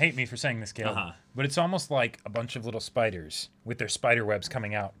you're gonna hate me for saying this, Caleb, but it's almost like a bunch of little spiders with their spider webs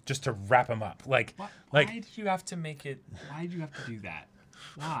coming out just to wrap them up. Like, why did you have to make it? Why did you have to do that?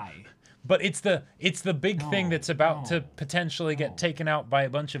 Why? But it's the big thing that's about to potentially get taken out by a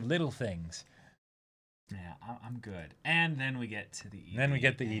bunch of little things. Yeah, I'm good. And then we get to the ED. And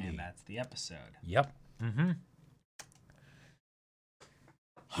that's the episode. Yep.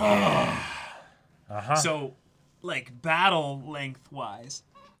 So, like, battle length-wise,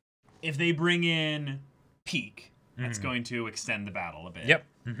 if they bring in Peak, that's going to extend the battle a bit. Yep.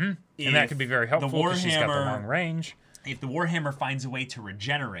 And that could be very helpful because she's got the long range. If the Warhammer finds a way to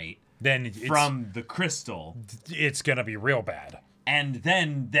regenerate from the crystal, it's going to be real bad. And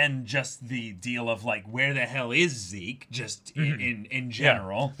then just the deal of, like, where the hell is Zeke, just in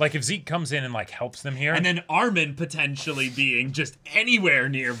general. Yeah. Like, if Zeke comes in and, like, helps them here. And then Armin potentially being just anywhere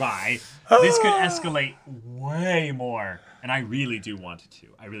nearby, this could escalate way more. And I really do want it to.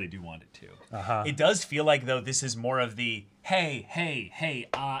 It does feel like, though, this is more of the, hey,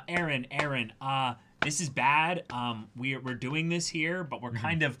 Aaron, this is bad. We're doing this here, but we're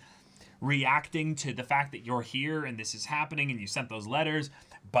kind of reacting to the fact that you're here and this is happening and you sent those letters,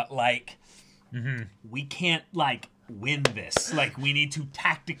 but like we can't win this. Like, we need to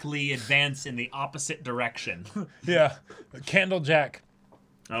tactically advance in the opposite direction. Yeah. Candlejack.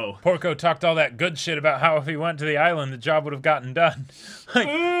 Oh. Porco talked all that good shit about how if he went to the island, the job would have gotten done.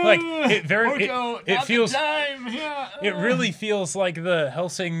 It feels. It really feels like the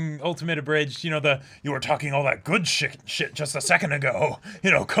Helsing Ultimate Abridged. You were talking all that good shit just a second ago.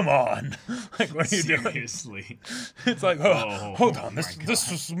 Come on. Like, what are you doing? Seriously. It's like, hold on. This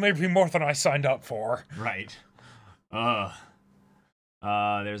was maybe more than I signed up for. Right.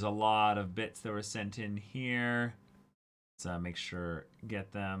 There's a lot of bits that were sent in here. Let's make sure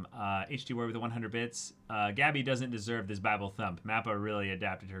get them. HD Word with the 100 bits. Gabby doesn't deserve this Bible thump. Mappa really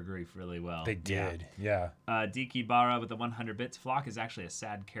adapted her grief really well. They did, yeah. Diki Bara with the 100 bits. Flock is actually a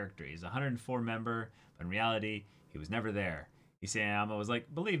sad character. He's a 104 member, but in reality, he was never there. Isayama was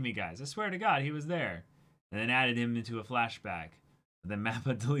like, believe me, guys, I swear to God, he was there. And then added him into a flashback. Then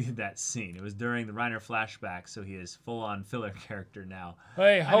Mappa deleted that scene. It was during the Reiner flashback, so he is full-on filler character now.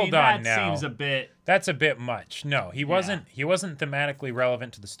 Hey, hold on now. That seems a bit... That's a bit much. No, he wasn't thematically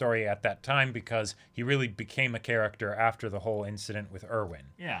relevant to the story at that time because he really became a character after the whole incident with Erwin.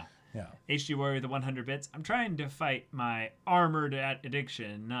 Yeah. Yeah. HD Warrior with the 100 bits. I'm trying to fight my armored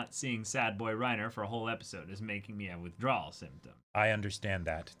addiction. Not seeing Sad Boy Reiner for a whole episode is making me have withdrawal symptoms. I understand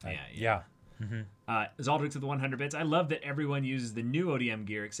that. Yeah. Mm-hmm. Zaldrix with the 100 bits. I love that everyone uses the new ODM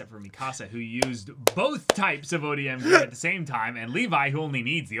gear except for Mikasa, who used both types of ODM gear at the same time, and Levi, who only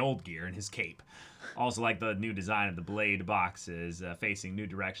needs the old gear and his cape. Also like the new design of the blade boxes, facing new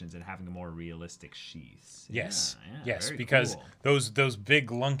directions and having a more realistic sheath. Yes, because cool. those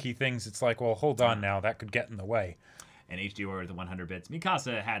big lunky things, it's like, well, hold on now, that could get in the way. And HD Warrior with the 100 bits.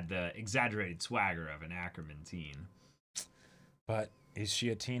 Mikasa had the exaggerated swagger of an Ackerman teen. But is she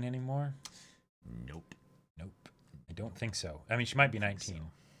a teen anymore? Nope. I don't think so. I mean, she might be 19,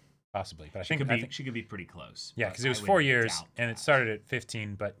 possibly, but I think she could be pretty close. Yeah, because it was 4 years and it started at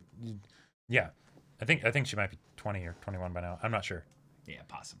 15. But yeah, I think she might be 20 or 21 by now. I'm not sure. Yeah,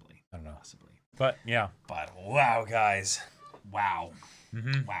 possibly. I don't know. Possibly. But yeah. But wow, guys, wow,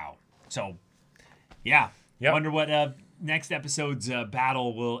 wow. So yeah, wonder what next episode's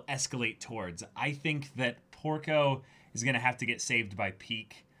battle will escalate towards. I think that Porco is gonna have to get saved by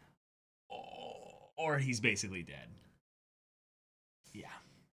Peak. Or he's basically dead. Yeah.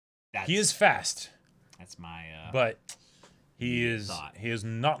 He is fast. That's my but he is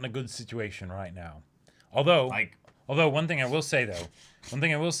not in a good situation right now. Although one thing I will say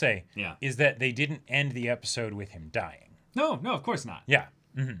is that they didn't end the episode with him dying. No, of course not. Yeah.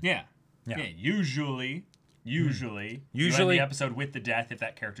 Mm-hmm. Yeah. Usually you end the episode with the death if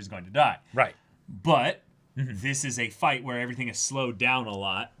that character's going to die. Right. But this is a fight where everything is slowed down a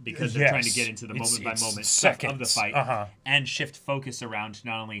lot because they're trying to get into the moment-by-moment stuff of the fight and shift focus around to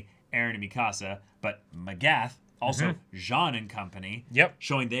not only Eren and Mikasa, but Magath, also Jean and company,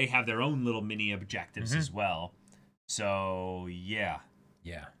 showing they have their own little mini objectives as well. So, yeah.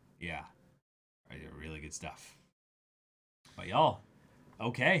 Really good stuff. But y'all,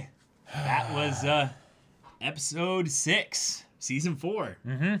 okay. That was episode 6, season 4,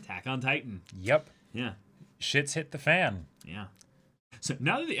 Attack on Titan. Yep. Yeah. Shit's hit the fan. Yeah. So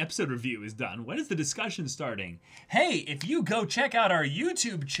now that the episode review is done, when is the discussion starting? Hey, if you go check out our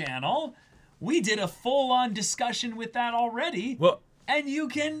YouTube channel, we did a full-on discussion with that already. Well, and you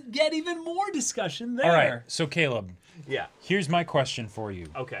can get even more discussion there. All right. So Caleb. Yeah. Here's my question for you.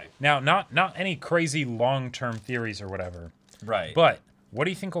 Okay. Now, not any crazy long-term theories or whatever. Right. But what do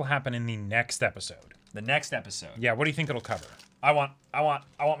you think will happen in the next episode? The next episode. Yeah. What do you think it'll cover? I want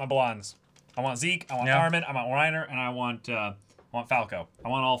my blondes. I want Zeke, I want Armin, I want Reiner, and I want Falco. I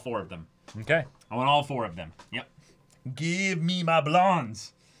want all 4 of them. Okay. I want all 4 of them. Yep. Give me my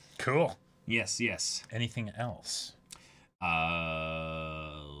blondes. Cool. Yes. Anything else?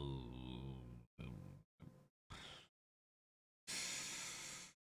 I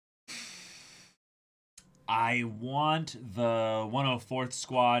want the 104th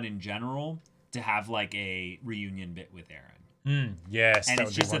Squad in general to have like a reunion bit with Eren. Yes, and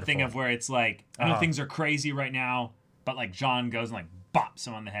it's just a thing of where it's like, I know things are crazy right now, but like Jean goes and like bops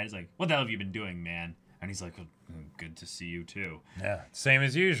him on the head. He's like, "What the hell have you been doing, man?" And he's like, "Good to see you too." Yeah, same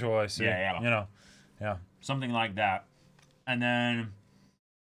as usual. I see. Yeah. Yeah, something like that. And then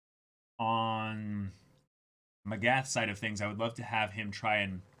on Magath's side of things, I would love to have him try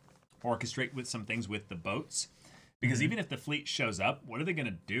and orchestrate with some things with the boats, because even if the fleet shows up, what are they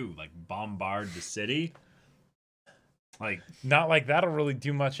gonna do? Like bombard the city? Like, not like that'll really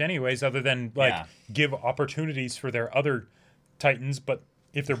do much anyways, other than give opportunities for their other Titans, but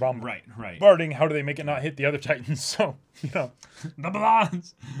if they're right. bombarding, how do they make it not hit the other Titans? So, the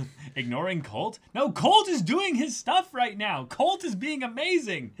Blondes. Ignoring Colt? No, Colt is doing his stuff right now. Colt is being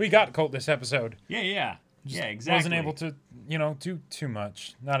amazing. We got Colt this episode. Yeah, exactly. Wasn't able to, do too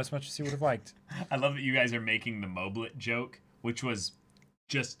much. Not as much as he would have liked. I love that you guys are making the Moblet joke, which was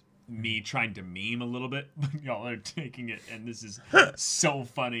just me trying to meme a little bit, but y'all are taking it, and this is so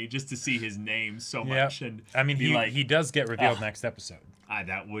funny just to see his name so much. And I mean, he does get revealed next episode.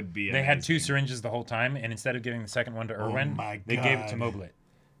 That would be They amazing. had 2 syringes the whole time, and instead of giving the second one to Erwin, they gave it to Moblet.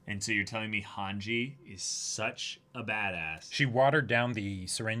 And so you're telling me Hanji is such a badass. She watered down the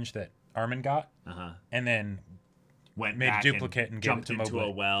syringe that Armin got, and then made a duplicate and gave it to Moblet. Jumped into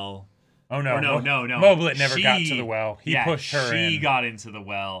a well. Oh, no. No. Moblet never got to the well. He pushed her in. She got into the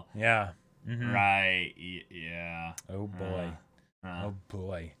well. Yeah. Right. Yeah. Oh, boy. Oh,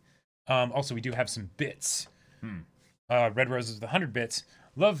 boy. Also, we do have some bits. Red Roses with 100 bits.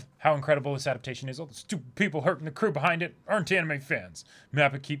 Love how incredible this adaptation is. All the stupid people hurting the crew behind it aren't anime fans.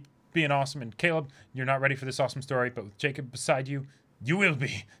 Mappa, keep being awesome. And Caleb, you're not ready for this awesome story, but with Jacob beside you, you will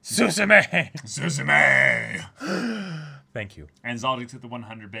be. Suzume! Suzume! Thank you. And Zaldix with the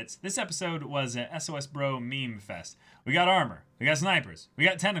 100 bits. This episode was an SOS Bro meme fest. We got armor. We got snipers. We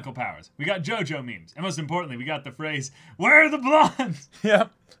got tentacle powers. We got JoJo memes. And most importantly, we got the phrase, "Where are the blondes?"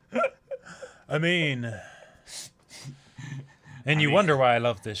 Yep. I mean... And you wonder why I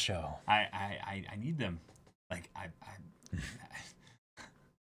love this show. I need them. Like,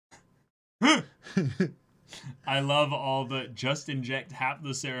 I love all the just inject half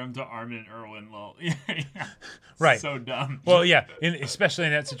the serum to Armin and Erwin. Lol. Yeah. Right. So dumb. Well, yeah, especially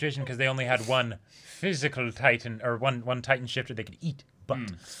in that situation because they only had one physical Titan or one Titan shifter they could eat. But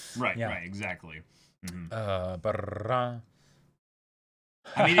right, exactly. Mm-hmm.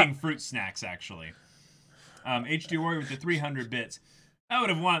 I'm eating fruit snacks actually. HD Warrior with the 300 bits. I would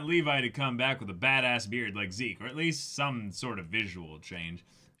have wanted Levi to come back with a badass beard like Zeke, or at least some sort of visual change.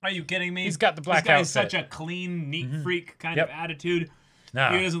 Are you kidding me? He's got the black outfit. This guy outfit. is such a clean, neat freak kind of attitude.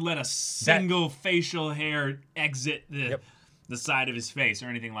 Nah. He doesn't let a single facial hair exit the side of his face or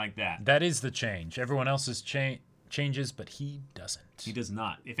anything like that. That is the change. Everyone else's changes, but he doesn't. He does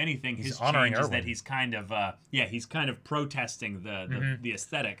not. If anything, he's his honoring change is Erwin. that he's kind of protesting the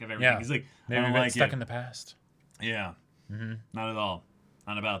aesthetic of everything. Yeah. He's like, maybe I don't we've been like stuck it. in the past. Yeah. Not at all.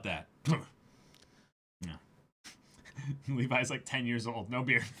 Not about that. Yeah. Levi's like 10 years old. No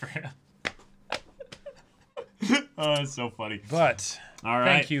beard for him. Oh, it's so funny. But all right.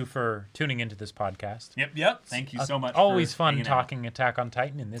 Thank you for tuning into this podcast. Yep. Thank you so much. Always for fun talking Attack on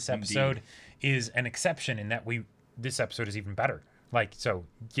Titan, and this episode Indeed. is an exception in that this episode is even better.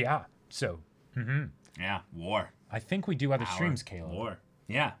 Yeah, war. I think we do other streams, Caleb. War.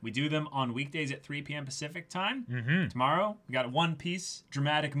 Yeah, we do them on weekdays at 3 p.m. Pacific time. Tomorrow, we got One Piece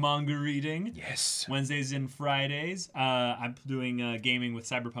dramatic manga reading. Yes. Wednesdays and Fridays. I'm doing gaming with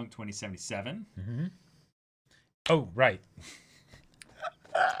Cyberpunk 2077. Oh, right.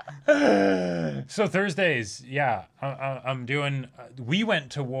 So Thursdays, I'm doing... we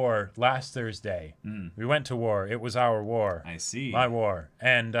went to war last Thursday. We went to war. It was our war. I see. My war.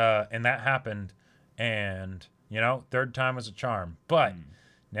 And that happened. And, third time was a charm. But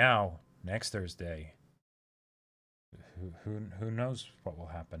now, next Thursday, who knows what will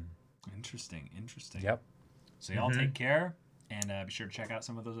happen. Interesting. Yep. So y'all take care. And be sure to check out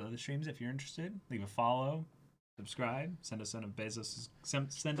some of those other streams if you're interested. Leave a follow. Subscribe. Send us some of Bezos'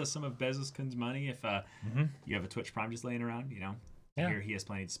 money if you have a Twitch Prime just laying around. I hear he has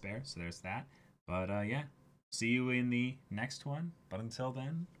plenty to spare, so there's that. But see you in the next one. But until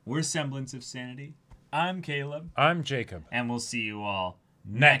then, we're Semblance of Sanity. I'm Caleb. I'm Jacob. And we'll see you all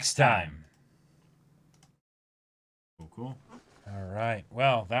next time. Cool. All right.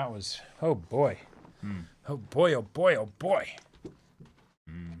 Well, that was... Oh, boy. Oh, boy, oh, boy, oh, boy.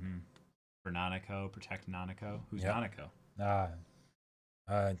 For Nanako, protect Nanako. Who's Nanako?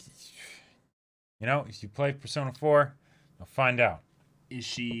 If you play Persona 4, you'll find out. Is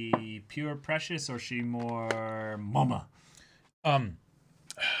she pure precious or is she more mama? I'm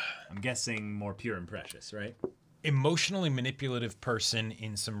guessing more pure and precious, right? Emotionally manipulative person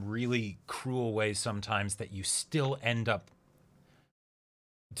in some really cruel ways sometimes that you still end up,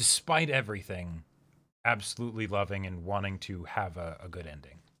 despite everything, absolutely loving and wanting to have a good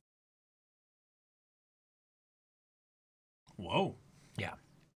ending. Whoa. Yeah.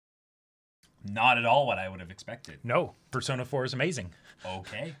 Not at all what I would have expected. No, Persona 4 is amazing.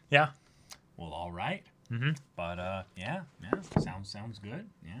 Okay. Yeah. Well, all right. But sounds good.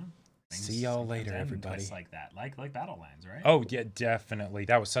 Yeah. See y'all later, everybody. Like that, like Battlelands, right? Oh yeah, definitely.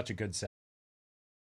 That was such a good set.